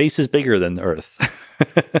 yeah. Space is bigger than the Earth.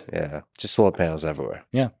 Yeah, just solar panels everywhere.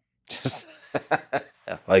 Yeah.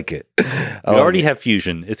 I like it. We already have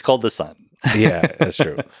fusion. It's called the sun. Yeah, that's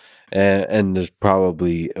true. And there's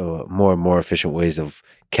probably more and more efficient ways of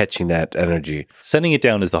catching that energy. Sending it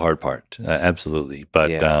down is the hard part, absolutely.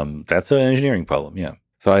 But that's an engineering problem, yeah.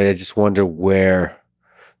 So I just wonder where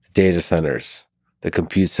the data centers, the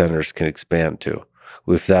compute centers can expand to,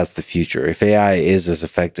 if that's the future. If AI is as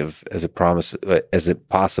effective as it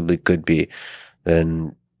possibly could be,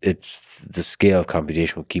 then the scale of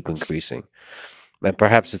computation will keep increasing. And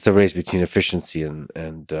perhaps it's a race between efficiency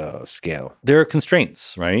and scale. There are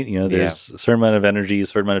constraints, right? There's a certain amount of energy, a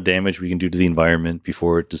certain amount of damage we can do to the environment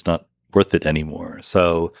before it is not worth it anymore.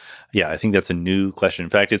 So, yeah, I think that's a new question. In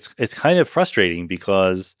fact, it's kind of frustrating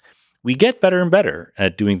because we get better and better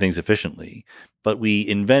at doing things efficiently, but we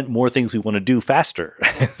invent more things we want to do faster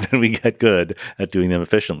than we get good at doing them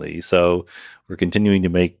efficiently. So we're continuing to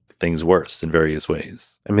make things worse in various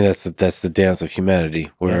ways. I mean, that's the dance of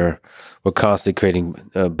humanity. We're constantly creating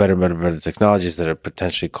better and better technologies that are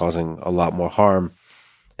potentially causing a lot more harm.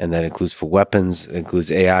 And that includes for weapons, it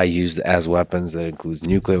includes AI used as weapons, that includes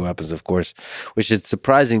nuclear weapons, of course, which is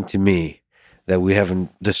surprising to me that we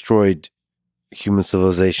haven't destroyed human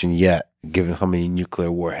civilization yet, given how many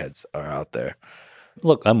nuclear warheads are out there.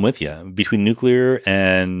 Look, I'm with you. Between nuclear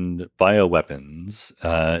and bioweapons,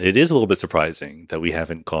 it is a little bit surprising that we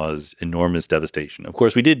haven't caused enormous devastation. Of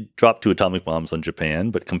course, we did drop 2 atomic bombs on Japan,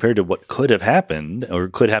 but compared to what could have happened or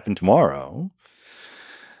could happen tomorrow,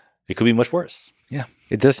 it could be much worse. Yeah.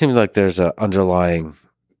 It does seem like there's an underlying,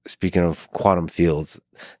 speaking of quantum fields,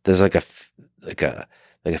 there's like a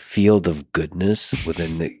field of goodness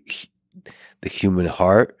within the human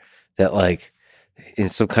heart that like in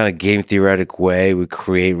some kind of game theoretic way, we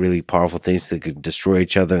create really powerful things that could destroy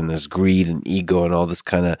each other, and there's greed and ego and all this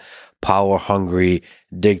kind of power hungry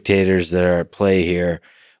dictators that are at play here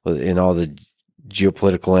in all the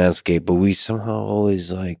geopolitical landscape, but we somehow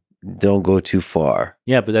always like don't go too far.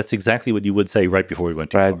 Yeah, but that's exactly what you would say right before we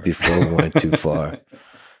went too far. Right before we went too far.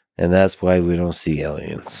 And that's why we don't see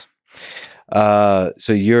aliens.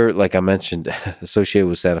 So you're, like I mentioned, associated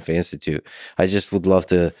with Santa Fe Institute. I just would love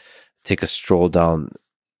to take a stroll down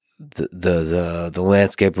the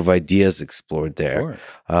landscape of ideas explored there.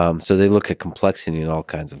 Sure. So they look at complexity in all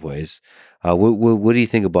kinds of ways. What do you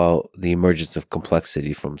think about the emergence of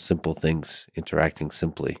complexity from simple things interacting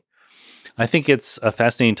simply? I think it's a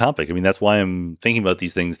fascinating topic. I mean, that's why I'm thinking about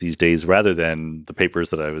these things these days rather than the papers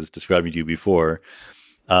that I was describing to you before.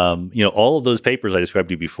 All of those papers I described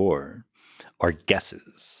to you before are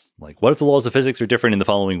guesses. Like, what if the laws of physics are different in the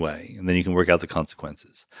following way? And then you can work out the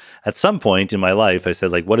consequences. At some point in my life, I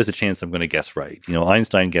said, like, what is the chance I'm going to guess right?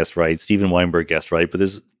 Einstein guessed right, Steven Weinberg guessed right, but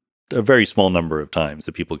there's a very small number of times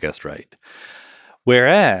that people guessed right.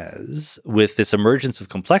 Whereas with this emergence of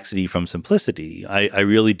complexity from simplicity, I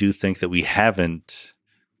really do think that we haven't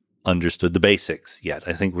understood the basics yet.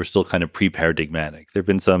 I think we're still kind of pre-paradigmatic. There have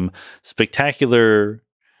been some spectacular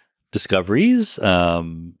discoveries.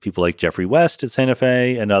 People like Jeffrey West at Santa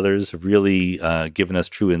Fe and others have really given us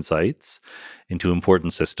true insights into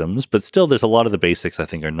important systems, but still there's a lot of the basics I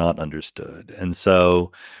think are not understood. And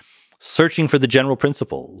so searching for the general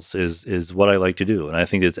principles is what I like to do. And I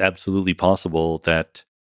think it's absolutely possible that,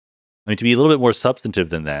 to be a little bit more substantive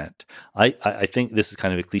than that, I think this is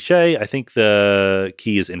kind of a cliche. I think the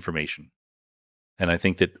key is information. And I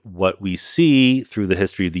think that what we see through the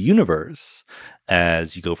history of the universe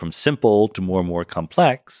as you go from simple to more and more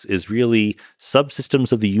complex is really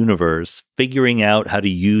subsystems of the universe figuring out how to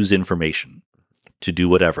use information to do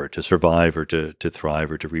whatever, to survive or to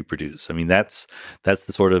thrive or to reproduce. I mean, that's the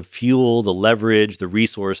sort of fuel, the leverage, the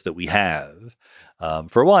resource that we have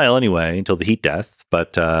for a while anyway, until the heat death.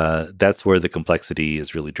 But that's where the complexity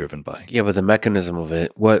is really driven by. Yeah, but the mechanism of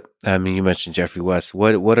it, you mentioned Jeffrey West.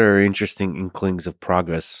 What are interesting inklings of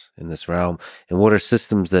progress in this realm? And what are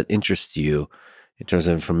systems that interest you in terms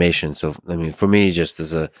of information? So, for me, just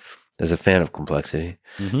as a fan of complexity,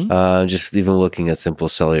 just even looking at simple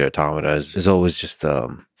cellular automata is always just a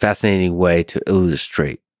fascinating way to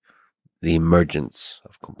illustrate the emergence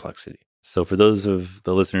of complexity. So for those of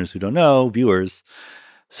the listeners who don't know, viewers,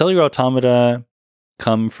 cellular automata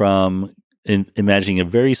come from imagining a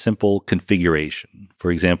very simple configuration.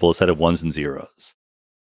 For example, a set of ones and zeros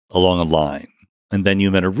along a line. And then you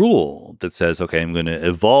invent a rule that says, okay, I'm going to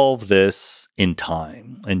evolve this in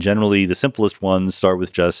time. And generally, the simplest ones start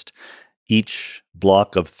with just each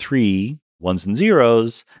block of 3 ones and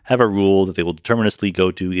zeros have a rule that they will deterministically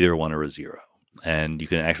go to either a 1 or a 0. And you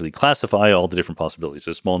can actually classify all the different possibilities,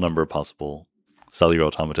 a small number of possible cellular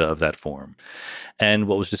automata of that form. And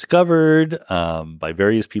what was discovered by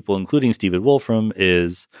various people, including Stephen Wolfram,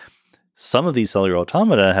 is some of these cellular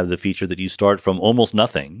automata have the feature that you start from almost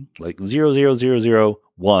nothing, like 0, 0, 0, 0,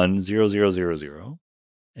 1, 0, 0, 0, 0,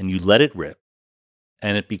 and you let it rip,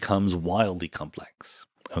 and it becomes wildly complex,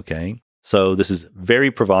 okay? So this is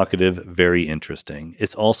very provocative, very interesting.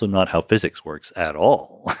 It's also not how physics works at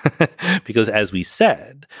all, because as we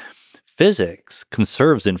said, physics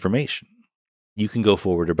conserves information. You can go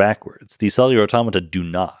forward or backwards. These cellular automata do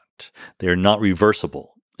not. They're not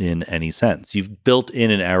reversible in any sense. You've built in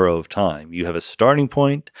an arrow of time. You have a starting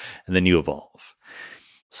point, and then you evolve.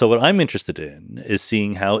 So what I'm interested in is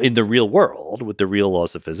seeing how in the real world, with the real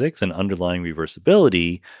laws of physics and underlying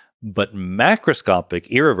reversibility, but macroscopic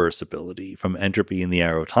irreversibility from entropy in the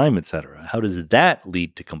arrow of time, et cetera, how does that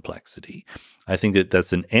lead to complexity? I think that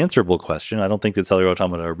that's an answerable question. I don't think that cellular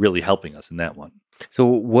automata are really helping us in that one. So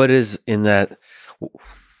what does the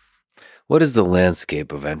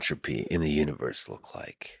landscape of entropy in the universe look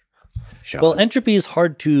like, Sean? Well, entropy is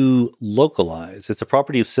hard to localize. It's a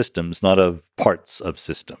property of systems, not of parts of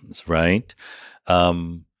systems, right?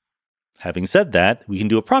 Having said that, we can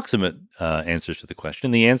do approximate answers to the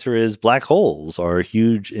question. The answer is black holes are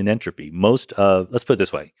huge in entropy. Let's put it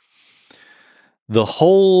this way. The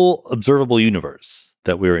whole observable universe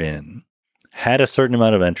that we're in had a certain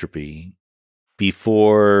amount of entropy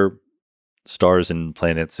before stars and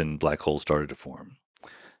planets and black holes started to form.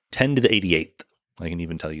 10 to the 88th. I can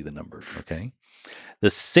even tell you the number, okay? The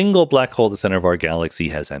single black hole at the center of our galaxy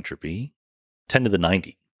has entropy, 10 to the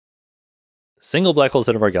 90. The single black hole at the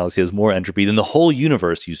center of our galaxy has more entropy than the whole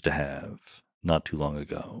universe used to have not too long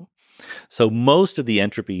ago. So most of the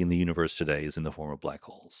entropy in the universe today is in the form of black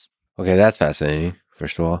holes. Okay, that's fascinating,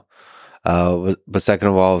 first of all. But second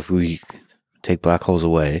of all, if we take black holes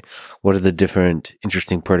away, what are the different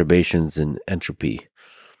interesting perturbations in entropy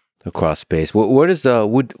across space?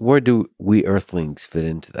 Where do we Earthlings fit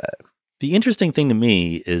into that? The interesting thing to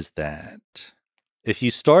me is that if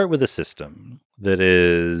you start with a system that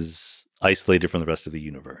is isolated from the rest of the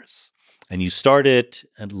universe, and you start it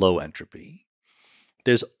at low entropy,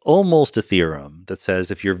 there's almost a theorem that says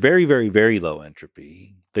if you're very, very, very low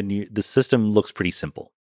entropy, then the system looks pretty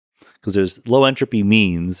simple. Because there's low entropy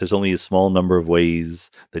means there's only a small number of ways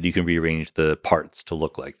that you can rearrange the parts to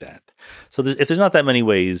look like that. So if there's not that many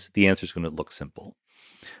ways, the answer is going to look simple.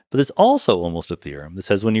 But there's also almost a theorem that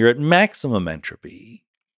says when you're at maximum entropy,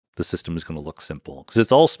 the system is going to look simple because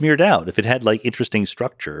it's all smeared out. If it had like interesting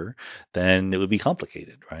structure, then it would be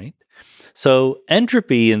complicated, right? So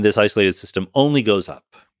entropy in this isolated system only goes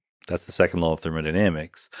up. That's the second law of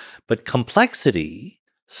thermodynamics. But complexity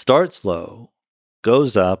starts low,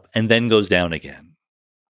 goes up, and then goes down again.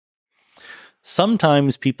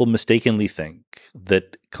 Sometimes people mistakenly think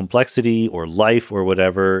that complexity or life or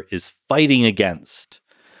whatever is fighting against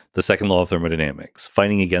the second law of thermodynamics,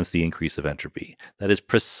 fighting against the increase of entropy. That is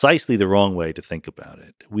precisely the wrong way to think about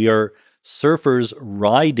it. We are surfers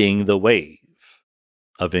riding the wave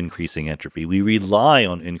of increasing entropy. We rely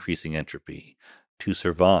on increasing entropy to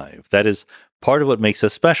survive. That is part of what makes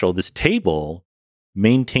us special. This table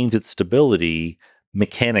maintains its stability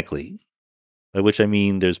mechanically, by which I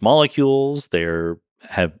mean there's molecules, they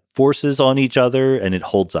have forces on each other, and it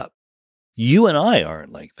holds up. You and I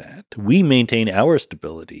aren't like that. We maintain our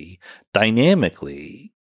stability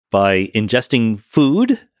dynamically by ingesting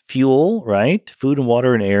food, fuel, right? Food and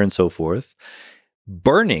water and air and so forth,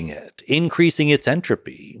 burning it, increasing its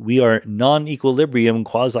entropy. We are non-equilibrium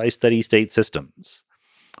quasi-steady state systems.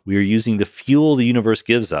 We are using the fuel the universe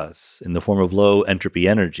gives us in the form of low entropy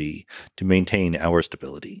energy to maintain our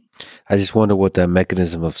stability. I just wonder what that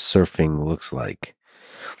mechanism of surfing looks like.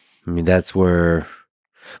 I mean, that's where,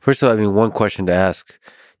 first of all, I mean, one question to ask,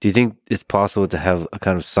 do you think it's possible to have a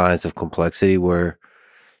kind of science of complexity where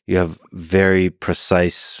you have very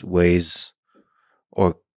precise ways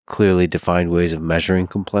or clearly defined ways of measuring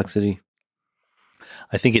complexity?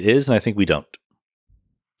 I think it is, and I think we don't.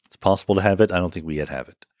 It's possible to have it. I don't think we yet have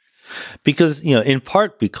it. Because, in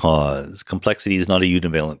part because complexity is not a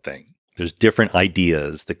univalent thing. There's different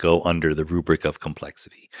ideas that go under the rubric of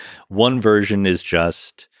complexity. One version is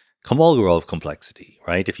just Kolmogorov complexity,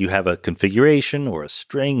 right? If you have a configuration or a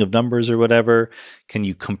string of numbers or whatever, can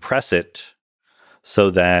you compress it so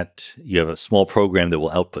that you have a small program that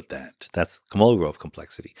will output that? That's Kolmogorov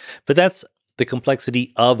complexity. But that's the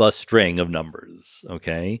complexity of a string of numbers,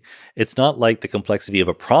 okay? It's not like the complexity of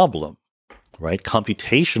a problem, right?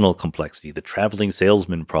 Computational complexity, the traveling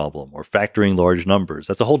salesman problem, or factoring large numbers.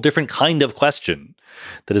 That's a whole different kind of question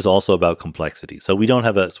that is also about complexity. So we don't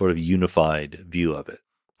have a sort of unified view of it.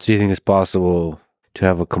 So you think it's possible to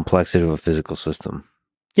have a complexity of a physical system?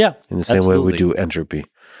 Yeah, in the same absolutely. way we do entropy.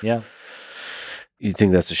 Yeah. You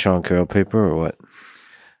think that's a Sean Carroll paper or what?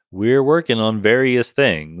 We're working on various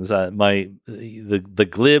things. The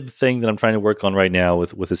glib thing that I'm trying to work on right now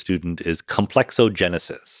with a student is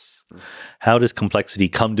complexogenesis. How does complexity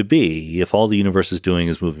come to be if all the universe is doing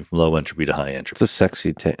is moving from low entropy to high entropy? It's a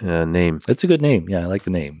sexy name. It's a good name. Yeah, I like the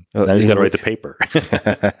name. Now he's got to write the paper.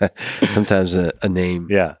 Sometimes a name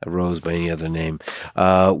arose by any other name.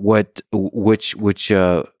 In which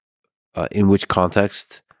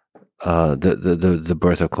context the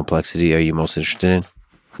birth of complexity are you most interested in?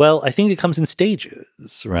 Well, I think it comes in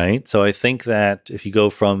stages, right? So I think that if you go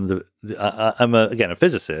from I'm a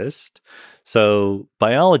physicist, so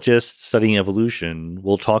biologists studying evolution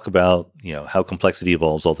will talk about, how complexity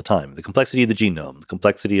evolves all the time, the complexity of the genome, the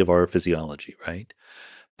complexity of our physiology, right?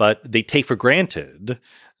 But they take for granted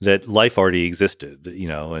that life already existed,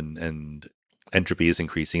 and entropy is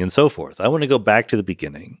increasing and so forth. I want to go back to the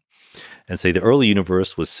beginning and say the early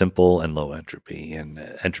universe was simple and low entropy, and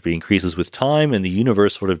entropy increases with time, and the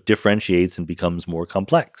universe sort of differentiates and becomes more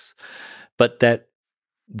complex. But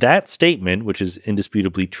that statement, which is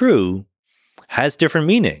indisputably true, has different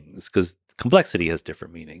meanings because complexity has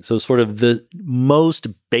different meanings. So sort of the most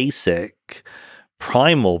basic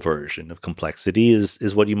primal version of complexity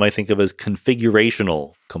is what you might think of as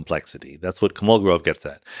configurational complexity. That's what Kolmogorov gets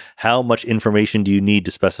at. How much information do you need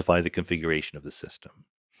to specify the configuration of the system?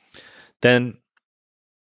 Then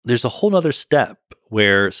there's a whole other step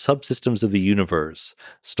where subsystems of the universe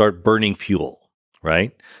start burning fuel,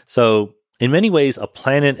 right? So in many ways, a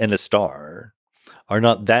planet and a star are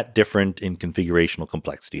not that different in configurational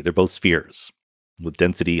complexity. They're both spheres with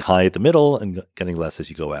density high at the middle and getting less as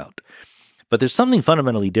you go out. But there's something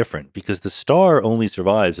fundamentally different because the star only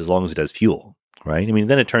survives as long as it has fuel, right? I mean,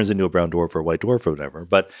 then it turns into a brown dwarf or a white dwarf or whatever.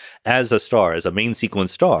 But as a star, as a main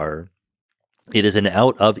sequence star, it is an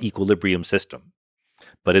out of equilibrium system,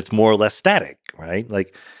 but it's more or less static, right?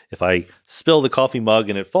 Like if I spill the coffee mug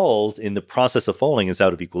and it falls, in the process of falling, it's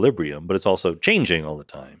out of equilibrium, but it's also changing all the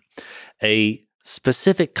time. A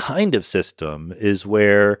specific kind of system is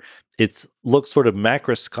where it looks sort of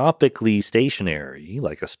macroscopically stationary,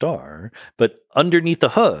 like a star, but underneath the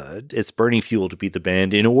hood, it's burning fuel to beat the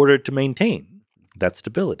band in order to maintain that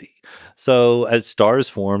stability. So as stars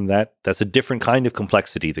form, that's a different kind of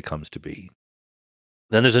complexity that comes to be.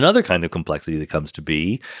 Then there's another kind of complexity that comes to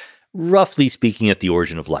be, roughly speaking, at the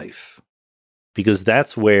origin of life, because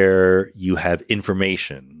that's where you have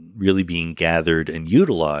information really being gathered and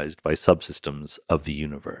utilized by subsystems of the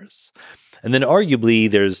universe. And then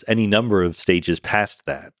arguably there's any number of stages past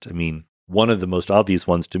that. I mean, one of the most obvious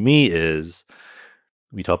ones to me is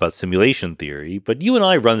we talk about simulation theory, but you and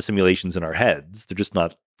I run simulations in our heads. They're just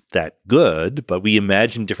not that good, but we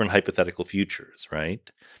imagine different hypothetical futures,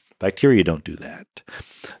 right? Bacteria don't do that.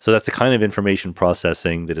 So that's the kind of information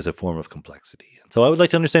processing that is a form of complexity. And so I would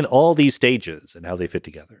like to understand all these stages and how they fit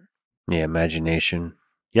together. Yeah, imagination.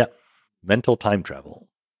 Yeah. Mental time travel.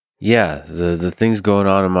 Yeah, the things going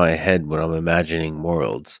on in my head when I'm imagining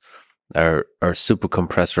worlds are super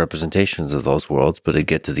compressed representations of those worlds, but to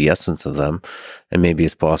get to the essence of them, and maybe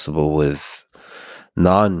it's possible with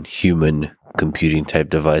non-human computing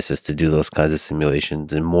type devices to do those kinds of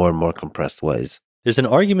simulations in more and more compressed ways. There's an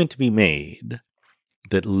argument to be made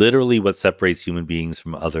that literally what separates human beings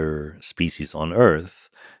from other species on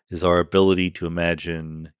Earth is our ability to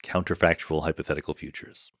imagine counterfactual hypothetical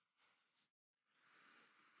futures.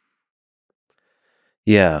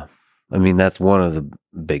 Yeah. I mean, that's one of the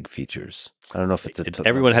big features. I don't know if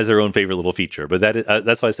Everyone has their own favorite little feature, but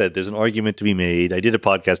that's why I said there's an argument to be made. I did a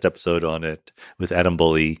podcast episode on it with Adam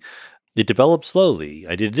Bully. It developed slowly.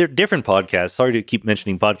 I did a different podcast. Sorry to keep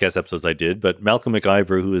mentioning podcast episodes I did, but Malcolm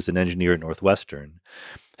McIver, who is an engineer at Northwestern,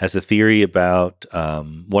 has a theory about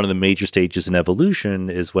one of the major stages in evolution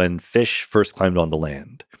is when fish first climbed onto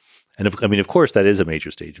land. And of course, that is a major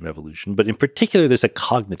stage of evolution, but in particular, there's a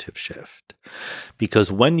cognitive shift.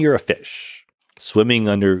 Because when you're a fish swimming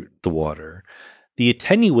under the water, the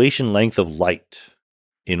attenuation length of light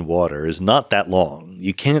in water is not that long.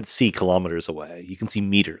 You can't see kilometers away. You can see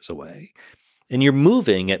meters away. And you're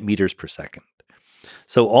moving at meters per second.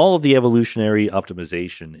 So all of the evolutionary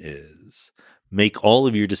optimization is make all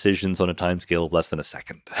of your decisions on a time scale of less than a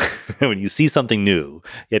second. When you see something new,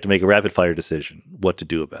 you have to make a rapid fire decision what to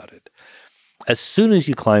do about it. As soon as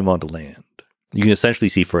you climb onto land, you can essentially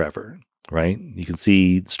see forever, right? You can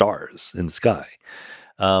see stars in the sky.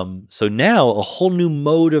 So now a whole new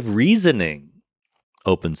mode of reasoning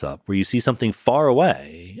opens up where you see something far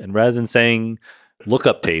away, and rather than saying,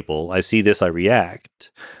 lookup table, I see this, I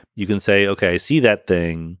react, you can say, okay, I see that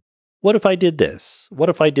thing. What if I did this? What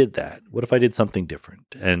if I did that? What if I did something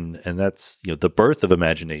different? And that's the birth of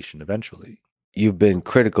imagination eventually. You've been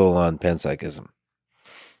critical on panpsychism.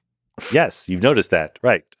 Yes, you've noticed that,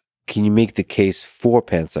 right? Can you make the case for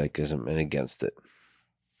panpsychism and against it?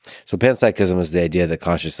 So panpsychism is the idea that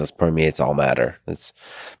consciousness permeates all matter. It's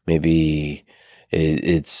maybe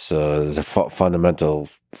it's the fundamental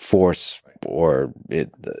force or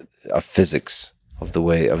a physics of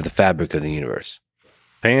the fabric of the universe.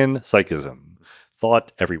 Panpsychism,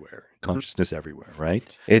 thought everywhere, consciousness everywhere, right?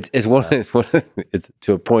 It's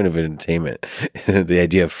to a point of entertainment. The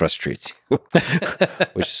idea frustrates you,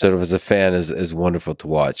 which sort of as a fan is wonderful to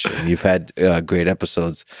watch. And you've had great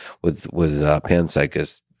episodes with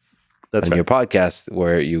panpsychists on your podcast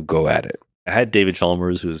where you go at it. I had David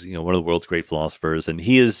Chalmers, who's one of the world's great philosophers, and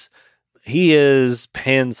he is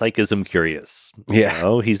panpsychism curious.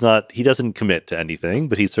 Yeah, he doesn't commit to anything,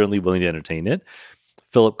 but he's certainly willing to entertain it.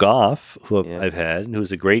 Philip Goff, who I've had, and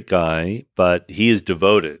who's a great guy, but he is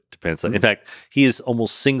devoted to panpsychism. Mm-hmm. In fact, he is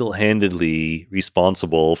almost single-handedly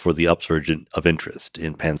responsible for the upsurge of interest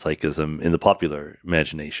in panpsychism in the popular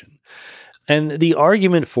imagination. And the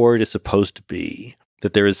argument for it is supposed to be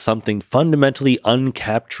that there is something fundamentally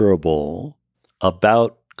uncapturable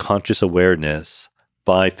about conscious awareness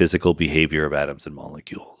by physical behavior of atoms and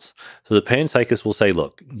molecules. So the panpsychist will say,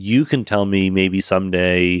 look, you can tell me maybe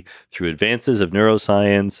someday through advances of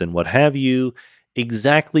neuroscience and what have you,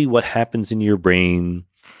 exactly what happens in your brain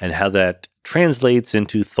and how that translates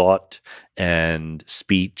into thought and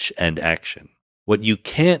speech and action. What you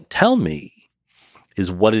can't tell me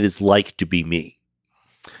is what it is like to be me.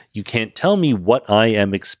 You can't tell me what I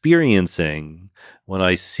am experiencing when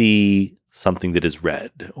I see something that is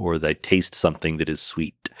red or that I taste something that is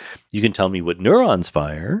sweet. You can tell me what neurons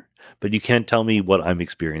fire, but you can't tell me what I'm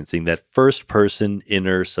experiencing. That first person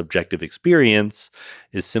inner subjective experience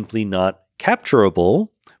is simply not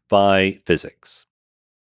capturable by physics.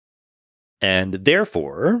 And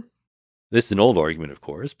therefore, this is an old argument, of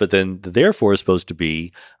course, but then the therefore is supposed to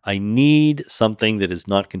be, I need something that is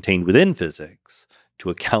not contained within physics to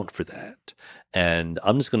account for that. And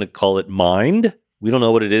I'm just going to call it mind. We don't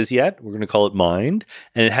know what it is yet. We're going to call it mind.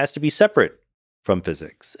 And it has to be separate from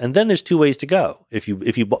physics. And then there's two ways to go. If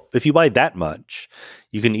you buy that much,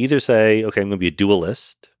 you can either say, okay, I'm going to be a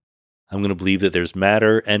dualist. I'm going to believe that there's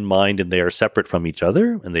matter and mind and they are separate from each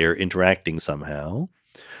other and they are interacting somehow.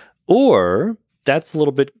 Or that's a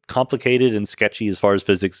little bit complicated and sketchy as far as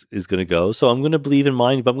physics is going to go. So I'm going to believe in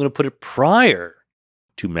mind, but I'm going to put it prior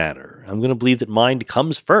to matter. I'm going to believe that mind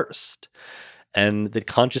comes first and that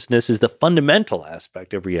consciousness is the fundamental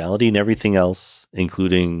aspect of reality and everything else,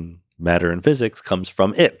 including matter and physics, comes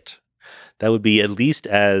from it. That would be at least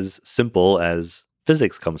as simple as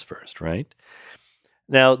physics comes first, right?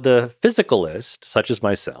 Now, the physicalist, such as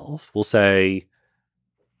myself, will say,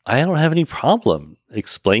 I don't have any problem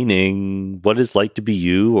explaining what it's like to be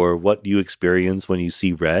you or what you experience when you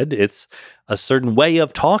see red. It's a certain way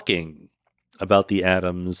of talking about the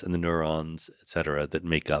atoms and the neurons, et cetera, that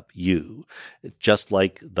make up you. Just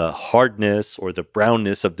like the hardness or the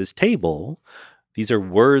brownness of this table, these are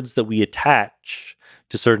words that we attach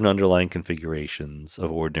to certain underlying configurations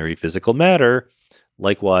of ordinary physical matter.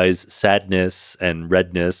 Likewise, sadness and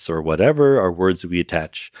redness or whatever are words that we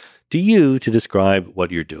attach to you to describe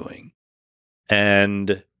what you're doing.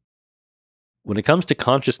 And when it comes to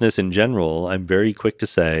consciousness in general, I'm very quick to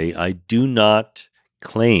say I do not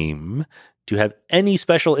claim to have any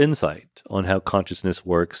special insight on how consciousness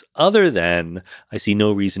works other than I see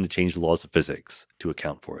no reason to change the laws of physics to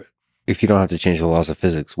account for it. If you don't have to change the laws of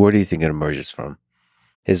physics, where do you think it emerges from?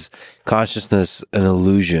 Is consciousness an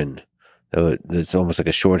illusion? It's almost like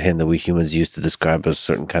a shorthand that we humans use to describe a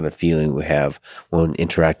certain kind of feeling we have when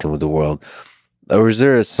interacting with the world. Or is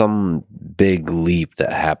there some big leap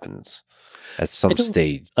that happens at some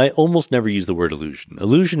stage? I almost never use the word illusion.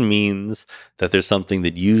 Illusion means that there's something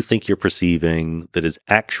that you think you're perceiving that is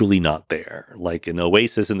actually not there. Like an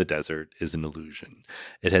oasis in the desert is an illusion.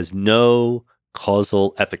 It has no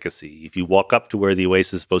causal efficacy. If you walk up to where the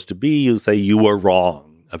oasis is supposed to be, you'll say you were wrong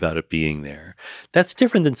about it being there. That's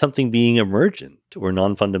different than something being emergent or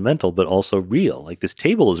non-fundamental, but also real. Like this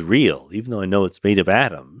table is real, even though I know it's made of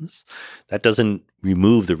atoms. That doesn't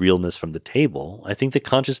remove the realness from the table. I think that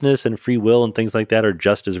consciousness and free will and things like that are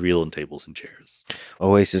just as real in tables and chairs.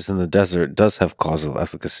 Oasis in the desert does have causal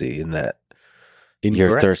efficacy in that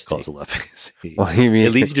you're thirsty. Causal efficacy. Well, you mean,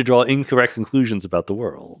 it leads you to draw incorrect conclusions about the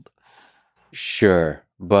world. Sure,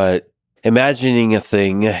 but imagining a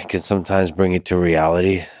thing can sometimes bring it to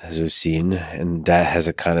reality, as we've seen, and that has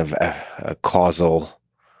a kind of a causal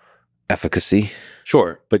efficacy.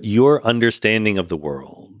 Sure, but your understanding of the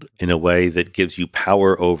world in a way that gives you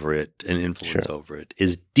power over it and influence over it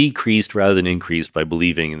is decreased rather than increased by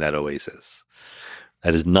believing in that oasis.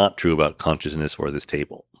 That is not true about consciousness or this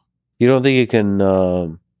table. You don't think you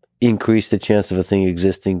can increase the chance of a thing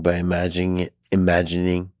existing by imagining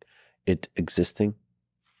it existing?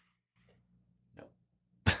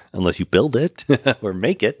 Unless you build it or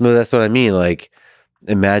make it. No, that's what I mean. Like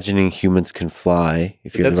imagining humans can fly.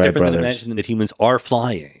 If you're the right brothers, than imagining that humans are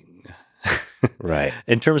flying. Right.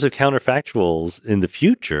 In terms of counterfactuals in the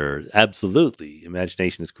future, absolutely,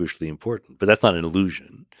 imagination is crucially important. But that's not an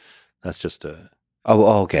illusion. That's just a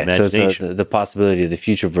okay. So it's the possibility of the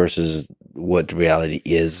future versus what reality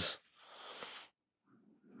is.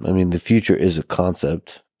 I mean, the future is a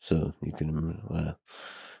concept, so you can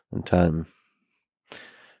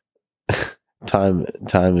time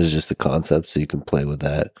is just a concept, so you can play with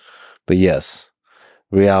that. But yes,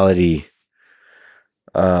 reality.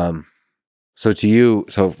 So to you,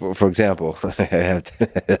 for example, I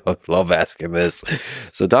love asking this.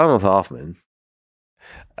 So Donald Hoffman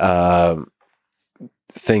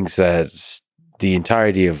thinks that the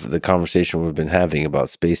entirety of the conversation we've been having about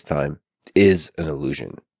space-time is an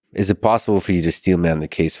illusion. Is it possible for you to steelman the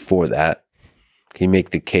case for that? Can you make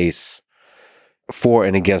the case for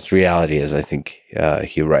and against reality, as I think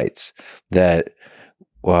he writes, that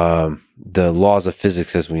the laws of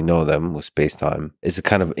physics as we know them with space-time is a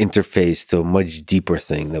kind of interface to a much deeper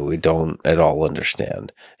thing that we don't at all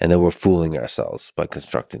understand, and that we're fooling ourselves by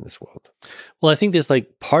constructing this world? Well, I think there's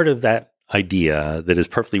like part of that idea that is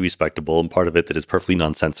perfectly respectable and part of it that is perfectly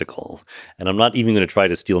nonsensical. And I'm not even going to try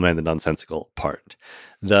to steelman the nonsensical part.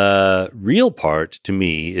 The real part to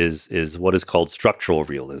me is what is called structural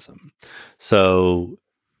realism. So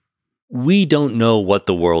we don't know what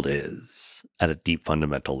the world is. at a deep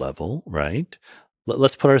fundamental level, right?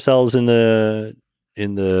 Let's put ourselves in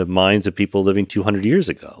the minds of people living 200 years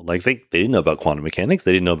ago. Like they didn't know about quantum mechanics.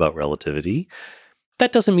 They didn't know about relativity.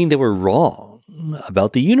 That doesn't mean they were wrong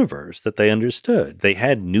about the universe that they understood. They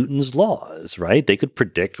had Newton's laws, right? They could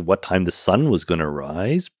predict what time the sun was going to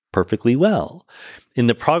rise perfectly well. In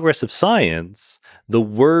the progress of science, the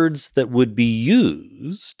words that would be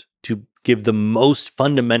used to give the most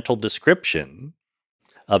fundamental description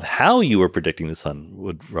of how you were predicting the sun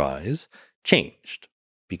would rise changed,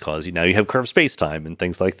 because now you have curved space-time and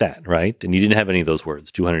things like that, right? And you didn't have any of those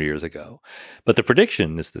words 200 years ago. But the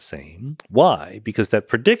prediction is the same. Why? Because that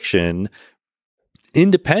prediction,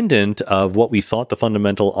 independent of what we thought the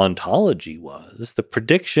fundamental ontology was, the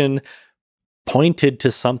prediction pointed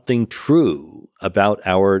to something true about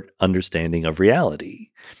our understanding of reality.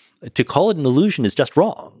 To call it an illusion is just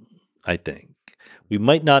wrong, I think. We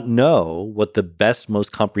might not know what the best,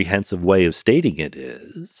 most comprehensive way of stating it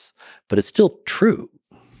is, but it's still true.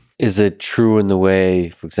 Is it true in the way,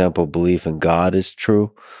 for example, belief in God is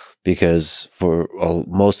true? Because for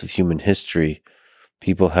most of human history,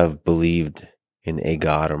 people have believed in a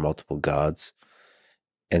God or multiple gods,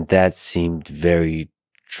 and that seemed very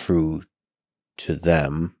true to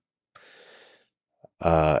them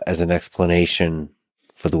as an explanation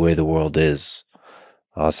for the way the world is.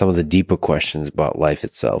 Some of the deeper questions about life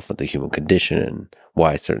itself and the human condition and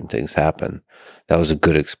why certain things happen. That was a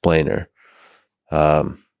good explainer.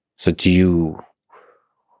 So to you,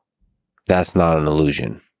 that's not an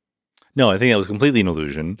illusion. No, I think that was completely an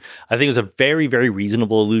illusion. I think it was a very, very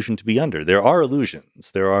reasonable illusion to be under. There are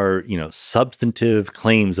illusions. There are, substantive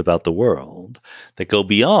claims about the world that go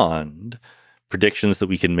beyond predictions that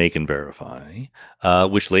we can make and verify,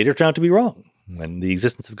 which later turned out to be wrong. And the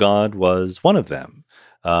existence of God was one of them.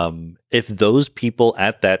 If those people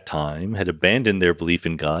at that time had abandoned their belief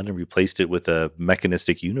in God and replaced it with a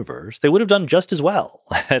mechanistic universe, they would have done just as well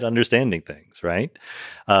at understanding things, right?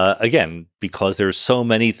 Again, because there's so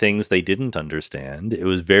many things they didn't understand, it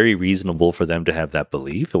was very reasonable for them to have that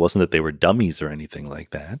belief. It wasn't that they were dummies or anything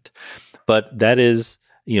like that. But that is,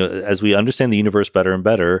 as we understand the universe better and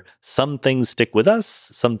better, some things stick with us,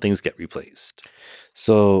 some things get replaced.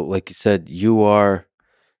 So, like you said, you're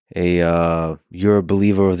a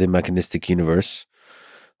believer of the mechanistic universe.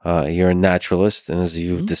 You're a naturalist, and as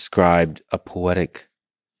you've described, a poetic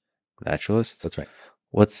naturalist. That's right.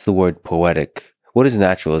 What's the word poetic? What is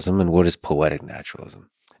naturalism, and what is poetic naturalism?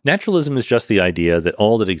 Naturalism is just the idea that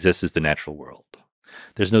all that exists is the natural world.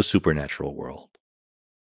 There's no supernatural world.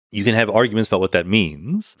 You can have arguments about what that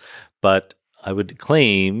means, but I would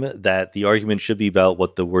claim that the argument should be about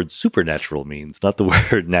what the word supernatural means, not the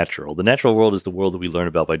word natural. The natural world is the world that we learn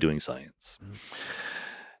about by doing science.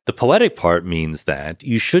 The poetic part means that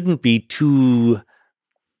you shouldn't be too,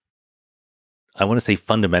 I want to say,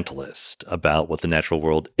 fundamentalist about what the natural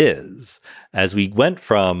world is. As we went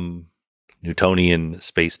from Newtonian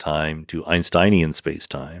space-time to Einsteinian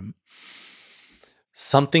space-time,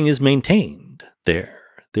 something is maintained there.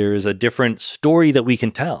 There is a different story that we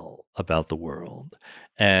can tell about the world.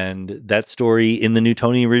 And that story in the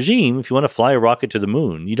Newtonian regime, if you want to fly a rocket to the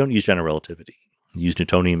moon, you don't use general relativity. You use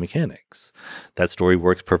Newtonian mechanics. That story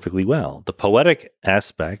works perfectly well. The poetic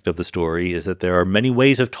aspect of the story is that there are many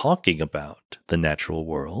ways of talking about the natural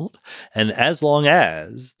world. And as long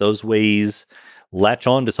as those ways latch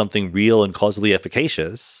on to something real and causally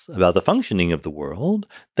efficacious about the functioning of the world,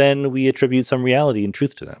 then we attribute some reality and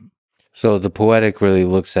truth to them. So the poetic really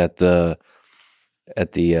looks at the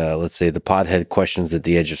let's say the pothead questions at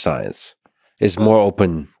the edge of science. Is more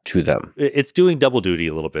open to them. It's doing double duty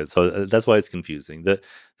a little bit, so that's why it's confusing.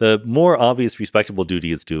 The more obvious respectable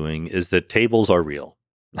duty it's doing is that tables are real.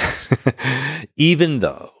 Even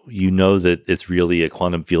though you know that it's really a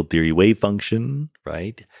quantum field theory wave function,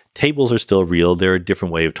 right? Tables are still real. They're a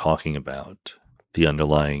different way of talking about the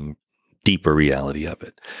underlying deeper reality of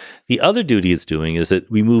it. The other duty it's doing is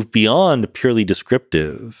that we move beyond purely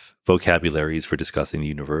descriptive vocabularies for discussing the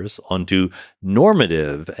universe onto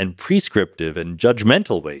normative and prescriptive and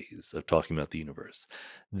judgmental ways of talking about the universe.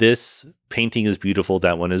 This painting is beautiful,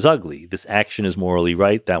 that one is ugly. This action is morally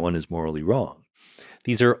right, that one is morally wrong.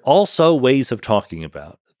 These are also ways of talking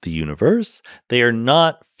about the universe. They are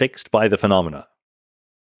not fixed by the phenomena.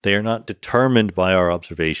 They are not determined by our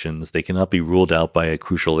observations. They cannot be ruled out by a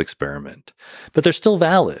crucial experiment. But they're still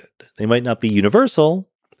valid. They might not be universal.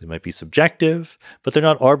 They might be subjective, but they're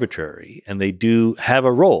not arbitrary. And they do have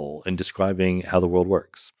a role in describing how the world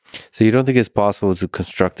works. So you don't think it's possible to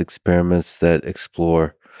construct experiments that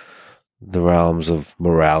explore the realms of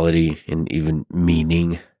morality and even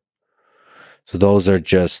meaning? So those are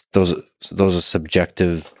just, those are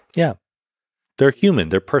subjective. Yeah. They're human.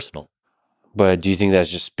 They're personal. But do you think that's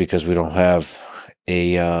just because we don't have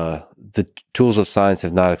the tools of science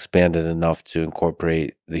have not expanded enough to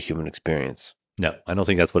incorporate the human experience? No, I don't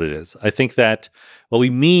think that's what it is. I think that what we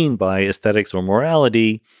mean by aesthetics or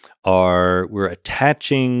morality are we're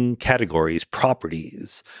attaching categories,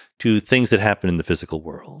 properties to things that happen in the physical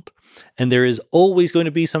world. And there is always going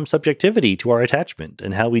to be some subjectivity to our attachment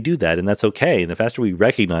and how we do that. And that's okay. And the faster we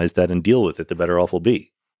recognize that and deal with it, the better off we'll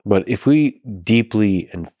be. But if we deeply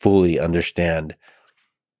and fully understand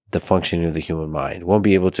the functioning of the human mind, won't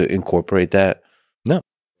be able to incorporate that? No.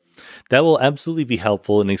 That will absolutely be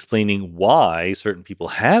helpful in explaining why certain people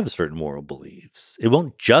have certain moral beliefs. It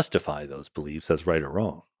won't justify those beliefs as right or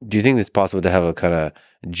wrong. Do you think it's possible to have a kind of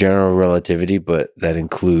general relativity, but that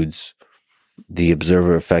includes the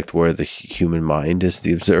observer effect where the human mind is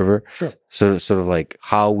the observer? Sure. So sort of like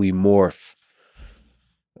how we morph,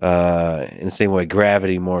 in the same way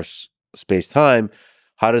gravity morphs space-time,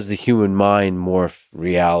 how does the human mind morph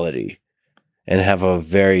reality and have a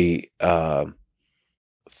very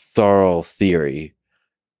thorough theory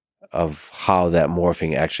of how that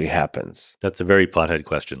morphing actually happens? That's a very pothead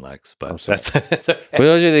question, Lex, but that's okay. But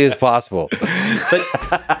don't you think it's possible?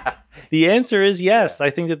 But the answer is yes. I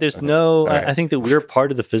think that there's no, Right. I think that we're part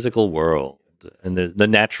of the physical world and the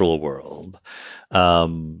natural world.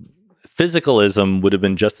 Physicalism would have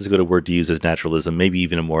been just as good a word to use as naturalism, maybe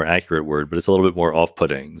even a more accurate word, but it's a little bit more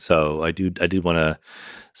off-putting. So I did want a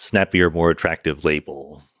snappier, more attractive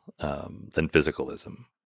label than physicalism.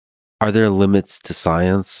 Are there limits to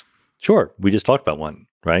science? Sure. We just talked about one,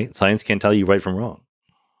 right? Science can't tell you right from wrong.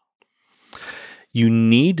 You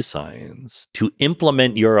need science to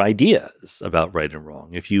implement your ideas about right and wrong.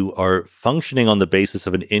 If you are functioning on the basis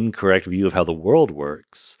of an incorrect view of how the world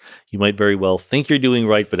works, you might very well think you're doing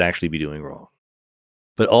right, but actually be doing wrong.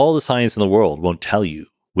 But all the science in the world won't tell you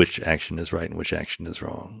which action is right and which action is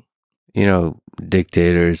wrong. You know,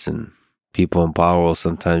 dictators and people in power will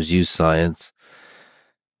sometimes use science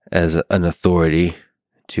as an authority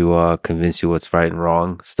to convince you what's right and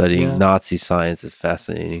wrong. Studying Nazi science is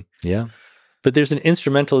fascinating. Yeah. But there's an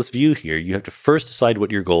instrumentalist view here. You have to first decide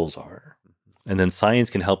what your goals are, and then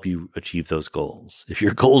science can help you achieve those goals. If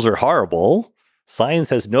your goals are horrible,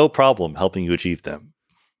 science has no problem helping you achieve them.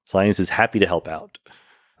 Science is happy to help out.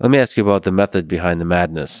 Let me ask you about the method behind the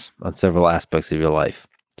madness on several aspects of your life.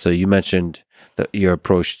 So you mentioned your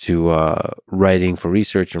approach to writing for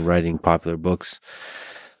research and writing popular books.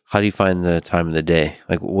 How do you find the time of the day?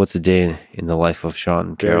 Like, what's a day in the life of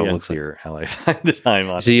Sean Carroll looks like? How I find the time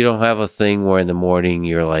on. So you don't have a thing where in the morning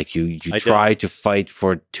you're like, you try to fight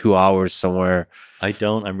for 2 hours somewhere? I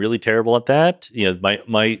don't. I'm really terrible at that. You know,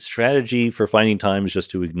 my strategy for finding time is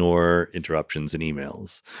just to ignore interruptions and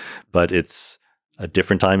emails. But it's a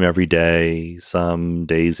different time every day. Some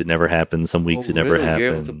days it never happens. Some weeks it never happens.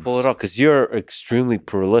 You're able to pull it off because you're extremely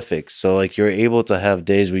prolific. So like you're able to have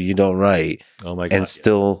days where you don't write. Oh my God, and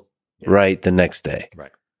still write the next day.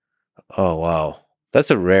 Right. Oh wow,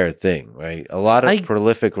 that's a rare thing, right? A lot of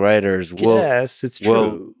prolific writers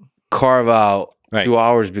will carve out 2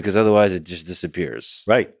 hours because otherwise it just disappears.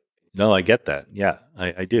 Right. No, I get that. Yeah,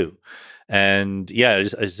 I do. And yeah,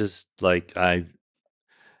 it's just like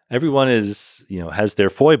everyone is, has their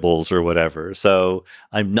foibles or whatever. So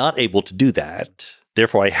I'm not able to do that.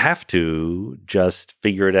 Therefore, I have to just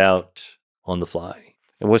figure it out on the fly.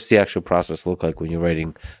 And what's the actual process look like when you're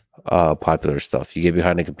writing popular stuff? You get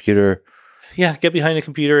behind a computer? Yeah, get behind a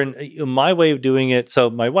computer. And my way of doing it, so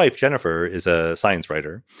my wife, Jennifer, is a science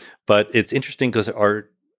writer, but it's interesting because our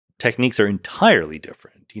techniques are entirely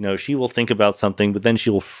different. She will think about something, but then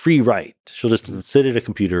she'll free write. She'll just sit at a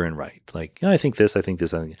computer and write. Like, I think this.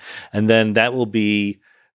 And then that will be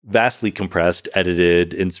vastly compressed,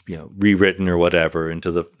 edited, and rewritten or whatever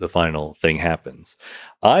until the final thing happens.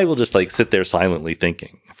 I will just sit there silently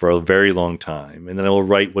thinking for a very long time, and then I will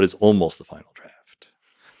write what is almost the final draft.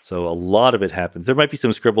 So a lot of it happens. There might be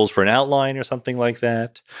some scribbles for an outline or something like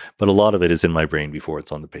that, but a lot of it is in my brain before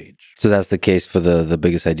it's on the page. So that's the case for the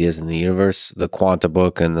biggest ideas in the universe, the quanta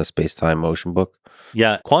book and the space-time motion book?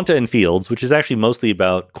 Yeah, Quanta and Fields, which is actually mostly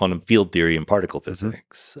about quantum field theory and particle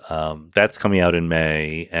physics. That's coming out in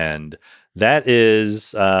May, and that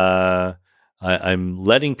is I'm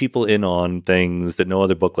letting people in on things that no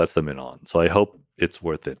other book lets them in on. So I hope it's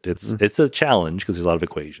worth it. It's a challenge because there's a lot of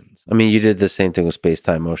equations. I mean, you did the same thing with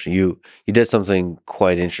space-time motion. You did something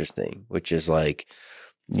quite interesting, which is like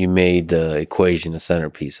you made the equation the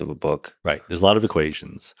centerpiece of a book. Right. There's a lot of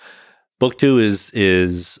equations. Book 2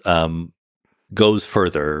 is goes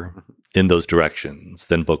further in those directions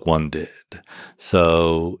than book 1 did.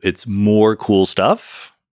 So it's more cool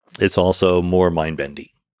stuff. It's also more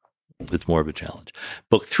mind-bendy. It's more of a challenge.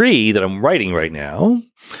 Book 3 that I'm writing right now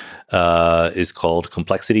is called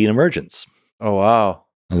Complexity and Emergence. Oh, wow.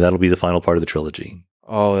 And that'll be the final part of the trilogy.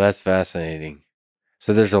 Oh, that's fascinating.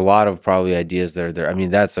 So there's a lot of probably ideas that are there. I mean,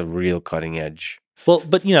 that's a real cutting edge. Well,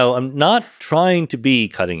 but I'm not trying to be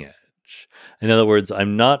cutting edge. In other words,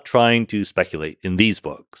 I'm not trying to speculate in these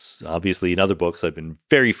books. Obviously, in other books, I've been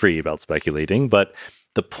very free about speculating, but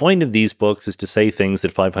the point of these books is to say things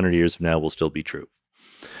that 500 years from now will still be true.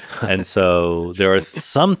 And so there are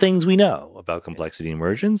some things we know about complexity and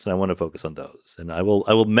emergence, and I want to focus on those. And I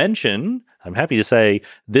will mention, I'm happy to say,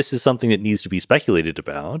 this is something that needs to be speculated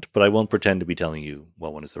about, but I won't pretend to be telling you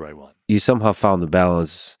what one is the right one. You somehow found the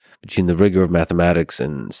balance between the rigor of mathematics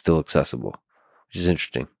and still accessible, which is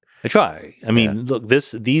interesting. I try. I mean, look,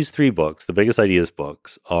 these 3 books, the Biggest Ideas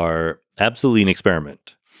books, are absolutely an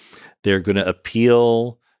experiment. They're going to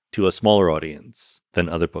appeal to a smaller audience than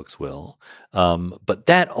other books will. But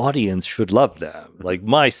that audience should love them. Like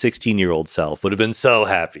my 16-year-old self would have been so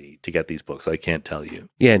happy to get these books. I can't tell you.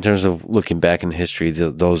 Yeah, in terms of looking back in history,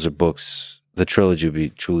 those are books, the trilogy would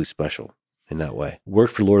be truly special in that way.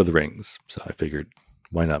 Worked for Lord of the Rings, so I figured,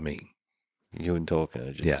 why not me? You and Tolkien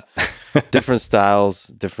are just different styles,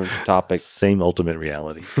 different topics. Same ultimate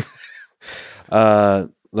reality.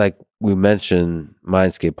 Like we mentioned,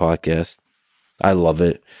 Mindscape podcast. I love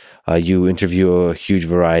it. You interview a huge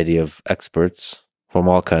variety of experts from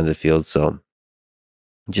all kinds of fields. So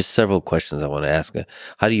just several questions I want to ask.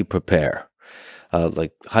 How do you prepare? How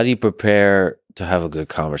do you prepare to have a good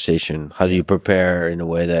conversation? How do you prepare in a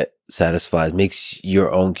way that satisfies, makes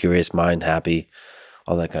your own curious mind happy?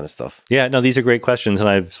 All that kind of stuff. Yeah, no, these are great questions. And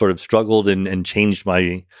I've sort of struggled and changed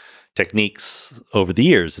my techniques over the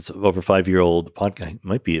years. It's over 5-year-old podcast. It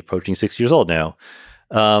might be approaching 6 years old now.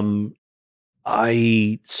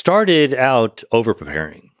 I started out over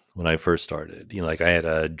preparing when I first started. Like I had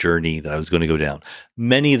a journey that I was going to go down.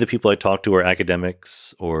 Many of the people I talked to are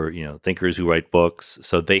academics or, thinkers who write books.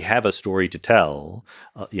 So they have a story to tell.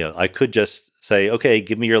 I could just say, okay,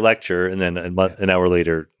 give me your lecture. And then an hour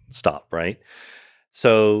later, stop, right?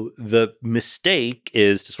 So the mistake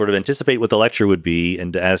is to sort of anticipate what the lecture would be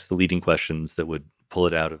and to ask the leading questions that would pull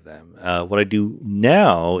it out of them. What I do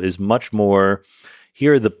now is much more,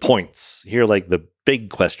 here are the points, here are like the big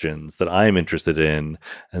questions that I'm interested in.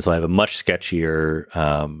 And so I have a much sketchier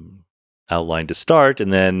outline to start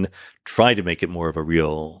and then try to make it more of a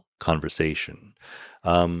real conversation.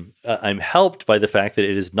 I'm helped by the fact that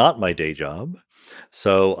it is not my day job.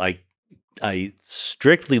 So I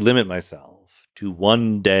strictly limit myself to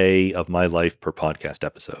 1 day of my life per podcast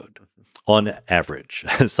episode on average.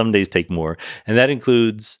 Some days take more. And that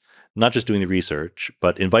includes not just doing the research,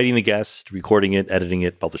 but inviting the guest, recording it, editing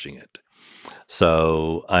it, publishing it.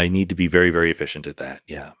 So I need to be very, very efficient at that.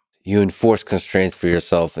 Yeah. You enforce constraints for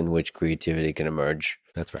yourself in which creativity can emerge.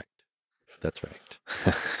 That's right. That's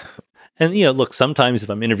right. And, look, sometimes if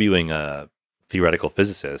I'm interviewing a theoretical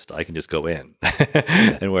physicist, I can just go in.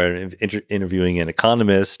 And where interviewing an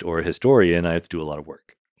economist or a historian, I have to do a lot of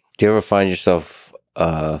work. Do you ever find yourself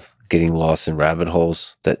getting lost in rabbit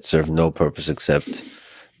holes that serve no purpose except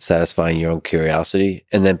satisfying your own curiosity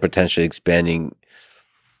and then potentially expanding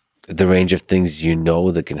the range of things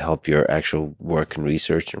that can help your actual work and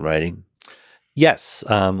research and writing? Yes,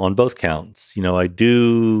 on both counts. I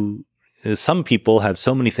do. Some people have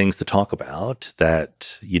so many things to talk about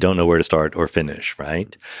that you don't know where to start or finish,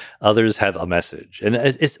 right? Others have a message. And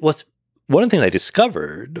one of the things I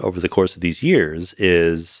discovered over the course of these years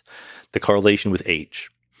is the correlation with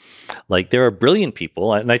age. Like there are brilliant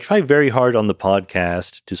people, and I try very hard on the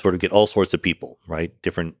podcast to sort of get all sorts of people, right?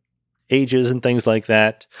 Different ages and things like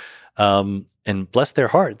that. And bless their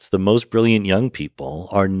hearts, the most brilliant young people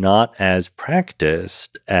are not as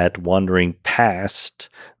practiced at wandering past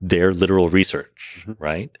their literal research,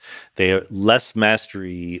 right? They have less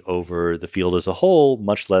mastery over the field as a whole,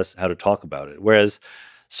 much less how to talk about it. Whereas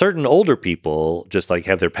certain older people just like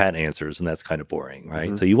have their pat answers, and that's kind of boring,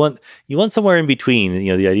 right? So you want somewhere in between.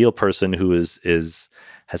 The ideal person who has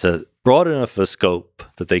a broad enough of a scope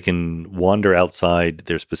that they can wander outside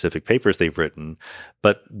their specific papers they've written,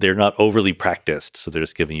 but they're not overly practiced, so they're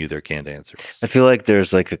just giving you their canned answers. I feel like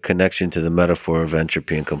there's like a connection to the metaphor of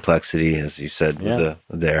entropy and complexity, as you said, with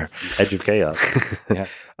the edge of chaos.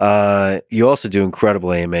 Yeah. You also do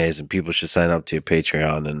incredible AMAs, and people should sign up to your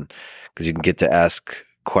Patreon, and because you can get to ask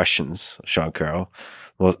questions, Sean Carroll.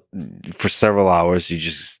 Well, for several hours, you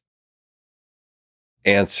just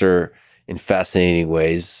answer in fascinating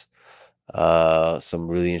ways some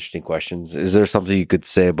really interesting questions. Is there something you could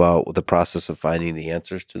say about the process of finding the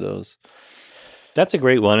answers to those? That's a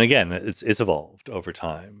great one. Again, it's evolved over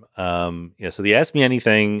time. So the Ask Me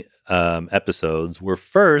Anything episodes were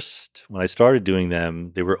first, when I started doing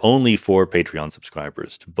them, they were only for Patreon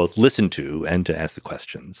subscribers to both listen to and to ask the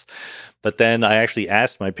questions. But then I actually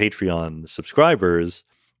asked my Patreon subscribers,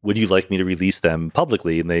 would you like me to release them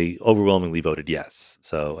publicly? And they overwhelmingly voted yes.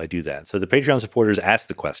 So I do that. So the Patreon supporters ask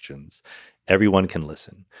the questions. Everyone can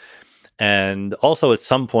listen. And also at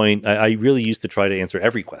some point, I really used to try to answer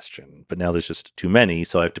every question, but now there's just too many.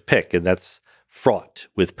 So I have to pick, and that's fraught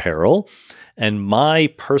with peril. And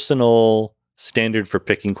my personal standard for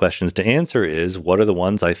picking questions to answer is, what are the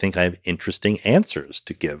ones I think I have interesting answers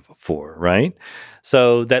to give for, right?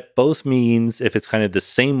 So that both means if it's kind of the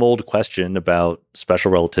same old question about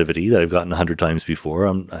special relativity that I've gotten 100 times before,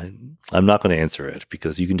 I'm not going to answer it,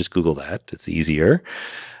 because you can just Google that. It's easier.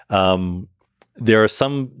 There are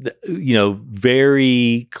some,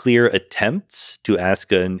 very clear attempts to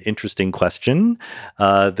ask an interesting question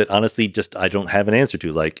that honestly just I don't have an answer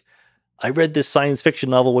to. Like, I read this science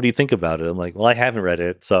fiction novel. What do you think about it? I'm like, well, I haven't read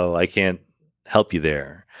it, so I can't help you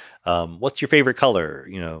there. What's your favorite color?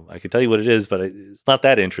 I can tell you what it is, but it's not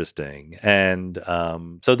that interesting. And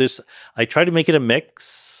so I try to make it a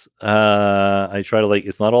mix. I try to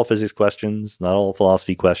it's not all physics questions, not all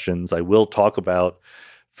philosophy questions. I will talk about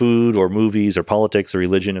food or movies or politics or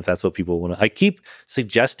religion, if that's what people want to. I keep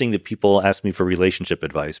suggesting that people ask me for relationship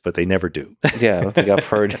advice, but they never do. Yeah, I don't think I've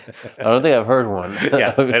heard one.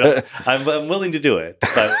 Yeah, I'm willing to do it,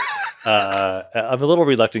 but I'm a little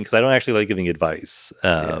reluctant because I don't actually like giving advice.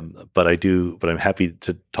 But I do. But I'm happy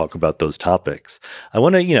to talk about those topics. I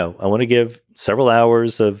want to give several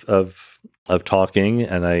hours of talking,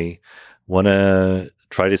 and I want to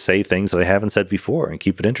try to say things that I haven't said before and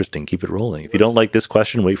keep it interesting, keep it rolling. If you don't like this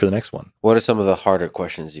question, wait for the next one. What are some of the harder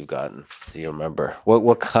questions you've gotten? Do you remember?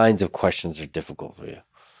 What kinds of questions are difficult for you?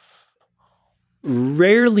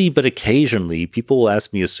 Rarely, but occasionally, people will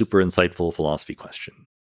ask me a super insightful philosophy question.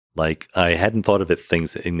 Like, I hadn't thought of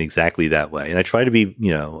things in exactly that way. And I try to be,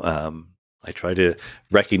 I try to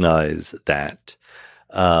recognize that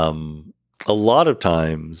a lot of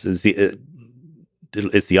times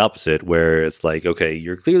it's the opposite, where it's like, okay,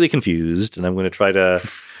 you're clearly confused, and I'm going to try to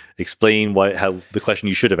explain how the question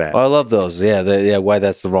you should have asked. Oh, I love those. Yeah, why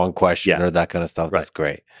that's the wrong question or that kind of stuff. Right. That's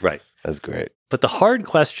great. Right. That's great. But the hard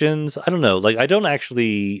questions, I don't know. Like, I don't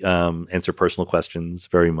actually answer personal questions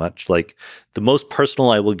very much. Like, the most personal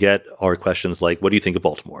I will get are questions like, "What do you think of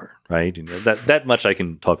Baltimore?" Right? That much I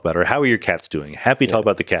can talk about. Or, "How are your cats doing?" Happy to talk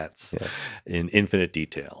about the cats in infinite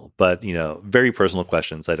detail. But very personal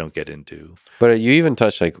questions I don't get into. But you even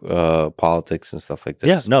touch politics and stuff like this.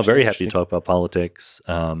 Yeah, no, very happy to talk about politics.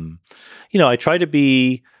 I try to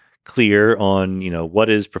be clear on, what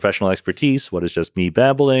is professional expertise, what is just me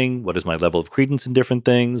babbling, what is my level of credence in different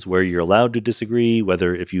things, where you're allowed to disagree,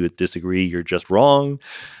 whether if you disagree, you're just wrong.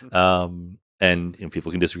 And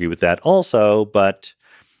people can disagree with that also. But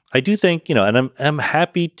I do think, and I'm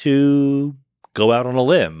happy to go out on a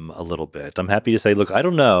limb a little bit. I'm happy to say, look, I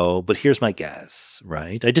don't know, but here's my guess,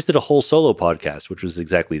 right? I just did a whole solo podcast, which was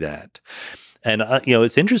exactly that. And,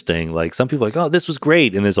 it's interesting. Like, some people are like, oh, this was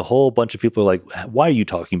great. And there's a whole bunch of people like, why are you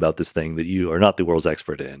talking about this thing that you are not the world's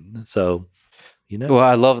expert in? So, Well,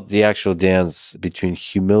 I love the actual dance between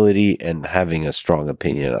humility and having a strong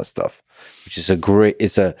opinion on stuff, which is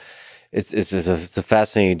it's a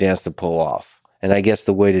fascinating dance to pull off. And I guess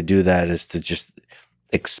the way to do that is to just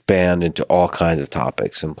expand into all kinds of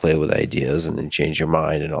topics and play with ideas and then change your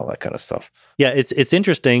mind and all that kind of stuff. Yeah, it's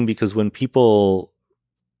interesting because when people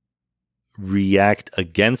react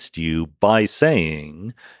against you by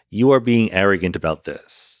saying you are being arrogant about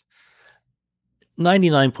this,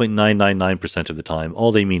 99.999% of the time,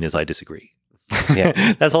 all they mean is I disagree.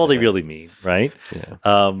 Yeah, that's all they really mean, right?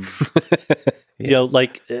 Yeah.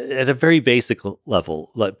 Like at a very basic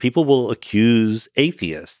level, like people will accuse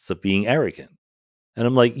atheists of being arrogant, and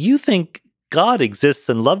I'm like, you think God exists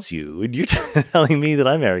and loves you, and you're telling me that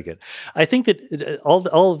I'm arrogant? I think that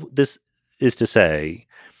all of this is to say,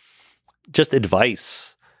 just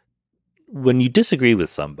advice. When you disagree with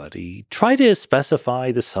somebody, try to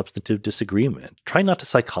specify the substantive disagreement. Try not to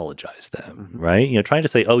psychologize them, right? Trying to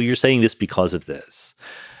say, oh, you're saying this because of this.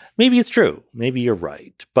 Maybe it's true. Maybe you're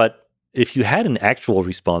right. But if you had an actual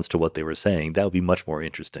response to what they were saying, that would be much more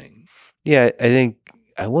interesting. Yeah,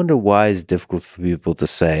 I wonder why it's difficult for people to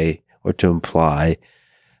say or to imply,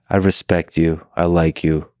 I respect you, I like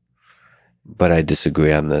you, but I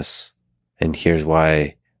disagree on this. And here's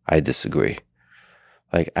why I disagree.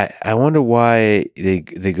 Like, I wonder why they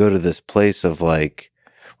go to this place of like,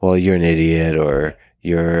 well, you're an idiot, or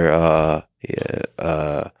you're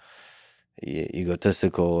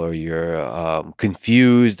egotistical, or you're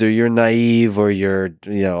confused, or you're naive, or you're,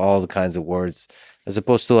 all the kinds of words, as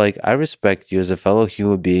opposed to like, I respect you as a fellow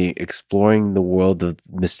human being exploring the world of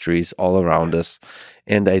mysteries all around us,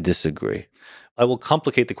 and I disagree. I will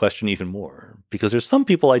complicate the question even more because there's some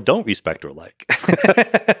people I don't respect or like.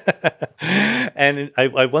 And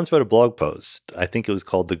I once wrote a blog post. I think it was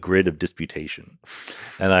called The Grid of Disputation.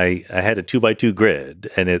 And I had a 2x2 grid,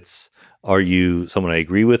 and it's, are you someone I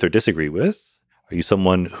agree with or disagree with? Are you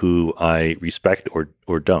someone who I respect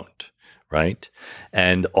or don't? Right?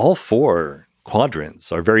 And all four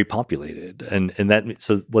quadrants are very populated. And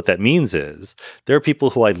so what that means is there are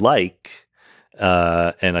people who I like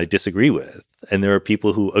and I disagree with. And there are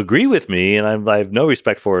people who agree with me and I have no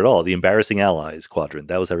respect for at all. The embarrassing allies quadrant,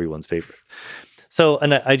 that was everyone's favorite. So,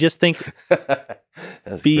 and I just think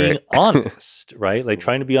being honest, right? Like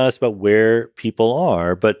trying to be honest about where people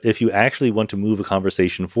are. But if you actually want to move a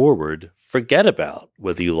conversation forward, forget about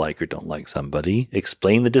whether you like or don't like somebody.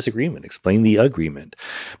 Explain the disagreement, explain the agreement.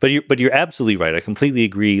 But you're absolutely right. I completely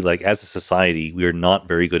agree. Like as a society, we are not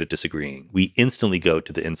very good at disagreeing. We instantly go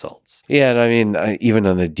to the insults. Yeah, and I mean, even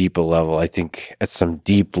on a deeper level, I think at some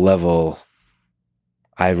deep level,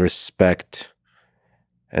 I respect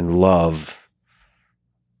and love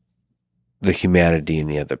the humanity in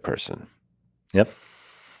the other person. Yep.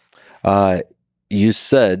 You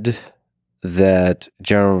said that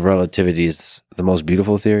general relativity is the most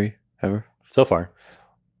beautiful theory ever? So far.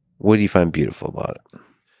 What do you find beautiful about it?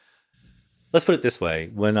 Let's put it this way.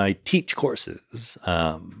 When I teach courses,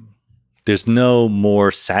 there's no more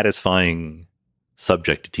satisfying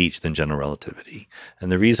subject to teach than general relativity.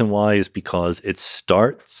 And the reason why is because it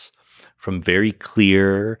starts from very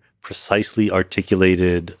clear, precisely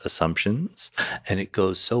articulated assumptions, and it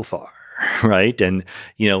goes so far, right? And,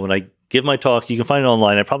 when I give my talk, you can find it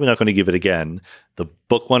online. I'm probably not going to give it again. The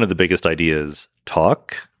book, one of the biggest ideas,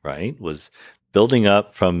 talk, right, was building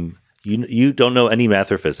up from, you don't know any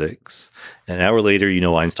math or physics. An hour later, you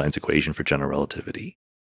know Einstein's equation for general relativity.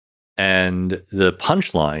 And the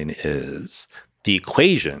punchline is the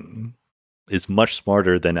equation is much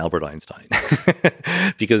smarter than Albert Einstein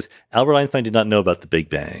because Albert Einstein did not know about the Big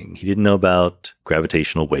Bang. He didn't know about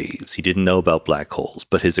gravitational waves. He didn't know about black holes,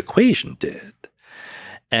 but his equation did.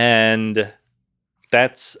 And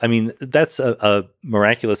that's a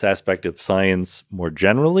miraculous aspect of science more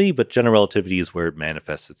generally, but general relativity is where it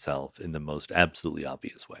manifests itself in the most absolutely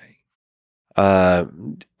obvious way.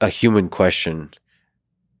 A human question.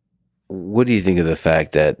 What do you think of the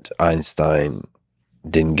fact that Einstein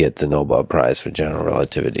didn't get the Nobel Prize for general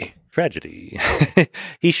relativity? Tragedy.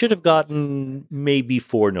 He should have gotten maybe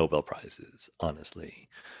 4 Nobel Prizes, honestly.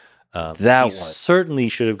 Certainly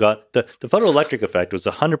should have got the photoelectric effect was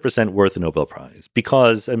 100% worth a Nobel Prize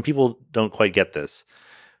because, and people don't quite get this,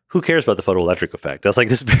 who cares about the photoelectric effect? That's like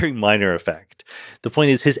this very minor effect. The point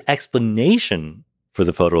is his explanation for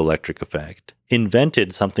the photoelectric effect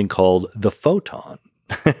invented something called the photon.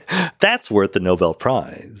 That's worth the Nobel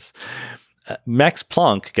Prize. Max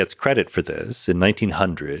Planck gets credit for this in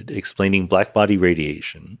 1900, explaining blackbody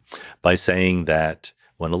radiation by saying that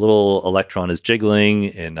when a little electron is jiggling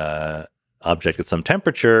in an object at some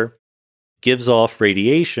temperature, gives off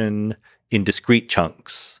radiation in discrete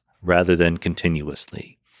chunks rather than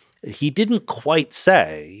continuously. He didn't quite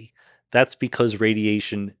say that's because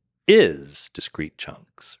radiation is discrete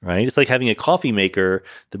chunks, right? It's like having a coffee maker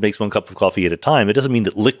that makes 1 cup of coffee at a time. It doesn't mean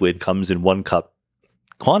that liquid comes in 1 cup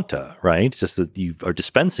quanta, right? It's just that you are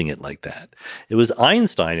dispensing it like that. It was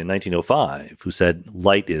Einstein in 1905 who said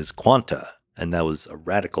light is quanta, and that was a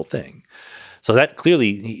radical thing. So that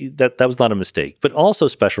clearly, that was not a mistake. But also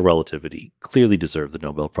special relativity clearly deserved the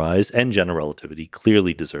Nobel Prize, and general relativity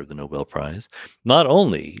clearly deserved the Nobel Prize. Not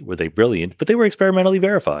only were they brilliant, but they were experimentally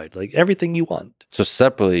verified, like everything you want. So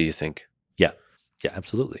separately, you think? Yeah,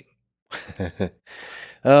 absolutely.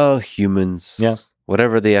 Oh, humans. Yeah.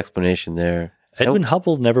 Whatever the explanation there. Edwin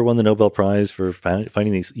Hubble never won the Nobel Prize for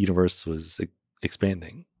finding the universe was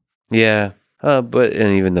expanding. Yeah. But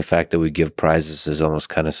even the fact that we give prizes is almost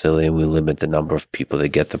kind of silly, and we limit the number of people that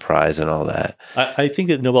get the prize and all that. I think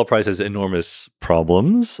that the Nobel Prize has enormous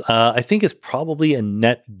problems. I think it's probably a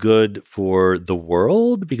net good for the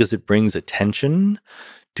world because it brings attention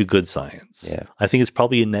to good science. Yeah. I think it's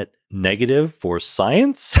probably a net negative for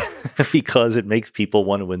science because it makes people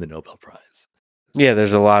want to win the Nobel Prize. Yeah,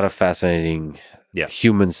 there's a lot of fascinating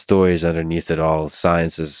human stories underneath it all.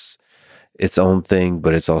 Science is its own thing,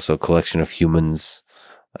 but it's also a collection of humans,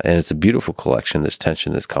 and it's a beautiful collection. There's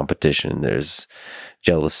tension, there's competition, there's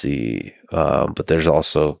jealousy, but there's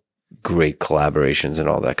also great collaborations and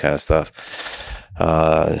all that kind of stuff.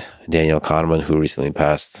 Daniel Kahneman, who recently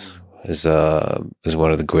passed, is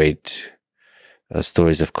one of the great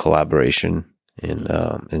stories of collaboration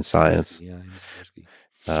in science. Yeah,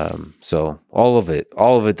 Tversky. So all of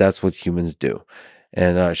it, that's what humans do.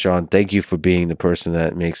 And Sean, thank you for being the person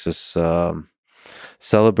that makes us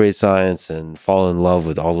celebrate science and fall in love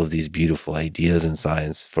with all of these beautiful ideas in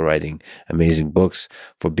science, for writing amazing books,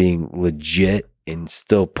 for being legit and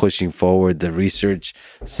still pushing forward the research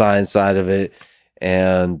science side of it,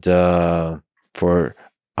 and for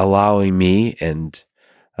allowing me and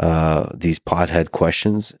these pothead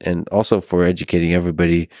questions, and also for educating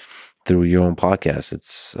everybody through your own podcast.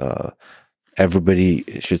 It's everybody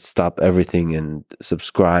should stop everything and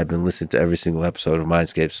subscribe and listen to every single episode of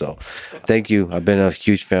Mindscape. So thank you. I've been a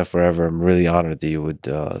huge fan forever. I'm really honored that you would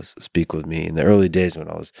speak with me in the early days when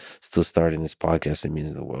I was still starting this podcast. It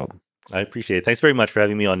means the world. I appreciate it. Thanks very much for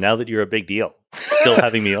having me on. Now that you're a big deal, still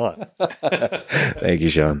having me on. Thank you,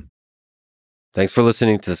 Sean. Thanks for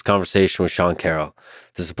listening to this conversation with Sean Carroll.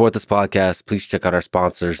 To support this podcast, please check out our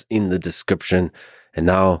sponsors in the description. And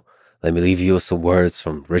now, let me leave you with some words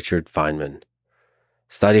from Richard Feynman.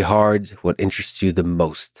 Study hard what interests you the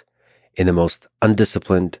most in the most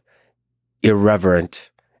undisciplined, irreverent,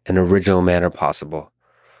 and original manner possible.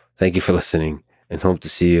 Thank you for listening, and hope to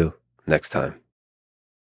see you next time.